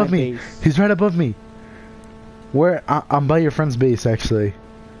Come right to above my me. base. He's right above me. Where? I'm by your friend's base actually.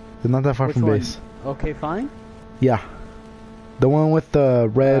 They're not that far Which from one? base. Okay, fine. Yeah. The one with the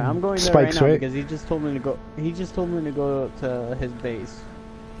red Alright, I'm going there spikes, right now right? because he just told me to go. He just told me to go to his base.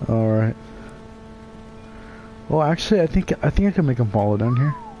 Alright. Well, actually, I think I can make him follow down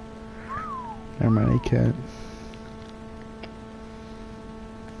here. Never mind, I can't.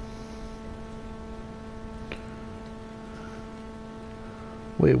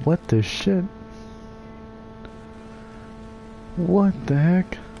 Wait, what the shit? What the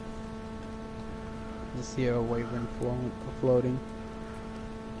heck? Just see a Wyvern floating.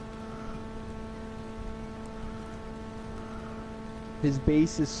 His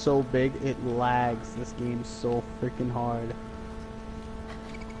base is so big, it lags this game so freaking hard.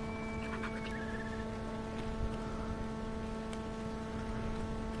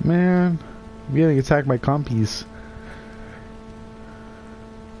 Man, I'm getting attacked by compies.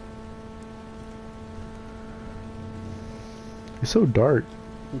 It's so dark.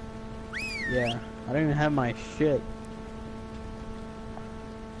 Yeah, I don't even have my shit.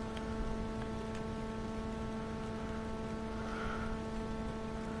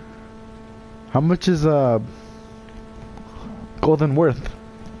 How much is Golden worth?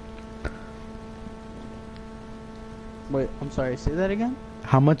 Wait, I'm sorry, say that again?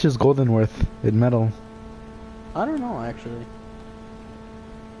 How much is golden worth in metal? I don't know, actually.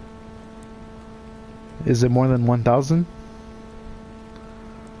 Is it more than 1,000?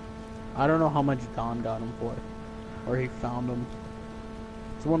 I don't know how much Don got him for. Or he found him.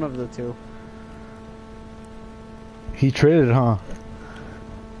 It's one of the two. He traded, huh?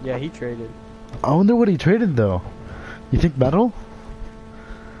 Yeah, he traded. I wonder what he traded though. You think metal?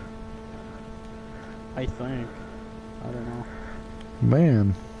 I think. I don't know.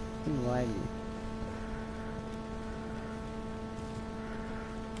 Man. It's laggy.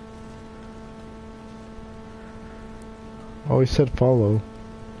 Oh, he said follow.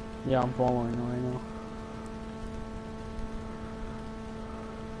 Yeah, I'm following him right now.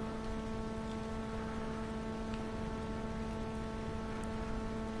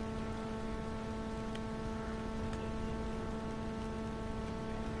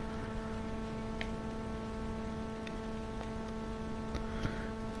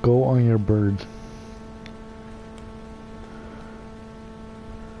 Go on your bird.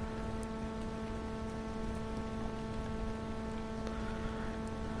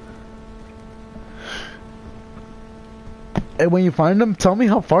 And when you find him, tell me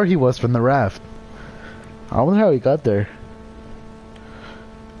how far he was from the raft. I wonder how he got there.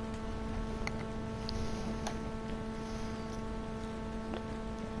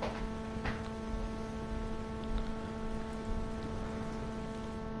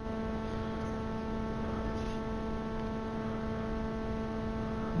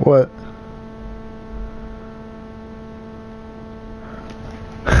 What?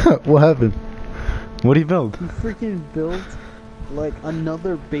 What happened? What did he build? He freaking built like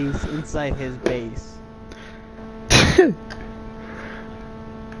another base inside his base.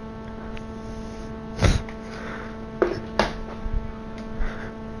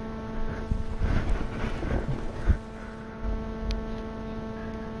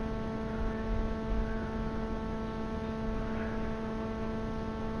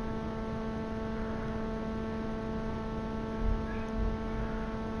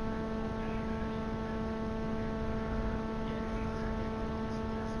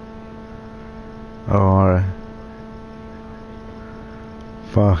 Oh, alright.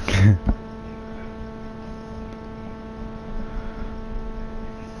 Fuck.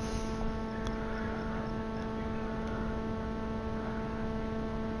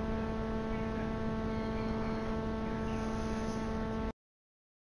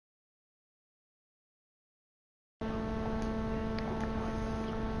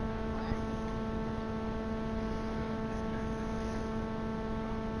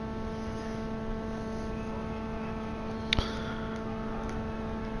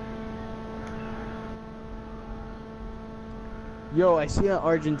 Yo, I see an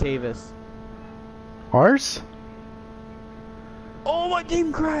Argentavis. Ours? Oh, my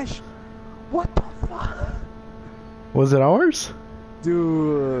game crashed! What the fuck? Was it ours?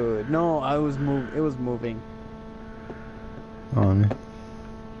 Dude, no, it was moving. Oh, man.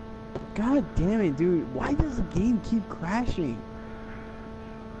 God damn it, dude. Why does the game keep crashing?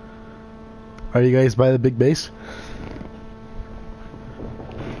 Are you guys by the big base?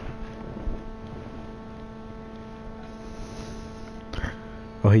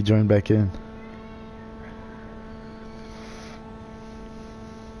 Oh, he joined back in.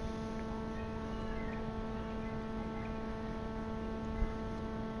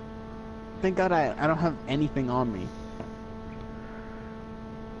 Thank God I don't have anything on me.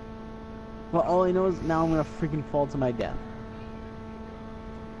 Well, all I know is now I'm gonna freaking fall to my death.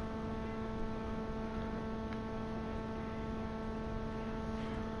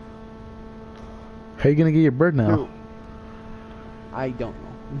 How you gonna get your bird now? Dude, I don't know.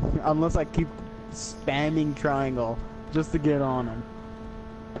 Unless I keep spamming triangle just to get on him.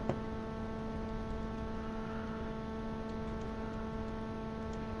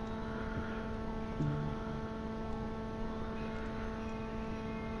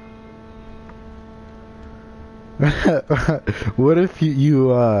 What if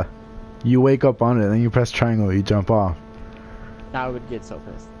you wake up on it and then you press triangle, you jump off? I would get so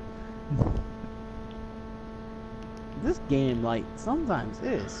pissed. This game, like, sometimes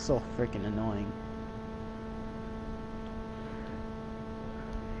it is so freaking annoying.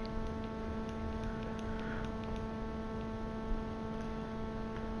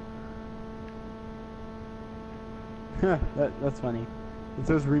 That's funny. It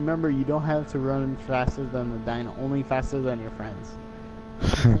says, remember, you don't have to run faster than the dino, only faster than your friends.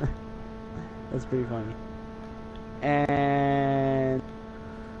 That's pretty funny. And...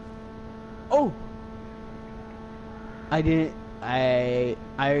 Oh! I didn't... I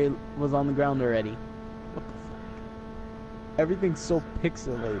was on the ground already. What the fuck? Everything's so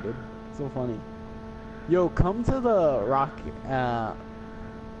pixelated. So funny. Yo, come to the rock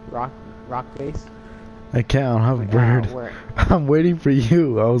base. I can't. I don't have a bird. Where? I'm waiting for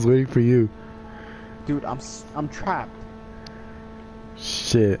you. I was waiting for you. Dude, I'm trapped.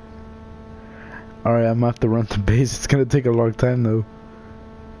 Shit. Alright, I'm gonna have to run to base. It's gonna take a long time though.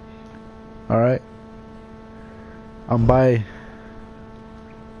 Alright. I'm by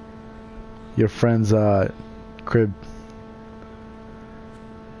your friend's crib.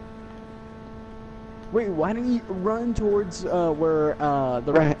 Wait, why don't you run towards where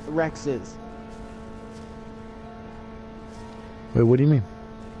the Rex is? Wait, what do you mean?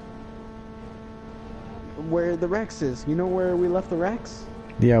 Where the Rex is. You know where we left the Rex?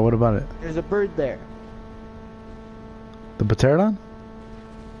 Yeah, what about it? There's a bird there. The pterodon?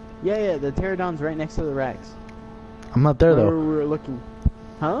 Yeah, the pterodon's right next to the Rex. I'm not there Where though. we were looking.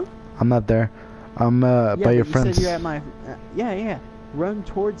 Huh? I'm not there. I'm by your you friend's. said you're at my. Yeah. Run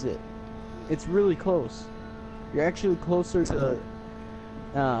towards it. It's really close. You're actually closer to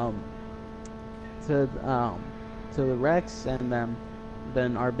the Rex and them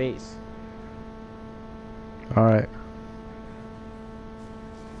than our base. All right.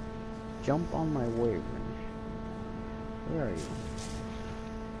 Jump on my wave. Where are you?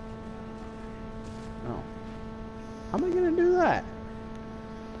 Oh. How am I gonna do that?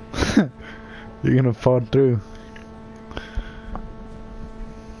 You're gonna fall through.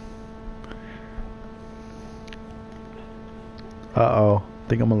 Uh-oh.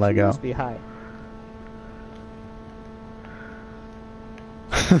 Think I'm gonna lag She out. must be high.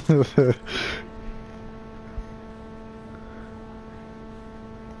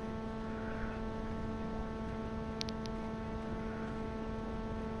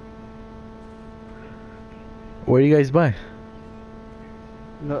 Where are you guys by?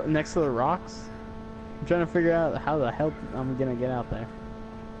 No, next to the rocks. I'm trying to figure out how the hell I'm gonna get out there.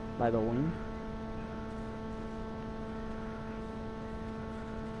 By the wing.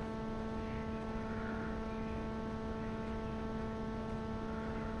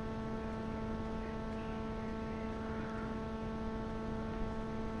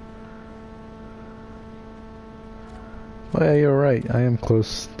 Oh yeah, you're right. I am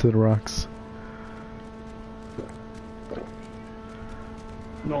close to the rocks.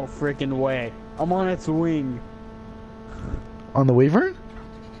 No freaking way. I'm on its wing. On the Wyvern?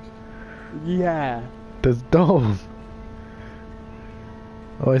 Yeah. That's dope.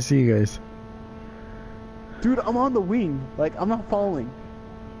 Oh, I see you guys. Dude, I'm on the wing. Like, I'm not falling.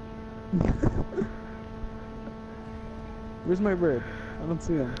 Where's my bird? I don't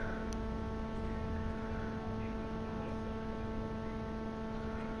see him.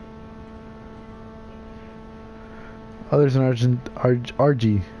 Oh, there's an RG.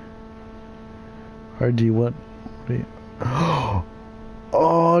 RG, what?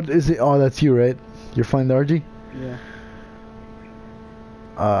 Oh, is it? Oh, that's you, right? You're flying the RG? Yeah.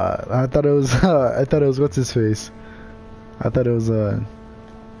 I thought it was. I thought it was what's his face. I thought it was. I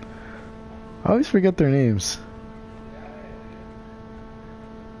always forget their names.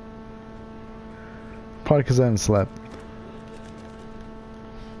 Probably because I haven't slept.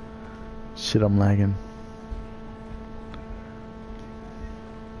 Shit, I'm lagging.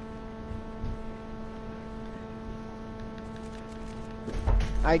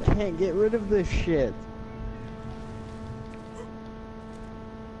 I can't get rid of this shit.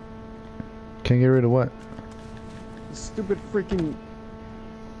 Can't get rid of what? Stupid freaking...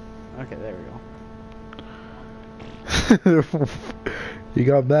 Okay, there we go. You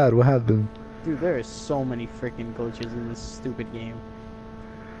got mad. What happened? Dude, there is so many freaking glitches in this stupid game.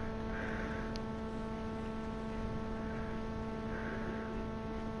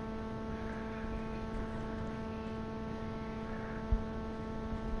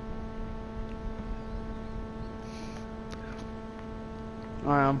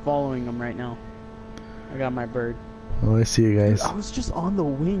 Alright, I'm following him right now. I got my bird. Oh, I see you guys. Dude, I was just on the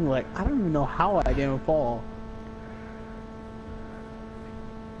wing, like, I don't even know how I didn't fall.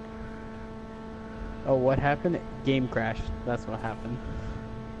 Oh, what happened? Game crashed. That's what happened.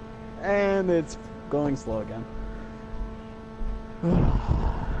 And it's going slow again.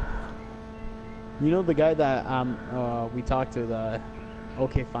 You know the guy that we talked to, the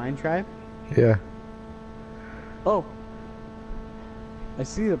Okay Fine tribe? Yeah. Oh. I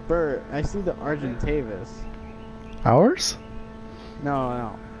see the bird. I see the Argentavis. Ours?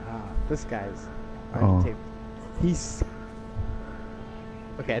 No. This guy's Oh. Argentavis. He's...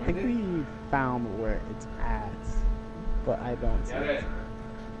 Okay, I think we found where it's at, but I don't see it.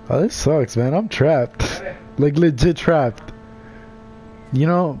 Oh, this sucks, man. I'm trapped. Like, legit trapped. You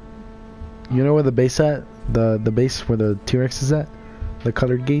know where the base at? The base where the T-Rex is at, the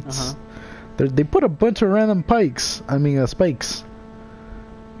colored gates. They put a bunch of random pikes. I mean, spikes.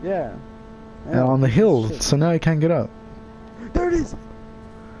 Yeah. And on the hill, so now I can't get up. There it is.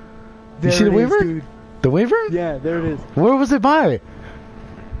 You see the Wyvern? Dude. The Wyvern? Yeah, there it is. Where was it by?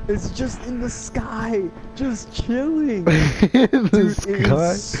 It's just in the sky, just chilling. In the Dude, sky? it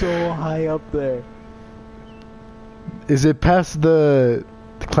is so high up there. Is it past the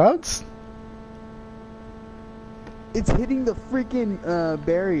clouds? It's hitting the freaking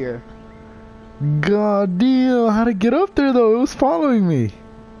barrier. God damn, how to get up there though? It was following me.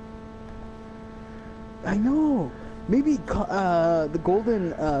 I know. Maybe the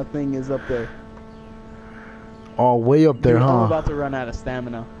golden thing is up there. Oh, way up there, Dude, huh? I'm about to run out of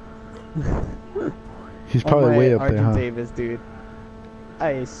stamina. He's probably way up there, huh? Davis, dude.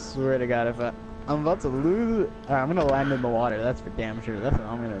 I swear to God, if I'm about to lose, I'm gonna land in the water. That's for damn sure. That's what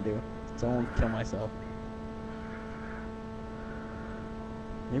I'm gonna do. So I won't kill myself.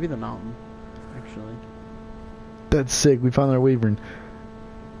 Maybe the mountain, actually. That's sick. We found our Wyvern.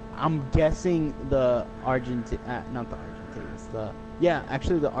 I'm guessing the not the Argentavis.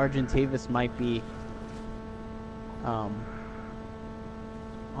 Actually the Argentavis might be on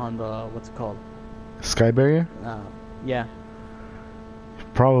the what's it called? Sky barrier? Yeah.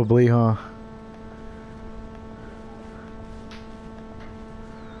 Probably, huh?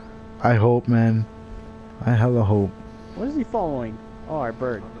 I hope, man. I hella hope. What is he following? Oh, our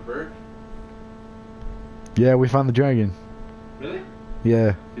bird. On the bird? Yeah, we found the dragon. Really?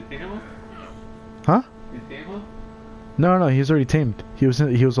 Yeah. You tame him? Huh? You tame him? No, he was already tamed. He was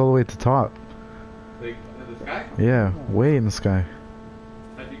all the way at the top. Like in the sky? Yeah, way in the sky.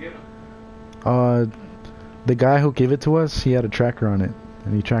 How'd you get him? The guy who gave it to us, he had a tracker on it,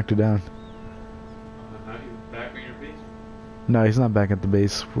 and he tracked it down. Now he's back on your base? No, he's not back at the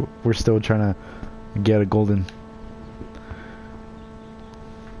base. We're still trying to get a golden.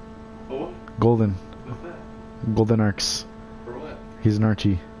 Oh, what? Golden. What's that? Golden arcs. For what? He's an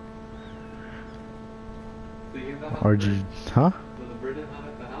Archie. So you have the house RG. bird? Huh? So the bird is not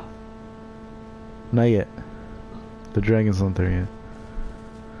at the house? Not yet. The dragon's not there yet.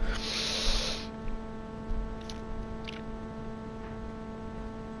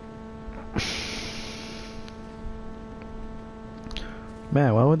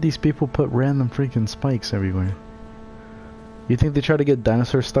 Man, why would these people put random freaking spikes everywhere? You think they try to get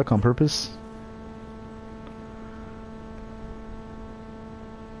dinosaurs stuck on purpose?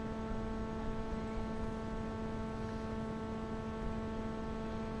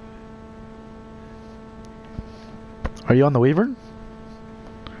 Are you on the Wyvern?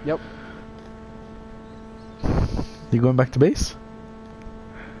 Yep. You going back to base?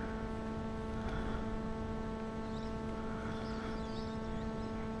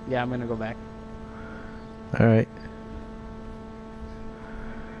 Yeah, I'm gonna go back. Alright.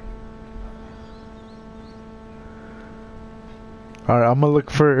 Alright, I'm gonna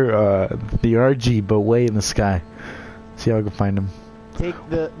look for the RG, but way in the sky. See how I can find him. Take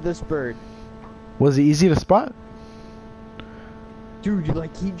this bird. Was he easy to spot? Dude,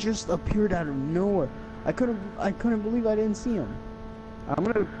 like he just appeared out of nowhere. I couldn't believe I didn't see him. I'm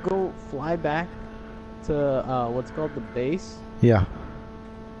gonna go fly back to what's called the base. Yeah.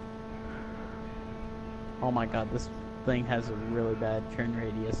 Oh my god, this thing has a really bad turn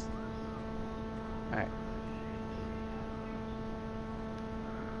radius. Alright.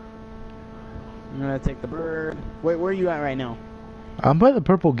 I'm gonna take the bird. Wait, where are you at right now? I'm by the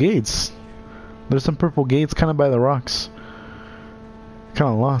purple gates. There's some purple gates kind of by the rocks.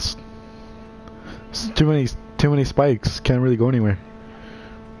 Kind of lost. It's too many spikes. Can't really go anywhere.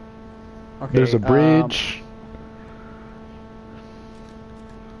 Okay, There's a bridge.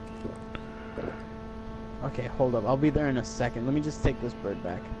 Okay, hold up. I'll be there in a second. Let me just take this bird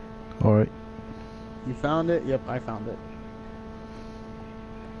back. Alright. You found it? Yep, I found it.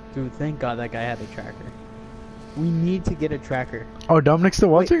 Dude, thank God that guy had a tracker. We need to get a tracker. Oh, Dominic's still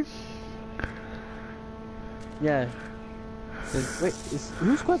watching? Yeah.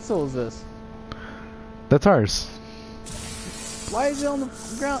 Whose Quetzal is this? That's ours. Why is it on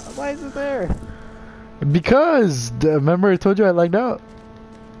the ground? Why is it there? Because remember I told you I lagged out.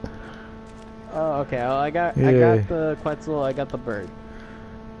 Oh, okay. Well, I got the Quetzal. I got the bird.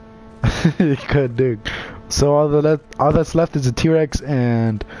 Good dude. So all that's left is a T-Rex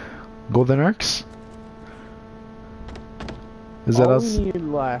and golden arcs. Is that us? All we need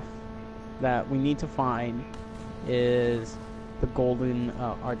left that we need to find is the golden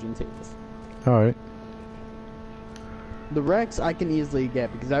Argentavis. All right. The Rex I can easily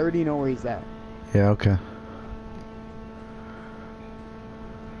get because I already know where he's at. Yeah. Okay.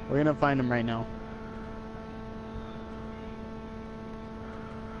 We're gonna find him right now.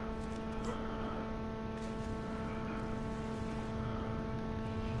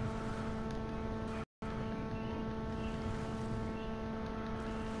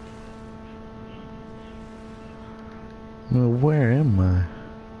 Well, where am I?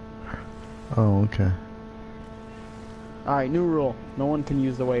 Oh, okay. Alright, new rule. No one can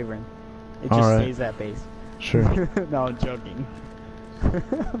use the Wyvern. It just Alright. stays at base. Sure. No, I'm joking.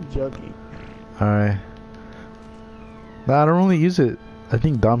 I'm joking. Alright. Nah, I don't really use it. I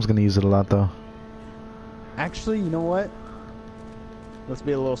think Dom's gonna use it a lot though. Actually, you know what? Let's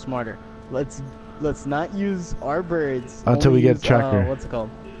be a little smarter. Let's not use our birds Until only we get use, tracker. what's it called?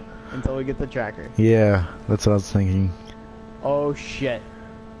 Until we get the tracker. Yeah, that's what I was thinking. Oh shit!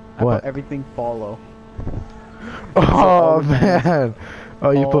 I What? put everything follow. Oh all man! Oh,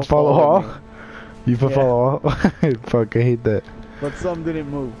 you all put follow follow all? me. You put Yeah. follow all? Fuck, I hate that. But some didn't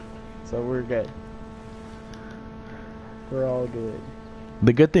move, so we're good. We're all good.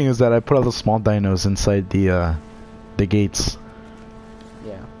 The good thing is that I put all the small dinos inside the gates.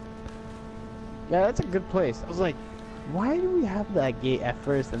 Yeah. Yeah, that's a good place. I was like, why do we have that gate at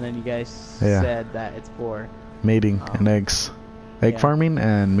first, and then you guys Yeah. said that it's for, Mating and eggs. Egg yeah. farming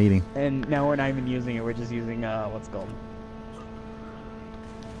and mating. and now we're not even using it. We're just using what's it called?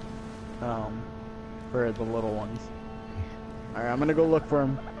 For the little ones. All right, I'm gonna go look for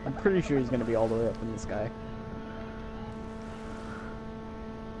him. I'm pretty sure he's gonna be all the way up in the sky.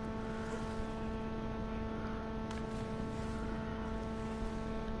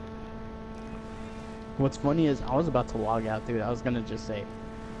 What's funny is I was about to log out, dude. I was gonna just say,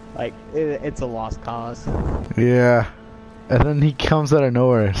 like, it's a lost cause. Yeah. And then he comes out of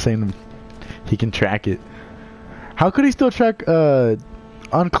nowhere saying he can track it. How could he still track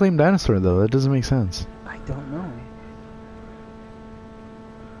unclaimed dinosaur though? That doesn't make sense. I don't know.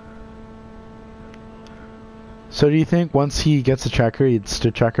 So do you think once he gets a tracker, he'd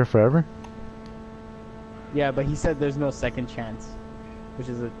still track her forever? Yeah, but he said there's no second chance, which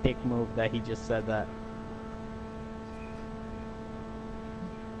is a dick move that he just said that.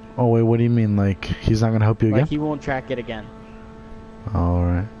 Oh wait, what do you mean? Like he's not gonna help you Like again? he won't track it again. All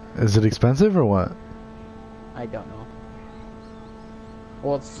right. Is it expensive or what? I don't know.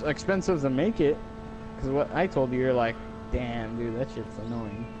 Well, it's expensive to make it, because what I told you, you're like, damn, dude, that shit's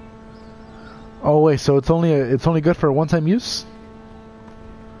annoying. Oh wait, so it's only good for a one-time use?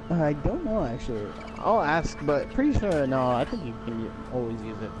 I don't know actually. I'll ask, but pretty sure no. I think you can always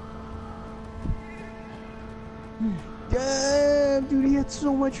use it. Damn, dude, he had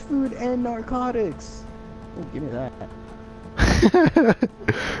so much food and narcotics. Oh, give me that.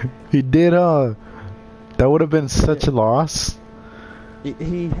 He did. That would have been such a loss.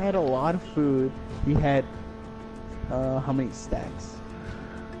 He had a lot of food. He had how many stacks?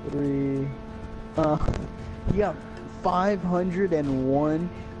 3. He got 501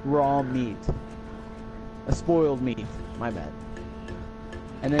 raw meat. A spoiled meat. My bad.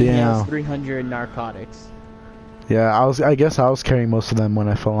 And then he has Damn. 300 narcotics. Yeah, I guess I was carrying most of them when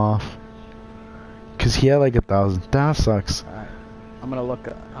I fell off. Cause he had like 1,000. That sucks. All right. I'm gonna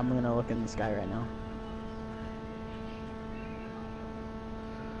look in the sky right now.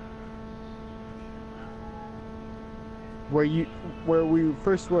 Where we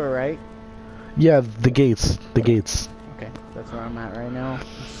first were, right? Yeah, the gates. The gates. Okay, that's where I'm at right now.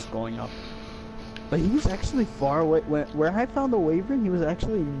 It's just going up. But he was actually far away. Where I found the Wyvern, he was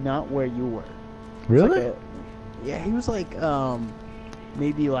actually not where you were. Really? Like yeah, he was like,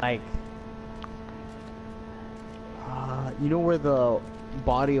 maybe like, you know where the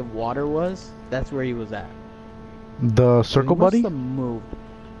body of water was? That's where he was at. The circle He buddy? must have moved.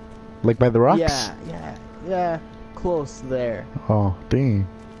 Like by the rocks? Yeah, close there. Oh, dang.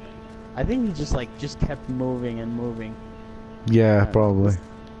 I think he just kept moving and moving. Yeah, probably.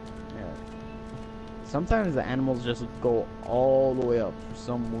 Yeah. Sometimes the animals just go all the way up for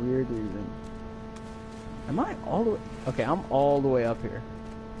some weird reason. Am I all the way? Okay, I'm all the way up here.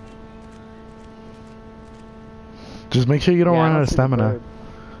 Just make sure you don't Yeah, I run out of see the stamina.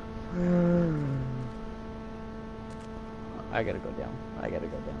 bird. I gotta go down. I gotta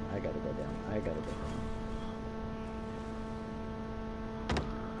go down. I gotta go down. I gotta go down.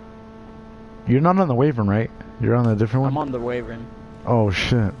 You're not on the Wyvern, right? You're on a different one? I'm on the Wyvern. Oh,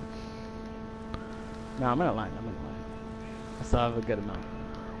 shit. No, I'm gonna line. I still have a good amount.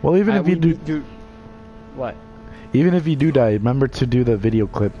 Well, even if you do... Dude, what? Even if you do die, remember to do the video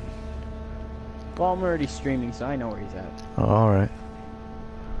clip. Well, I'm already streaming, so I know where he's at. Oh, alright.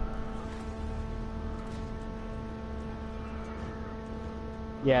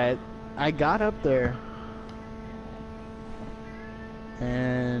 Yeah, I got up there,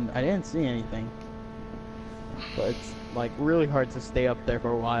 and I didn't see anything. But it's like really hard to stay up there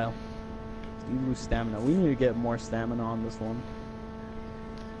for a while. You lose stamina. We need to get more stamina on this one.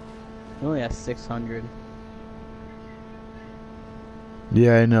 He only has 600.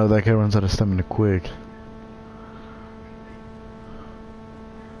 Yeah, I know. That guy runs out of stamina quick.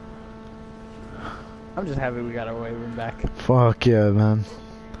 I'm just happy we got our waving back. Fuck yeah, man.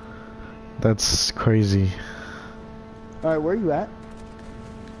 That's crazy. Alright, where are you at?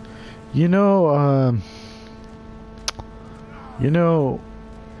 You know,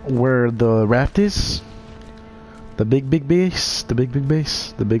 where the raft is? The big base? The big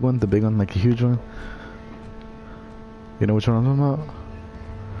base? The big one, like a huge one? You know which one I'm talking about?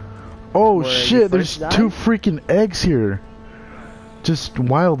 Oh Where you shit, there's first two died? freaking eggs here. Just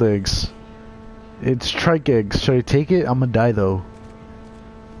wild eggs. It's trike eggs. Should I take it? I'm gonna die though.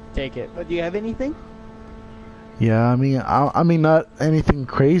 Take it. But do you have anything? Yeah, I mean, not anything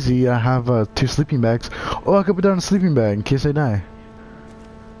crazy. I have 2 sleeping bags. Oh, I could put down a sleeping bag in case I die.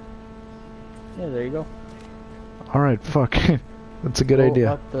 Yeah, there you go. All right, fuck. That's a good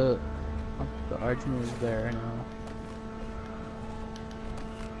idea. Up the Arjun is there now.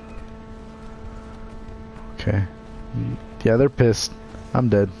 Okay. Yeah, they're pissed. I'm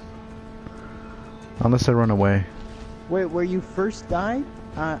dead. Unless I run away. Wait, where you first died?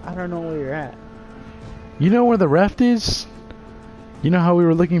 I don't know where you're at. You know where the raft is? You know how we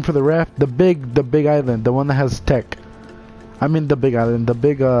were looking for the raft? The big island, the one that has tech. I mean the big island, the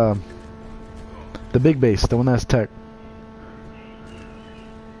big base, the one that has tech.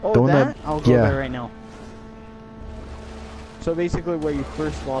 Oh, The one that? that- I'll go yeah. there right now. So basically where you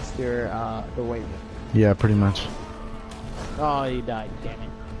first lost your, the weight. Yeah, pretty much. Oh, you died, damn it.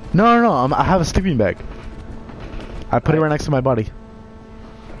 No, I have a sleeping bag. I put it right next to my body.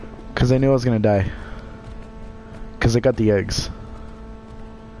 Cause I knew I was gonna die. Cause I got the eggs.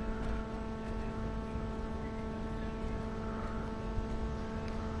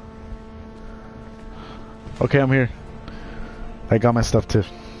 Okay, I'm here. I got my stuff too.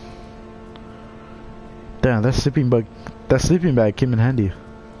 Damn, that sleeping bag came in handy.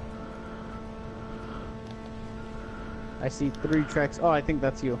 I see 3 tracks. Oh, I think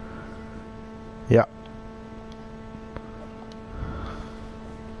that's you. Yeah.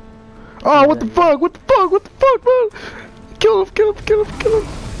 Oh, what the fuck? What the fuck? What the fuck, man? Kill him.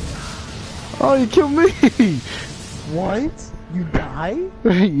 Oh, you killed me. What? You died?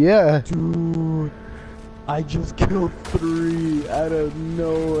 Yeah. Dude, I just killed 3 out of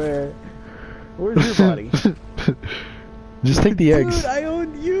nowhere. Where's your body? Just take the eggs. Dude, I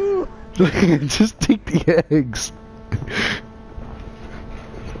owned you! Just take the eggs.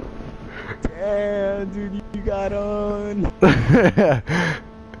 Damn, dude, you got on.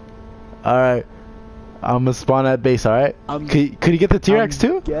 Alright. I'm gonna spawn at base, alright? Could you get the T-Rex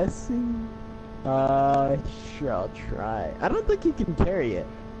too? Guessing? Sure, I'll try. I don't think you can carry it.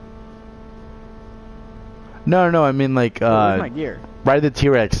 No, I mean like, Where's my gear? ride the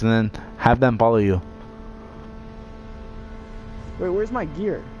T-Rex and then have them follow you. Wait, where's my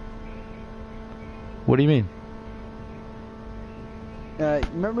gear? What do you mean?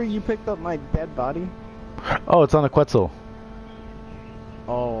 Remember you picked up my dead body? Oh, it's on the Quetzal.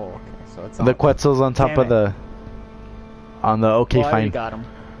 Oh, okay, so it's on The Quetzal's on top Damn of it. the... On the... Okay, well, I already fine. got him.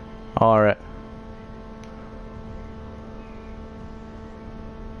 Alright.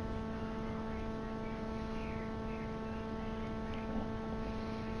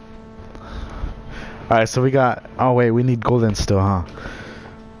 Alright, so we got... Oh, wait, we need golden still, huh?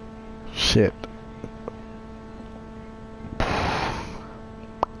 Shit.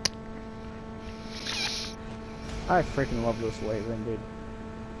 I freaking love this waving, dude.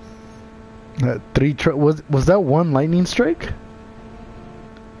 Was that one lightning strike?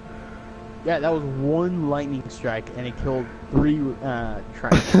 Yeah, that was 1 lightning strike, and it killed 3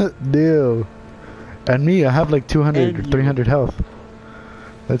 tracks. Deal. And me, I have like 200 or And you. 300 health.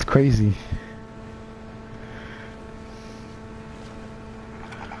 That's crazy.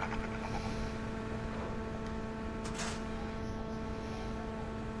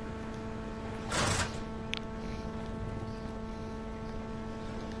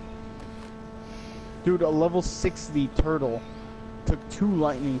 Dude, a level 60 turtle took 2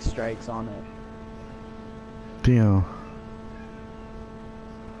 lightning strikes on it. Deal.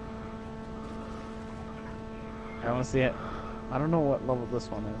 I want to see it. I don't know what level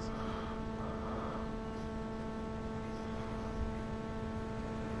this one is.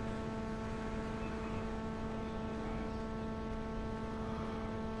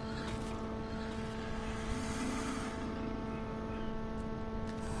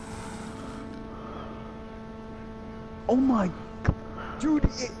 Oh my god. Dude,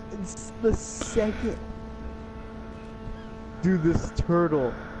 it's the second. Dude, this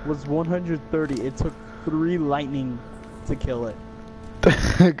turtle was 130. It took 3 lightning to kill it.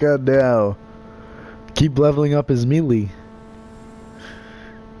 God damn. Keep leveling up his melee.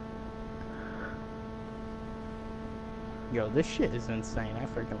 Yo, this shit is insane. I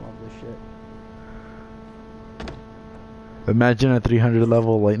freaking love this shit. Imagine a 300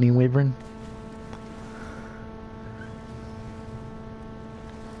 level lightning wyvern.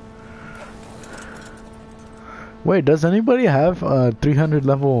 Wait, does anybody have 300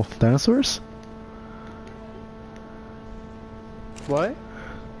 level dinosaurs? What?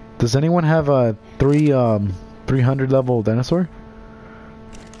 Does anyone have a 300 level dinosaur?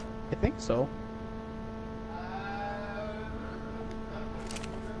 I think so.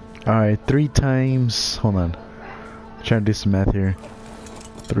 Alright, 3 times. Hold on. I'm trying to do some math here.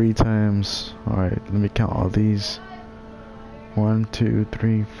 3 times. Alright, let me count all these. 1, 2,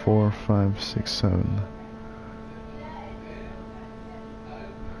 3, 4, 5, 6, 7.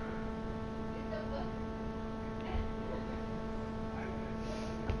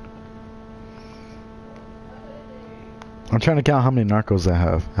 I'm trying to count how many narcos I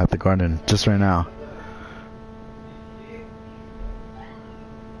have at the garden just right now.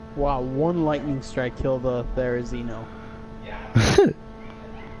 Wow, one lightning strike killed a Therizino.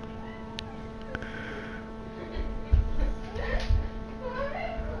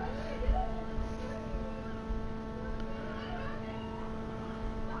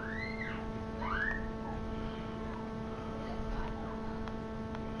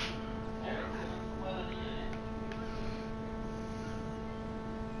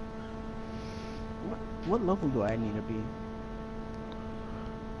 What level do I need to be?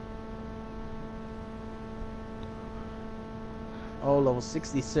 Oh, level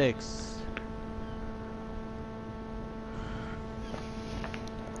 66.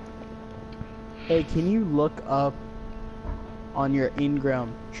 Hey, can you look up on your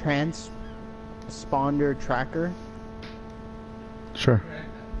in-ground transponder tracker? Sure.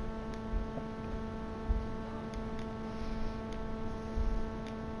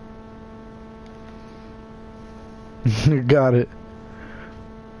 Got it.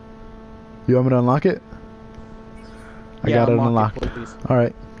 You want me to unlock it? I got it unlocked.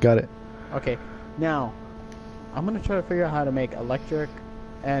 Alright, got it. Okay, now I'm gonna try to figure out how to make electric.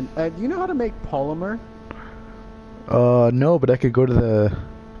 And do you know how to make polymer? No, but I could go to the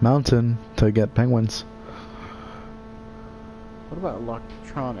mountain to get penguins. What about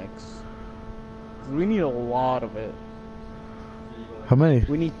electronics? 'Cause we need a lot of it. How many?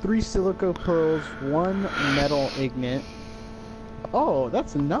 We need 3 silica pearls, 1 metal ignet. Oh,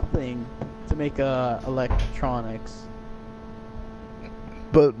 that's nothing to make electronics.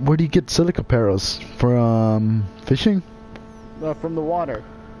 But where do you get silica pearls? From fishing? From the water.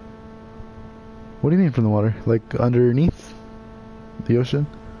 What do you mean from the water? Like underneath the ocean?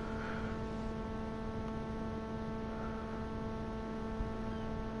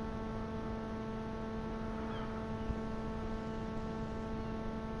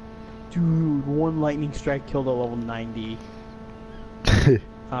 Dude, 1 lightning strike killed a level 90.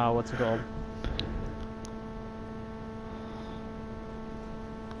 What's it called?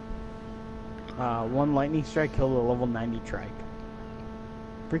 One lightning strike killed a level 90 trike.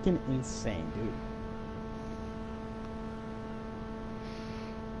 Freaking insane, dude.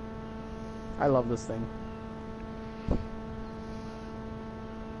 I love this thing.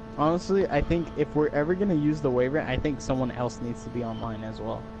 Honestly, I think if we're ever gonna use the wyvern, I think someone else needs to be online as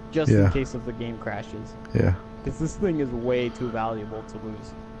well. Just in case if the game crashes. Yeah. Because this thing is way too valuable to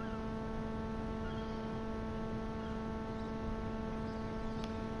lose.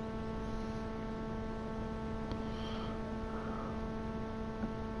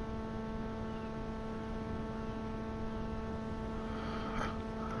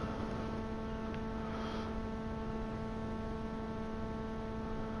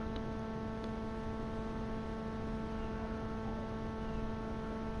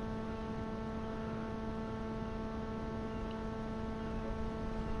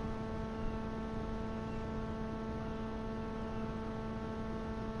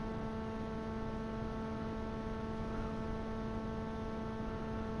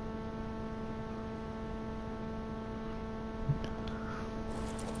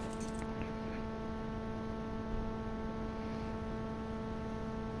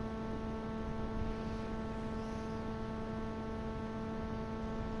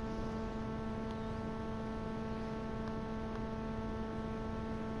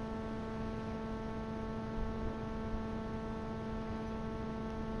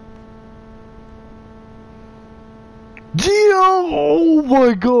 Oh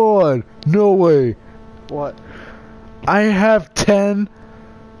my god! No way! What? I have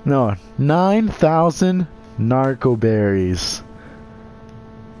 9,000 narco berries.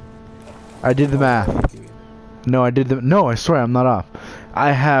 I did the math. No, I swear I'm not off.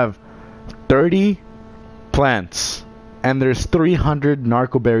 I have 30 plants, and there's 300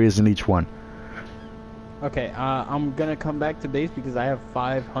 narco berries in each one. Okay, I'm gonna come back to base because I have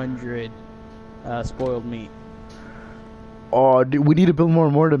 500 spoiled meat. Oh, dude, we need to build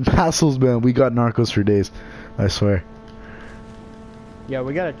more than Passels, man. We got narcos for days. I swear. Yeah,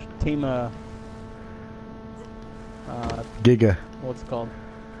 we gotta team Giga. what's it called?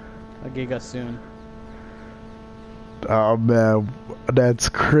 A giga soon. Oh, man. That's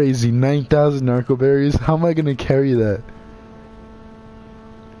crazy. 9,000 narco berries. How am I going to carry that?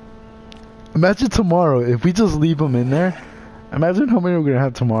 Imagine tomorrow, if we just leave them in there. Imagine how many we're going to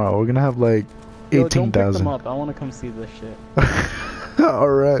have tomorrow. We're going to have like 18,000. Don't pick them up. I want to come see this shit.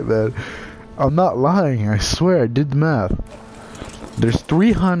 Alright, man. I'm not lying. I swear, I did the math. There's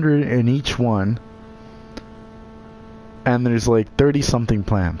 300 in each one. And there's like 30 something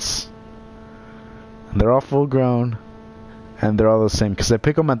plants. And they're all full grown. And they're all the same. Because I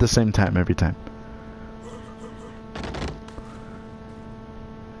pick them at the same time every time.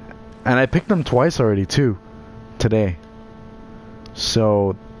 And I picked them twice already too. Today.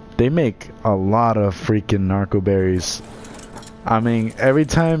 So they make a lot of freaking narco berries. I mean, every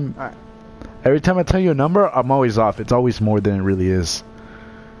time I tell you a number, I'm always off. It's always more than it really is.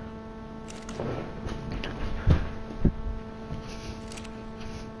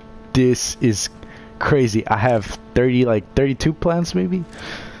 This is crazy. I have 32 plants maybe.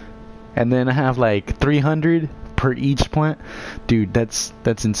 And then I have like 300 per each plant. Dude, that's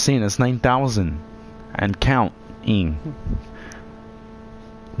insane. That's 9,000 and counting.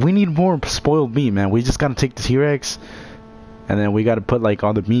 We need more spoiled meat, man. We just gotta take the T-Rex, and then we gotta put like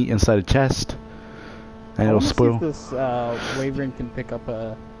all the meat inside a chest, and it'll spoil. See if this Wyvern can pick up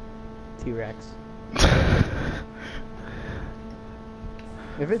a T-Rex.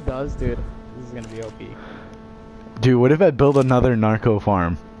 If it does, dude, this is gonna be OP. Dude, what if I build another narco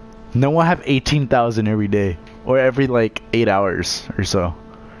farm? No, we'll have 18,000 every day, or every like 8 hours or so,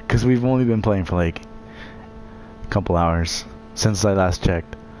 because we've only been playing for like a couple hours since I last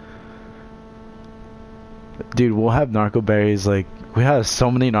checked. Dude, we'll have narco berries. Like, we have so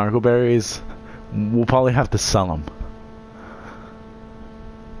many narco berries, we'll probably have to sell them.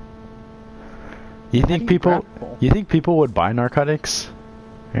 You think people would buy narcotics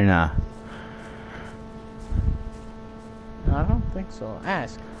or nah? I don't think so.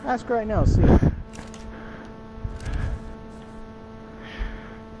 Ask right now. See. Hey,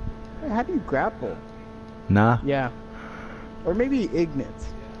 how do you grapple? Nah. Yeah. Or maybe Ignitz.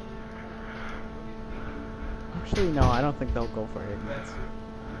 Actually, no, I don't think they'll go for Ignitz.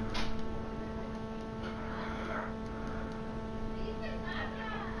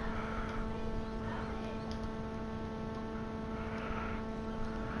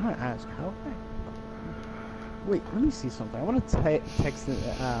 I'm gonna ask, how can I... Wait, let me see something. I want to text it,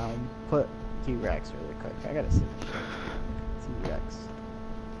 put T-Rex really quick. I gotta see. T-Rex.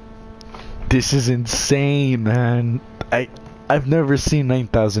 This is insane, man. I've never seen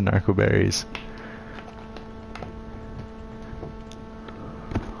 9,000 narco berries.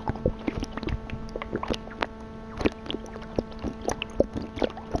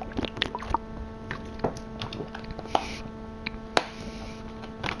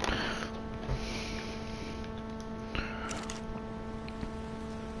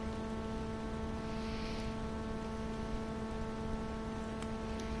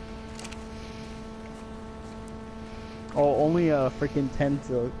 Oh, only a freaking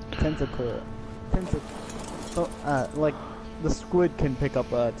tentacle, like the squid can pick up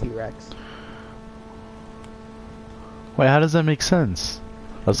a T-Rex. Wait, how does that make sense?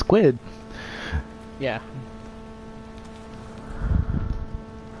 A squid? Yeah.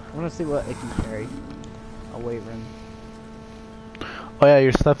 I want to see what it can carry. A Wyvern. Oh yeah,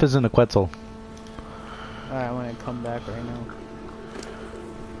 your stuff is in the Quetzal. Alright, I'm gonna come back right now.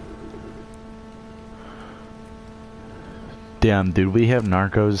 Damn, dude, we have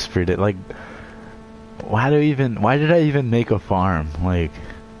narcos for it. Like, why did I even make a farm? Like,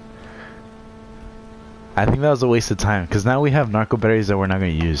 I think that was a waste of time, because now we have narco berries that we're not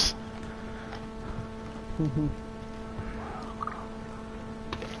going to use.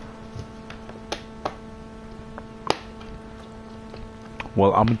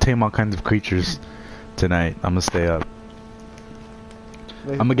 Well, I'm going to tame all kinds of creatures tonight. I'm going to stay up.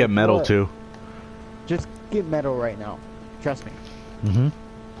 I'm going to get metal, too. Just get metal right now. Trust me. Mm-hmm.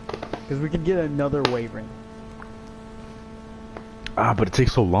 Because we can get another Wyvern. Ah, but it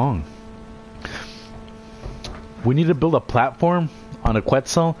takes so long. We need to build a platform on a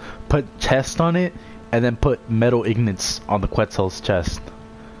Quetzal, put chest on it, and then put metal ignits on the Quetzal's chest.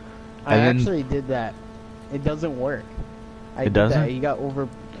 I actually did that. It doesn't work. It doesn't? He got over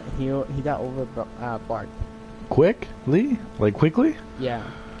barked. Quickly? Like quickly? Yeah.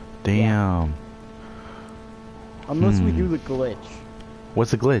 Damn. Unless we do the glitch.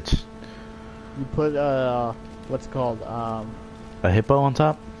 What's the glitch? You put what's it called? A hippo on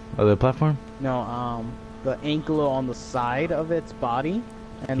top of the platform? No, the ankylo on the side of its body,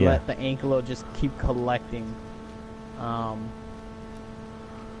 and Yeah. let the ankylo just keep collecting.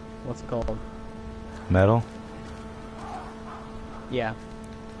 What's it called? Metal? Yeah.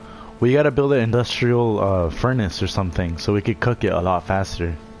 We gotta build an industrial furnace or something so we could cook it a lot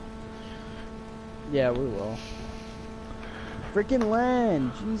faster. Yeah, we will. Freaking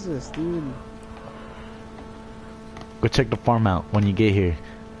land, Jesus, dude. Go check the farm out when you get here.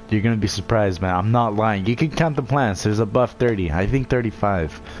 You're gonna be surprised, man. I'm not lying. You can count the plants. There's above 30. I think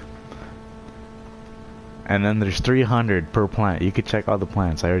 35. And then there's 300 per plant. You could check all the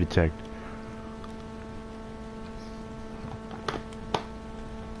plants. I already checked.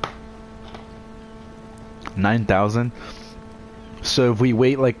 $9,000. So if we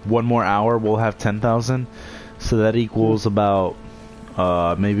wait like one more hour, we'll have 10,000. So that equals about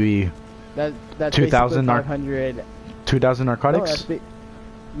maybe That's 2,000 500. 2,000 narcotics.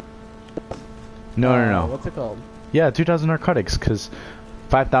 No. What's it called? Yeah, 2,000 narcotics, because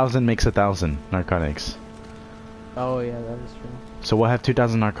 5,000 makes 1,000 narcotics. Oh yeah, that is true. So we'll have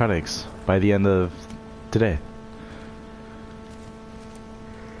 2,000 narcotics by the end of today.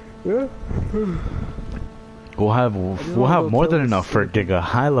 Yeah. We'll have go more kill than this enough for Giga,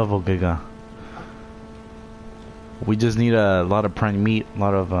 high level Giga. We just need a lot of prime meat, a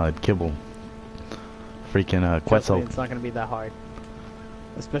lot of kibble. Freaking Trust me, Quetzal. it's not gonna be that hard.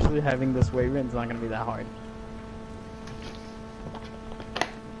 Especially having this Wyvern, it's not gonna be that hard.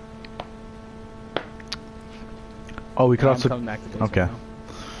 Oh, we could Yeah, also. I'm coming back to this Okay. right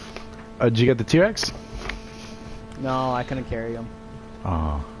now. Did you get the T-Rex? No, I couldn't carry him.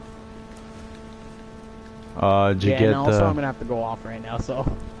 Oh. Did you Yeah, get and also the? I'm gonna have to go off right now, so.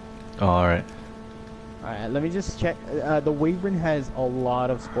 Oh, all right. Alright, let me just check. The Wyvern has a lot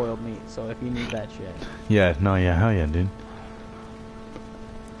of spoiled meat, so if you need that shit. Yeah. No. Yeah. Hell yeah, dude.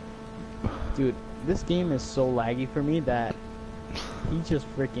 Dude, this game is so laggy for me that he just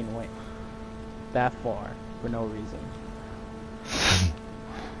freaking went that far for no reason.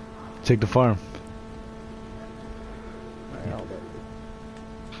 Check the farm. Alright, hold up.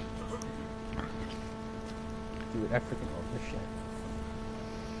 Dude, I freaking love this shit.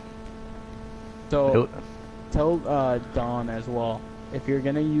 So, tell Dawn as well, if you're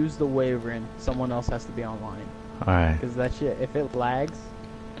gonna use the Wyvern, someone else has to be online. All right. Because that shit, if it lags,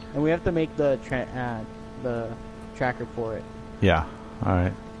 and we have to make the tracker for it. Yeah. All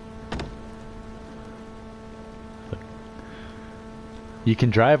right. You can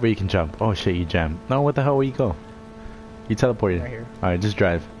drive or you can jump. Oh shit, you jammed. No, what the hell? Where you go? You teleported. Right here. All right, just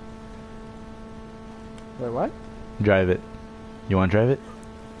drive. Wait, what? Drive it. You want to drive it?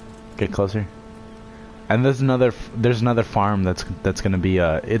 Get closer. And there's another farm that's gonna be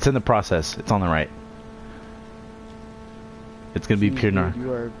it's in the process. It's on the right. It's gonna be Jeez, pure dude, nar.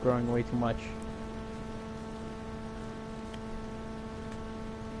 you are growing way too much.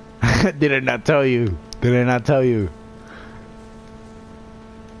 Did I not tell you? Did I not tell you?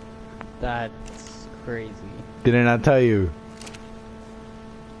 That's crazy. Did I not tell you?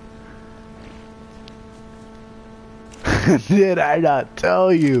 Did I not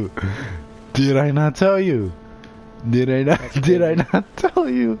tell you? Did I not tell you? Did I not? Did I not tell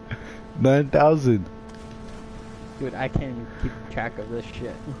you? 9,000. Dude, I can't even keep track of this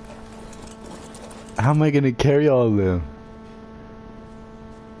shit. How am I gonna carry all of them?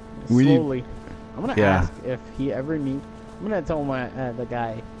 We need- Slowly. I'm gonna Yeah. ask if he ever needs. I'm gonna tell my the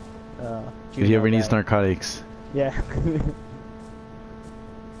guy. If he ever Juno needs guy. narcotics. Yeah.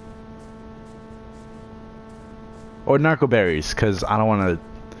 Or narco berries, cause I don't wanna.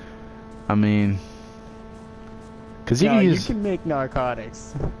 I mean, cause you No, can you use. can make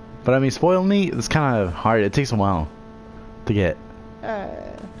narcotics. But I mean, spoiled meat is kind of hard. It takes a while to get.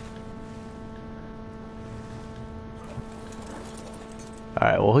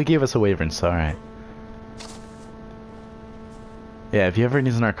 Alright, well, he gave us a Wyvern, so alright. Yeah, if you ever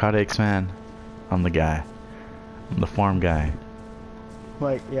need narcotics, man, I'm the guy. I'm the farm guy.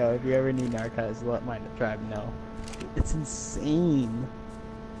 Like, yeah, if you ever need narcotics, let my tribe know. It's insane.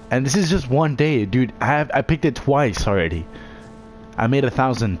 And this is just one day, dude. I picked it twice already. I made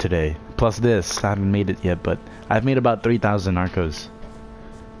 1,000 today. Plus this. I haven't made it yet, but I've made about 3,000 narcos.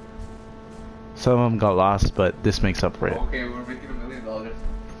 Some of them got lost, but this makes up for it. Okay, we're making $1 million.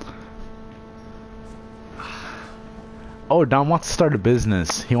 Oh, Don wants to start a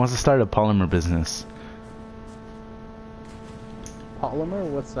business. He wants to start a polymer business. Polymer?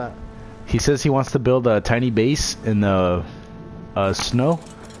 What's that? He says he wants to build a tiny base in the snow,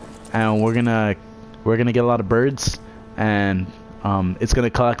 and we're gonna we're gonna get a lot of birds, and it's gonna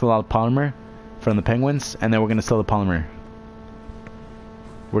collect a lot of polymer from the penguins, and then we're gonna sell the polymer.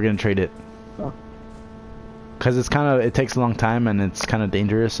 We're gonna trade it. Huh. Cause it takes a long time and it's kind of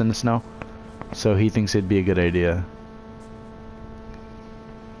dangerous in the snow, so he thinks it'd be a good idea.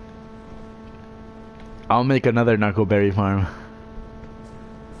 I'll make another narco berry farm.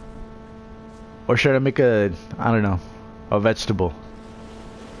 Or should I make I don't know, a vegetable?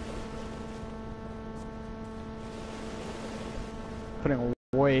 Putting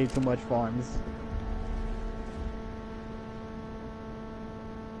way too much farms.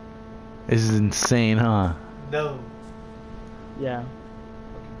 This is insane, huh? No. Yeah.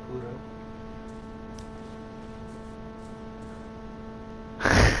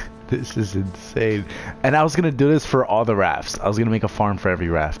 This is insane. And I was gonna do this for all the rafts. I was gonna make a farm for every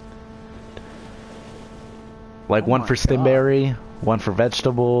raft. Like Oh one my for God. stimberry, one for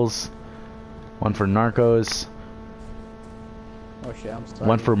vegetables, one for narcos, Oh shit, I'm sorry.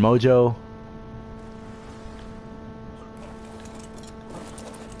 one for mojo.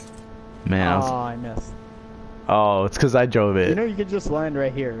 Man, Oh, I missed. oh, it's because I drove it. You know you could just land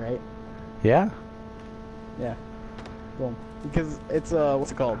right here, right? Yeah? Yeah. Boom. Because it's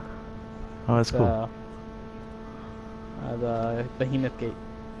what's it called? Oh, that's cool. The Behemoth Gate.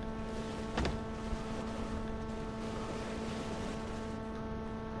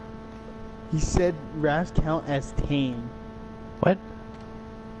 He said rafts count as tame. What?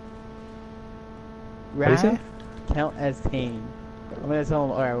 What'd he say? Rafts count as tame. I'm gonna tell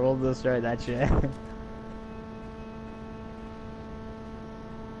him, alright, we'll destroy that shit.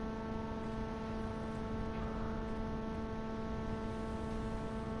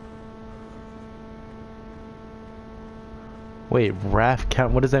 Wait, raft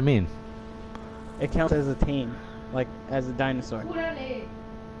count? What does that mean? It counts as a tame, like as a dinosaur.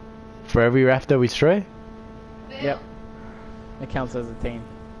 For every raft that we destroy? Yep. It counts as a tame.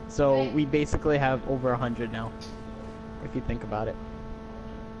 So we basically have over 100 now, if you think about it.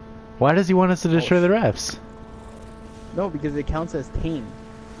 Why does he want us to destroy Oh, the rafts? No, because it counts as tame.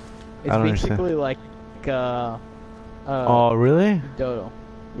 It's I don't understand. basically like Oh, really? dodo.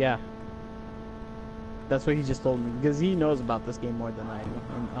 Yeah. That's what he just told me, because he knows about this game more than I do,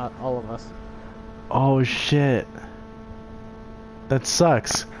 and all of us. Oh, shit. That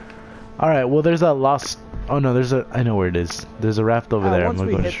sucks. Alright, well, there's a lost... Oh, no, I know where it is. There's a raft over there. I'm Once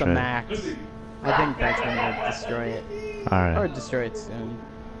gonna we go hit the destroy it. max, I think that's gonna destroy it. Or Alright. destroy it soon.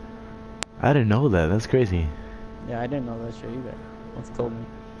 I didn't know that. That's crazy. Yeah, I didn't know that shit either. Once told me.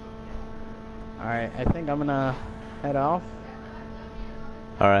 Alright, I think I'm gonna head off.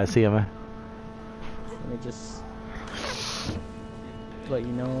 Alright, see ya, man. Let me just let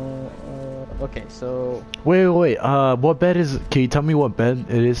you know. Okay, so Wait. What bed is... Can you tell me what bed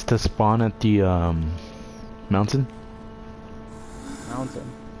it is to spawn at the, mountain? mountain.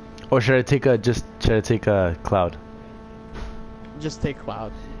 Or should I take a cloud? Just take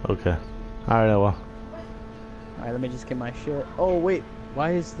cloud. Okay. Alright, well. Alright, let me just get my shit. Oh wait,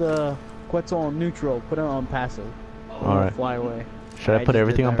 why is the Quetzal on neutral? Put it on passive. Alright. Fly away. Should I Alright, put just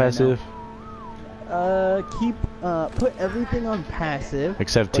everything did on that right passive? Put everything on passive.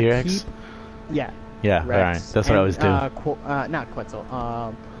 Except but T-Rex? keep- Yeah. Yeah, alright. Rex. That's what I was doing. Not Quetzal.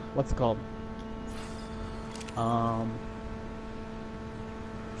 What's it called?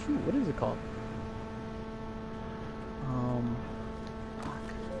 Shoot, what is it called? Fuck.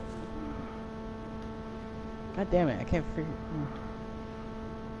 God damn it, I can't figure.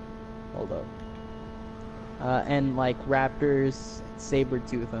 Hold up. And like raptors,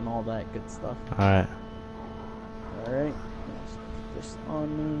 saber-tooth, and all that good stuff. Alright. Alright, let's put this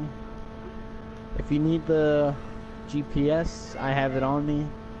on me. If you need the GPS, I have it on me.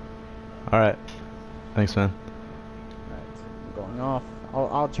 Alright. Thanks, man. Alright, I'm going off.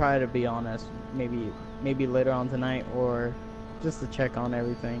 I'll try to be on as maybe later on tonight, or just to check on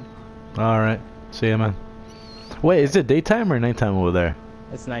everything. Alright. See ya, man. Wait, is it daytime or nighttime over there?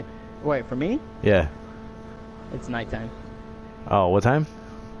 It's night. Wait, for me? Yeah. It's nighttime. Oh, what time?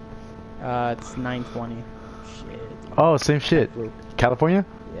 It's 9:20. Shit. Oh, same shit. Blue. California?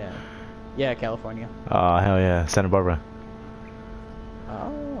 Yeah. Yeah, California. Oh, hell yeah. Santa Barbara.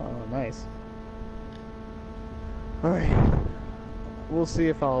 Oh, nice. Alright. We'll see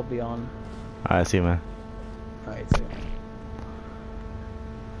if I'll be on. Alright, see you, man. Alright, see you.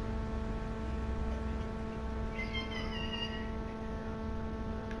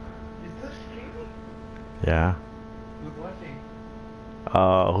 Is this streaming? Yeah. Who's watching?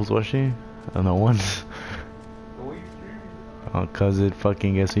 Who's watching? No one. The way you streaming? Oh, cause it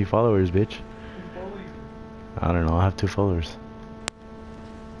fucking gets me followers, bitch. Who's following you? I don't know. I have 2 followers.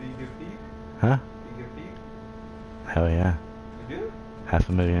 Do you get feed? Huh? You Hell yeah. You do?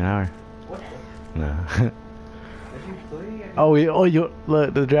 $500,000 an hour. What the? No. I didn't play. Oh, you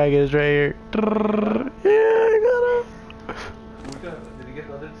look, the dragon is right here. Yeah, I Did you get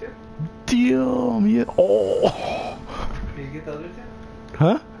the other two? got him. Damn, yeah. Oh. Did you get the other two?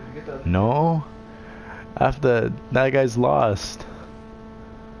 Huh? Did you get the other No. After that guy's lost.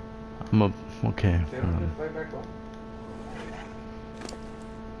 Okay. They don't just fly back home.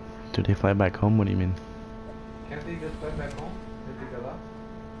 Do they fly back home? What do you mean? Can't they just fly back home if they get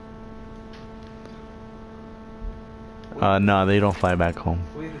lost? No, they don't fly back home.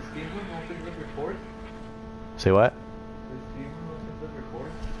 Wait, the steam room opens up reports? Say what? The steam room opens up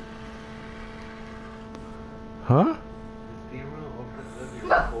reports? Huh? The steam room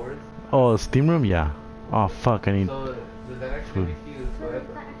opens up reports? Oh, steam room? Yeah. Oh, fuck, I need... So, does that actually food. make you sweat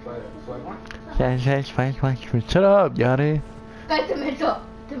more? Shut up, Yare. Guys, tomato.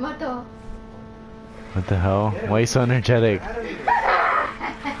 Tomato. What the hell? Why are you so energetic? Out of here.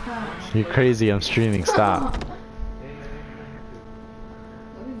 You're crazy, I'm streaming, stop. No,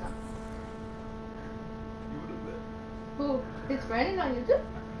 he's not. Who? His friend is on YouTube?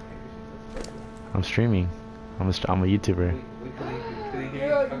 I'm streaming. I'm a YouTuber. Wait till they hear you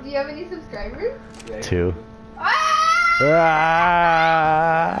Bro, talk. do you have any subscribers? Yeah, 2. Ah!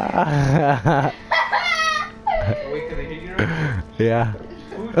 Ah! Wait till they hear you right? Yeah. Who-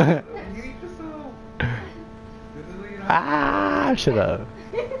 You need to sell. This is what you don't Ah! Shut up.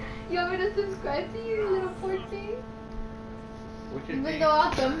 You want me to subscribe to you, you little poor thing? What's your Even thing? though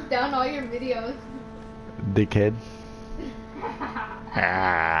I'll thumbs down all your videos. Dickhead.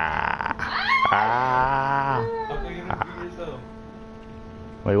 Ah! Ah! How come you don't do yourself?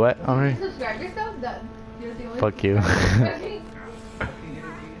 Wait, what? You Alright. subscribe yourself? You're the only Fuck you. How subscriber. come you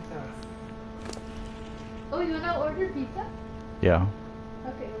don't do yourself? Oh, you wanna order pizza? Yeah.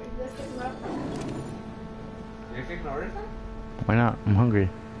 Okay, wait, let's get them up. You're taking orders now? Why not? I'm hungry. Are you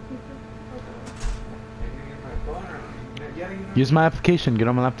gonna get my phone or? Yeah, you know. Use my application. Get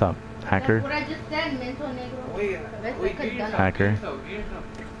on my laptop. That's Hacker. what I just said, mental negro. Wait, That's wait, like a mute yourself. done. Hacker. Mute yourself. Mute yourself.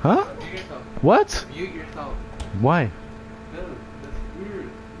 Huh? Mute yourself. What? Mute yourself. Why? No, that's weird.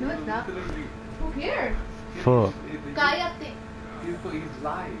 No, it's not. Look at you. Who cares? Fuck. Cállate. He's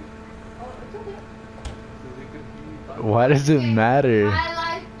live. Oh, it's okay. So they could be live. Why does it matter?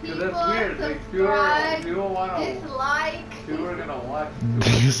 Highlight Cause people, that's weird. Like subscribe, people wanna. dislike. People are gonna watch.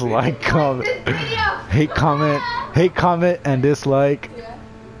 Dislike, comment. This video. Hate comment, and dislike. Yeah.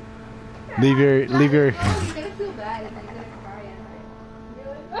 Leave your. Oh, you're gonna feel bad and then you're gonna cry and like,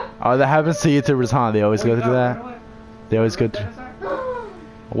 you're like, Oh, that happens to YouTubers, huh? They always go through that. They always go through.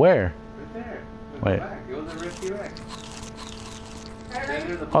 Where? Right there. Wait. It was a risky wreck.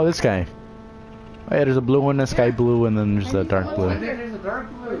 Oh, this guy. Oh yeah, there's a blue one, a sky blue, and then there's I a need dark someone's blue. finger There's a dark or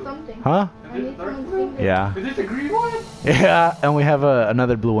blue. something. Huh? I need someone's finger. Yeah. Is this a green one? Yeah, and we have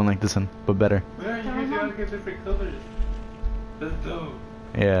another blue one like this one, but better. Yeah, you usually gotta get different colors. That's dope.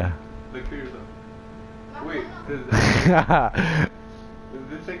 Yeah. Look for yourself. Wait, Yeah. is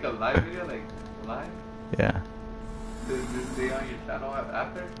this like a live video? Like, live? Does this stay on your channel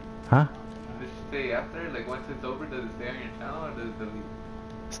after? Huh? Does it stay after? Like, once it's over, does it stay on your channel or does it delete?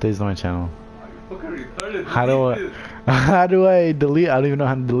 Stays on my channel. Oh, you're fucking retarded. How do Delete I? How do I delete? I don't even know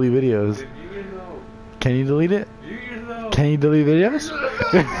how to delete videos. this. Then mute yourself. Can you delete it? Mute yourself. Can you delete videos?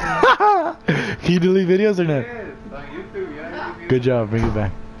 Can you delete videos or not? Yes, on YouTube, yeah. you can Good do job. Bring it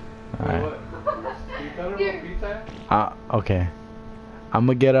back. that. Alright. What? Can you tell her Here. about pizza? Okay. I'm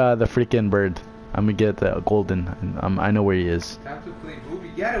gonna get the freaking bird. I'm gonna get the golden. I know where he is. Time to play movie.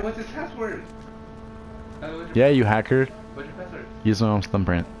 Yeah, what's his password? Yeah, you hacker. What's your password? Use my mom's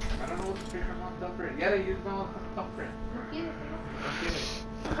thumbprint. I don't know what to pick her mom's thumbprint. Yeah, use my mom's thumbprint.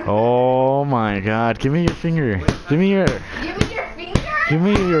 Okay. Oh my God! Give me your finger. Give me your. Give me your finger. Give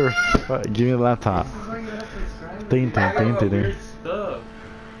me your. Give me the laptop. This is why you have subscribers. Ding, ding, ding, ding, ding. Weird stuff.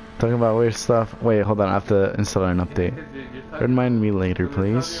 Talking about weird stuff. Wait, hold on. I have to install an update. Because you're talking Remind me later, about-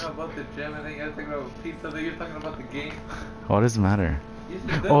 please. You're talking about the gym and then you're talking about pizza, then you're talking about the game. What does it matter? You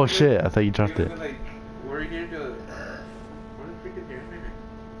should Oh do shit! I thought you dropped You're it. like, we're here to. What is freaking your internet?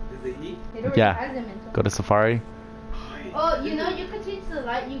 Is it eat? It already Yeah. has them in Go to Safari. Oh, you know you can change the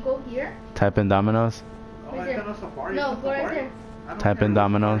light. You go here. Type in Domino's. Oh, Right I there. thought it was Safari. No, Is it go right Safari? there. I don't Type care in about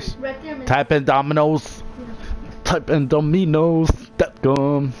Domino's. Safari. Right there, man. Type in Domino's. Type in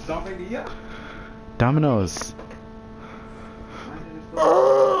Domino's.com. Dominia? Domino's.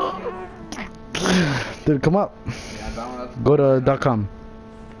 Yeah, Did it come up? Domino's. Go to .com.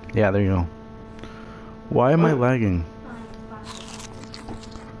 Yeah, there you go. Why am I lagging?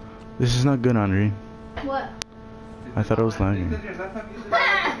 This is not good, Andre. What? I thought it was lagging. That's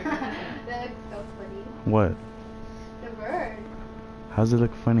so funny. What? How's it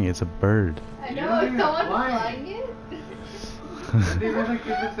look funny? It's a bird. I You know, don't is even someone fly. flying it? They were like,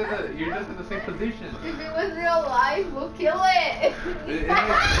 you're just in the same position. If it was real life, we'll kill it.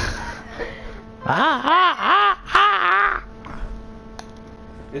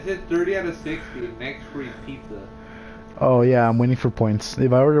 It said 30 out of 60. Next free pizza. Oh yeah, I'm waiting for points.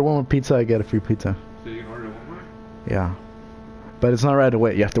 If I order one more pizza, I get a free pizza. So you can order one more? Yeah. But it's not right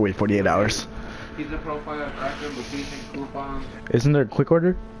away. You have to wait 48 hours. Pizza profile, tracker, location, coupon. Isn't there a quick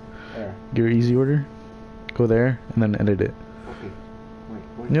order? There. Your easy order? Go there and then edit it. Okay.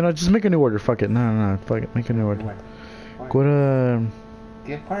 Wait. You know, just make a new order. Fuck it. No. Fuck it. Make a new order. Wait. Go to...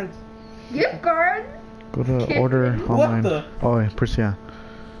 Gift cards? Gift card? Go to order online. What the? Oh, yeah, press yeah.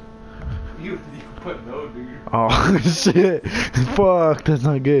 You put no, dude. Oh, shit. Fuck, that's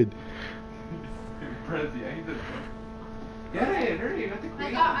not good. Press yeah, he said yeah, hurry, you have to I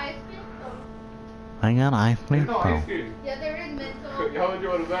clean got up. ice cream though. I got ice cream. There's no ice cream. Yeah, there is mental. How much you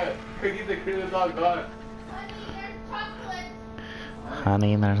want to bet? Cookies and cream is all gone. Honey, there's chocolate.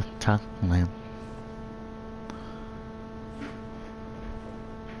 Honey, there's chocolate.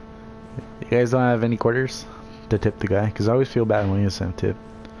 You guys don't have any quarters to tip the guy? Because I always feel bad when you send tip.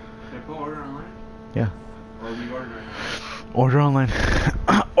 Should I put order online? Yeah. Or we order right now? Order online.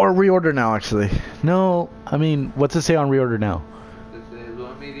 Or reorder now, actually. No, I mean, what's it say on reorder now? This is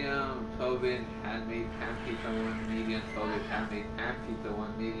 1 medium, 12-inch, handmade pan pizza, 1 medium, 12-inch, handmade pan pizza,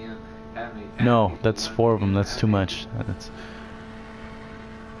 1 medium, handmade pan No, pizza, that's 1 4 of them. medium, That's too handmade- much.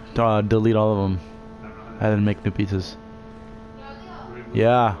 That's, delete all of them. I don't know how to- And then make new pizzas. remove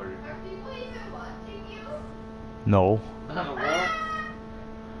Yeah. the order. Are people even watching you? No.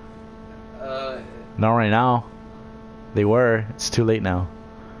 Well, Not right now. They were. It's too late now.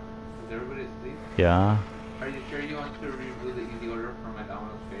 is everybody asleep? Yeah. Are you sure you want to remove the easy order from my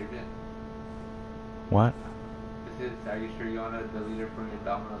Domino's favorite? What? This is, are you sure you want to delete it from your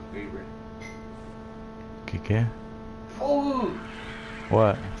Domino's favorite? Okay. Oh!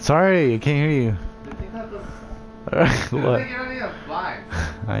 What? Sorry, I can't hear you. The thing that does... What? You're not even fly.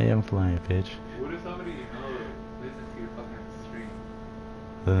 I am flying, bitch. What if somebody, listens to your fucking stream?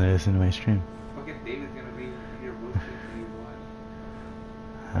 Then they listen to my stream. Fucking David's gonna be here roasting you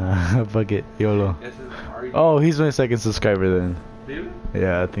watch. Fuck it. YOLO. This is, are you... Oh, he's my second subscriber then. David?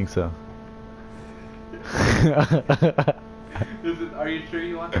 Yeah, I think so. This is, are you sure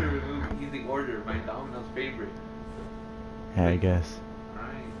you want to remove easy order, my Domino's favorite? Yeah, I guess.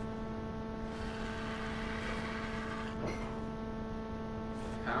 Alright.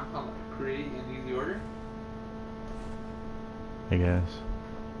 How create an easy order? I guess.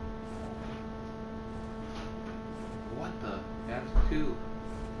 What the? It has 2.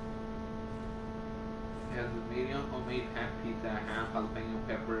 It has a medium homemade pan pizza, ham, jalapeno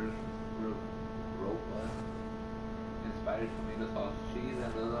peppers, ropa, inspired tomato sauce, cheese,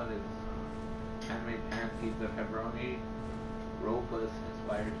 and the other one is handmade pan pizza, pepperoni, ropas,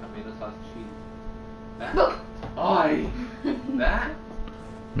 inspired tomato sauce, cheese. That? Oh, that?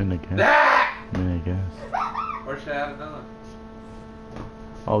 I mean, I guess. That! I mean, I guess. Or should I have another one?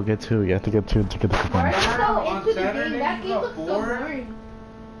 I'll get 2. You have to get 2 to get the Why coupon. are you so On into the Saturday, game? That you game got looks so 4. boring.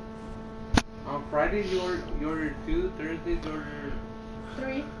 On Friday you order 2, Thursdays you order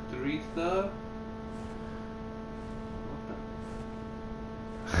 3. 3 stuff.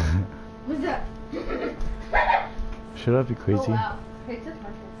 What's that? Shut up, you crazy. Oh wow. It's just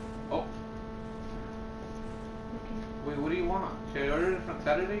mushroom. Oh, Okay. wait, what do you want? Should I order it from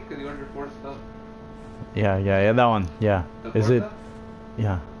Saturday? Because you ordered 4 stuff. Yeah, that one. Yeah. The Is 4 it? stuff?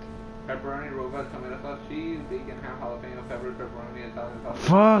 Yeah. Pepperoni, robot, tomato sauce, cheese, bacon, ham, jalapeno, pepper, pepperoni, Italian sauce.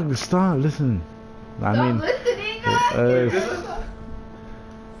 Fuck, stop, listen. I Stop mean, listening,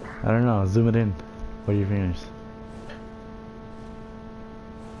 I don't know, zoom it in. What are your fingers?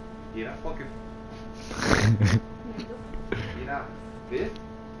 Yeah, fucking. Yeah, this?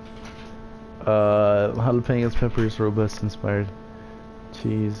 Jalapenos, peppers, robust inspired,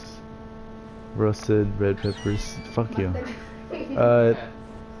 cheese, roasted red peppers. Fuck you. Are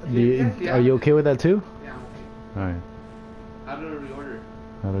you okay with that too? Yeah, I'm okay. Alright. How do I reorder?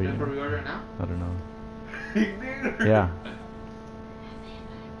 How do we? Should I reorder it now? I don't know. Dude. Yeah.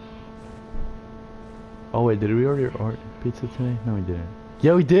 Oh wait, did we order pizza today? No, we didn't.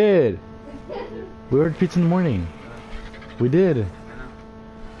 Yeah, we did. We ordered pizza in the morning. We did. I know.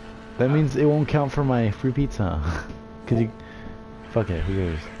 That means it won't count for my free pizza. Cause you. Fuck it. Who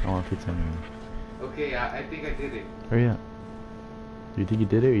cares? I want pizza anyway. Okay, I think I did it. Hurry up. Do you think you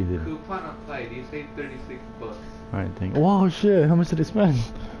did it or you didn't? Coupon applied. You saved $36. Alright, thank. Whoa, shit! How much did I spend?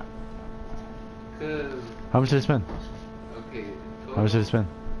 Cause How much did I spend? okay. How much did I spend?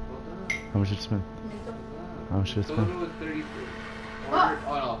 Hold on. How much did I spend? How much did I Total spend? was 36.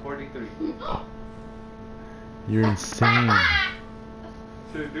 no, 43. You're insane.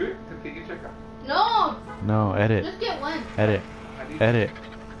 Should we do it? To take a check out? No. No, edit. Just get one. Edit. How do you, Edit.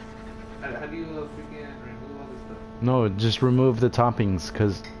 How do you freaking remove all this stuff? No, just remove the toppings,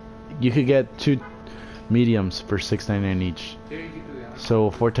 cause you could get 2 mediums for $6.99 each. Here, you can do it.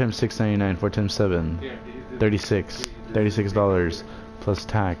 So 4 times $6.99, 4 times 7, Here, you do it. 36, $36 plus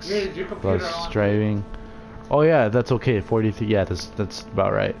tax Here, is your computer plus on? driving. Oh yeah, that's okay. 43. Yeah, that's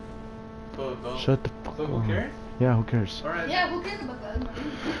about right. So, no. Shut the fuck So up. who cares? Yeah, who cares? Alright. Yeah, who cares about that?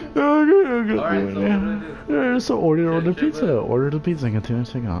 Okay, okay, Alright, so what do I do? yeah, so order Shit, pizza. but- Order the pizza and continue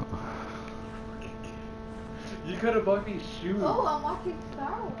to take out. You could have bought me shoes. Oh, I'm watching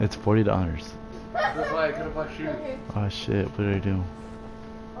Star Wars. It's $40. That's why I could have bought shoes. Okay. Oh shit, what did I do?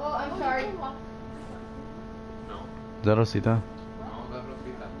 Oh, I'm sorry. No. Is that Rosita? No, that's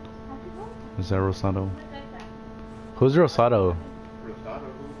Rosita. Is that Rosado? Who's Rosado? Rosado?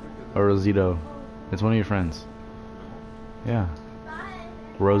 Who Or Rosito? It's one of your friends. Yeah.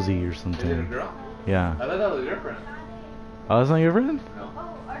 Rosie or is it a something. girl? Yeah. I thought that was your friend. Oh, that's not your friend? No.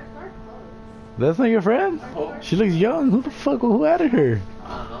 Oh, our star's closed. That's not your friend? Oh. She looks young. Who the fuck? Who added her?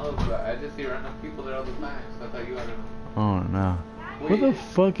 I don't know, but I just see random people there all the time, so I thought you had them. Oh no. Wait, What the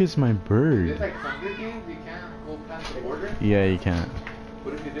fuck is my Is bird? this like Hunger Games? You can't go past the border? Yeah, you can't.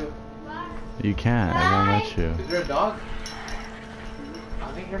 What if you do? You can't. I won't let you. Is there a dog?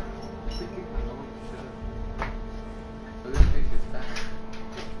 I think you're freaking annoying. Shut up. Look at his face, it's fat.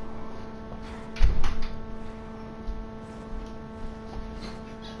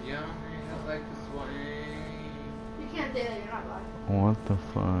 Yummy, I like to swing. You can't say that, you're not black. What the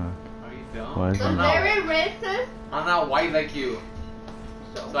fuck? Are you dumb? Why is That's it? very racist. I'm not white like you,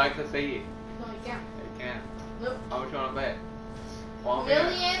 So, so I can say it. no, you can't. I can't. Nope. How much you want to bet? Want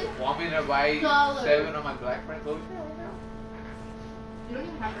 $1,000,000 want me to buy dollars. 7 of my black friends over here right now? You don't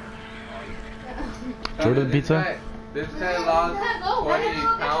even have it. Jordan This pizza? This guy lost 20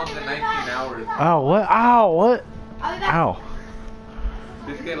 pounds in 19 hours. Ow, what? Ow, what? I'll be back. Ow.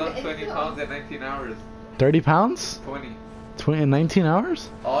 This guy lost 20 pounds in 19 hours. 30 pounds? 20. 20 in 19 hours?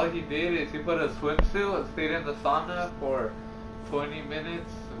 All he did is he put a swimsuit, stayed in the sauna for 20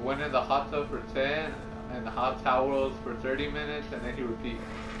 minutes, went in the hot tub for 10, and the hot towels for 30 minutes, and then he repeat.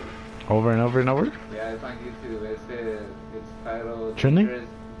 Over and over and over? Yeah, it's on YouTube. It's titled Trending?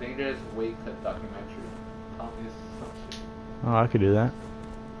 Dangerous Weight Cut Documentary. Tell me some shit. Oh, I could do that.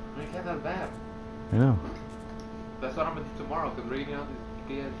 I can't that bad. I know. That's what I'm gonna do tomorrow, because right now this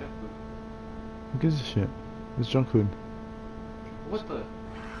gay ass junk food. Who gives a shit? It's junk food. What the?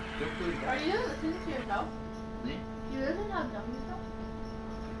 Junk food? Are you listening to yourself? Me? You listen to how dumb you sound?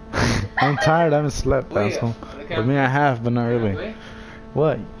 I'm tired. I haven't slept, Wait, asshole. okay, I mean, I have, but not Can I really. play?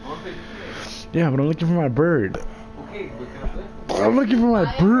 What? I wanna play this Yeah, but I'm looking for my bird. game. Okay, but can I play? I'm looking for my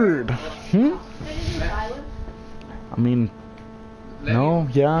bird. Hmm? Did you do silence? I mean, Let no,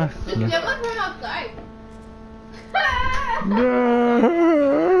 me- yeah. Just yeah. get one from outside. Let me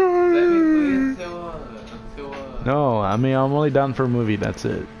play until No, I mean, I'm only down for a movie. That's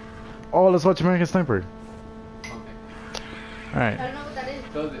it. Oh, let's watch American Sniper. Okay. Alright. I don't know what that is.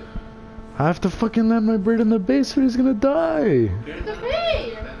 Does it? I have to fucking land my bird in the base or he's gonna die. Here's a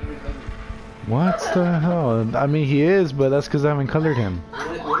pig. What the hell? I mean, he is, but that's because I haven't colored him.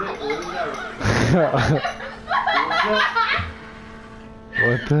 What is that?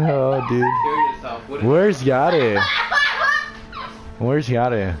 What the hell, dude? Kill yourself. What is Where's Yare? Where's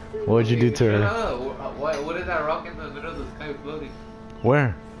Yare? What'd you do to Shut her? up. What is that rock in the middle of the sky floating?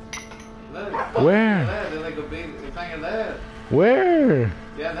 Where? Look. Where? They're like a big. It's on your left. Where?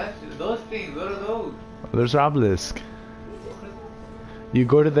 Yeah, that's those things. What are those? There's obelisk. You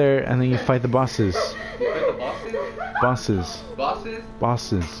go to there and then you fight the bosses. You fight the bosses? Bosses. Bosses?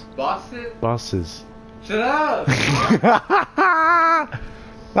 Bosses. Bosses? Bosses. Shut up!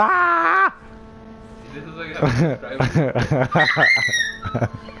 Ah! This is like how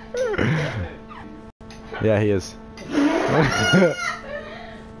Yeah, he is. I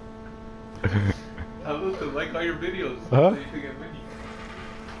love to like all your videos. Huh? So you can get money.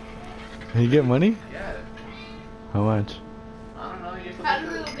 You get money? Yeah. How much? I don't know. You're How do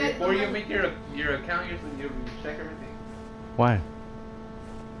supposed we to, get before the you money? make your account, you check everything Why?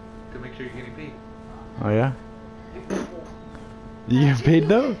 to make sure you're getting paid. Oh yeah? You get paid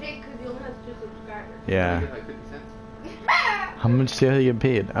though? Because you only have 2 subscribers. You Yeah. get like 50 cents. How much do you get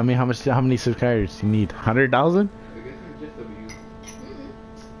paid? I mean, how many subscribers do you need? 100,000? I guess it's just of you.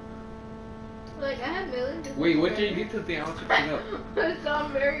 Like, I have millions of Wait, what's your subscribers. YouTube thing? I want to pick up. So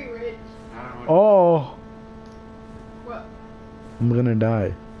I'm very rich. I don't know. Oh, What? I'm gonna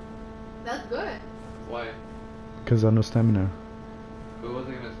die. That's good. Why? Because I have no stamina.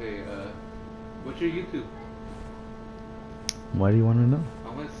 What's your YouTube? Why do you want to know? I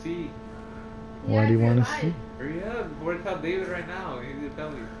want to see. Why do you want to see? Hurry up, before I tell David right now. He's gonna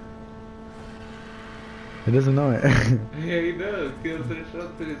tell me. He doesn't know it. Yeah, he does. He'll search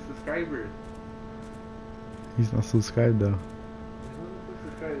up to his subscribers. He's not subscribed though. You know who's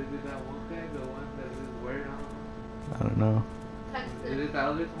subscribed? Is it that one guy, the one that is wearing on? I don't know. Is it that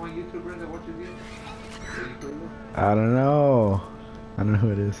other one YouTuber that watches you? That you play with? I don't know. I don't know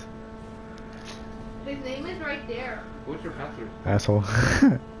who it is. His name is right there. What's your password? Asshole.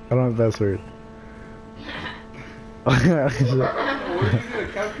 I don't have a password. What are you using a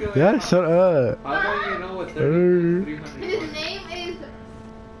calculator? Yeah, shut up. How do you know what 300 His name is.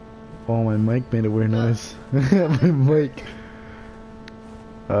 Oh, my mic made a weird noise. My mic.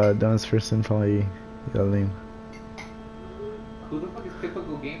 Don's first and probably yelling. Who the fuck is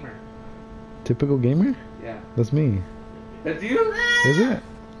Typical Gamer? Typical gamer? Yeah. That's me. That's you? Is it?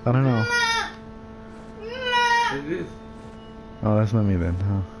 I don't know. It is. Oh, that's not me then,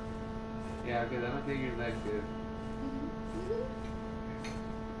 huh? Yeah, because I don't think you're that good.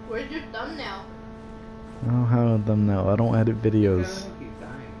 Where's your thumbnail? I don't have a thumbnail. I don't edit videos. Yeah, look, he's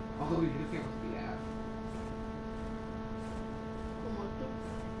dying. Oh, you just must be ass.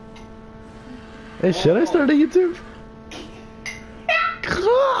 Hey, should I start a YouTube?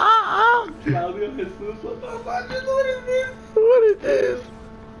 Claudio Jesus, what the fuck is what is this? What is this?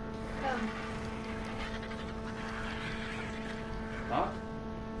 Talk?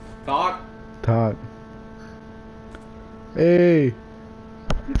 Talk? Talk. Hey.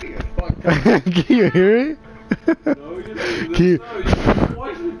 You think it's fucked up? Can you hear me? No, you didn't. Can you- No, you just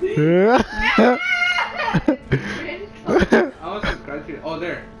watch the TV. I was subscribed to it. Oh,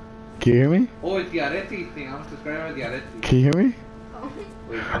 there. Can you hear me? Oh, it's the Areti thing. I'm subscribed to the Areti. Can you hear me?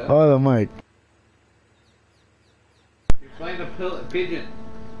 Wait, what? Oh, the mic. You're flying a pigeon.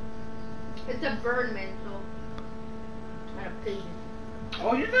 It's a bird, man, so. Not a pigeon.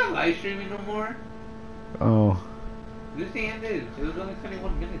 Oh, you're not live streaming no more. Oh. This thing ended. It was only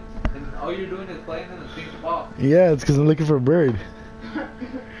 21 minutes. And all you're doing is playing in the same spot. Yeah, it's because I'm looking for a bird.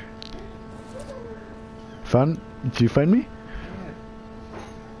 Found? Did you find me? Yeah.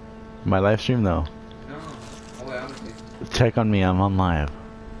 My live stream though. No. Oh, wait, honestly. Check on me. I'm on live.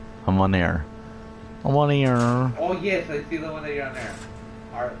 I'm on air. I'm on air. Oh, yes, I see the one that you're on there.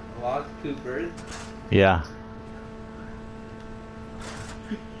 Are lost two birds? Yeah.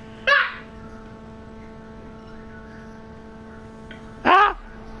 Ah!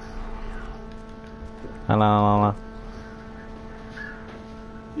 Hello.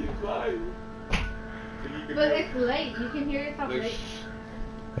 He's flying. But it's late. You can hear yourself late.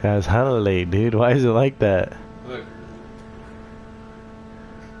 Yeah, it's hella late, dude. Why is it like that? Look.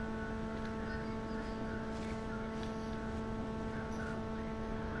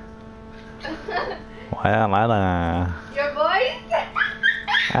 Why I like Your voice?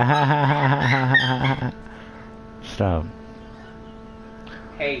 that? Stop.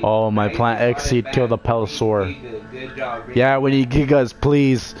 Hey, Oh, my nice plant and X seed bad. killed the You Pelsaur. did a good job. Really. Yeah, when you gig us,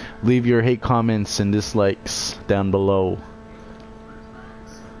 please leave your hate comments and dislikes down below.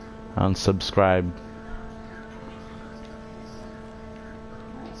 Unsubscribe.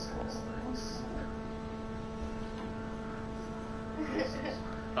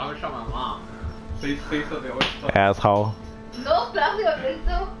 I'm gonna show my mom. Say something. What's up? Asshole. No, Claudio,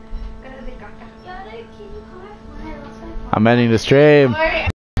 eso. Cara de caca. Can you call my phone? I lost my phone. I'm ending the stream. Sorry.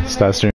 Stop streaming.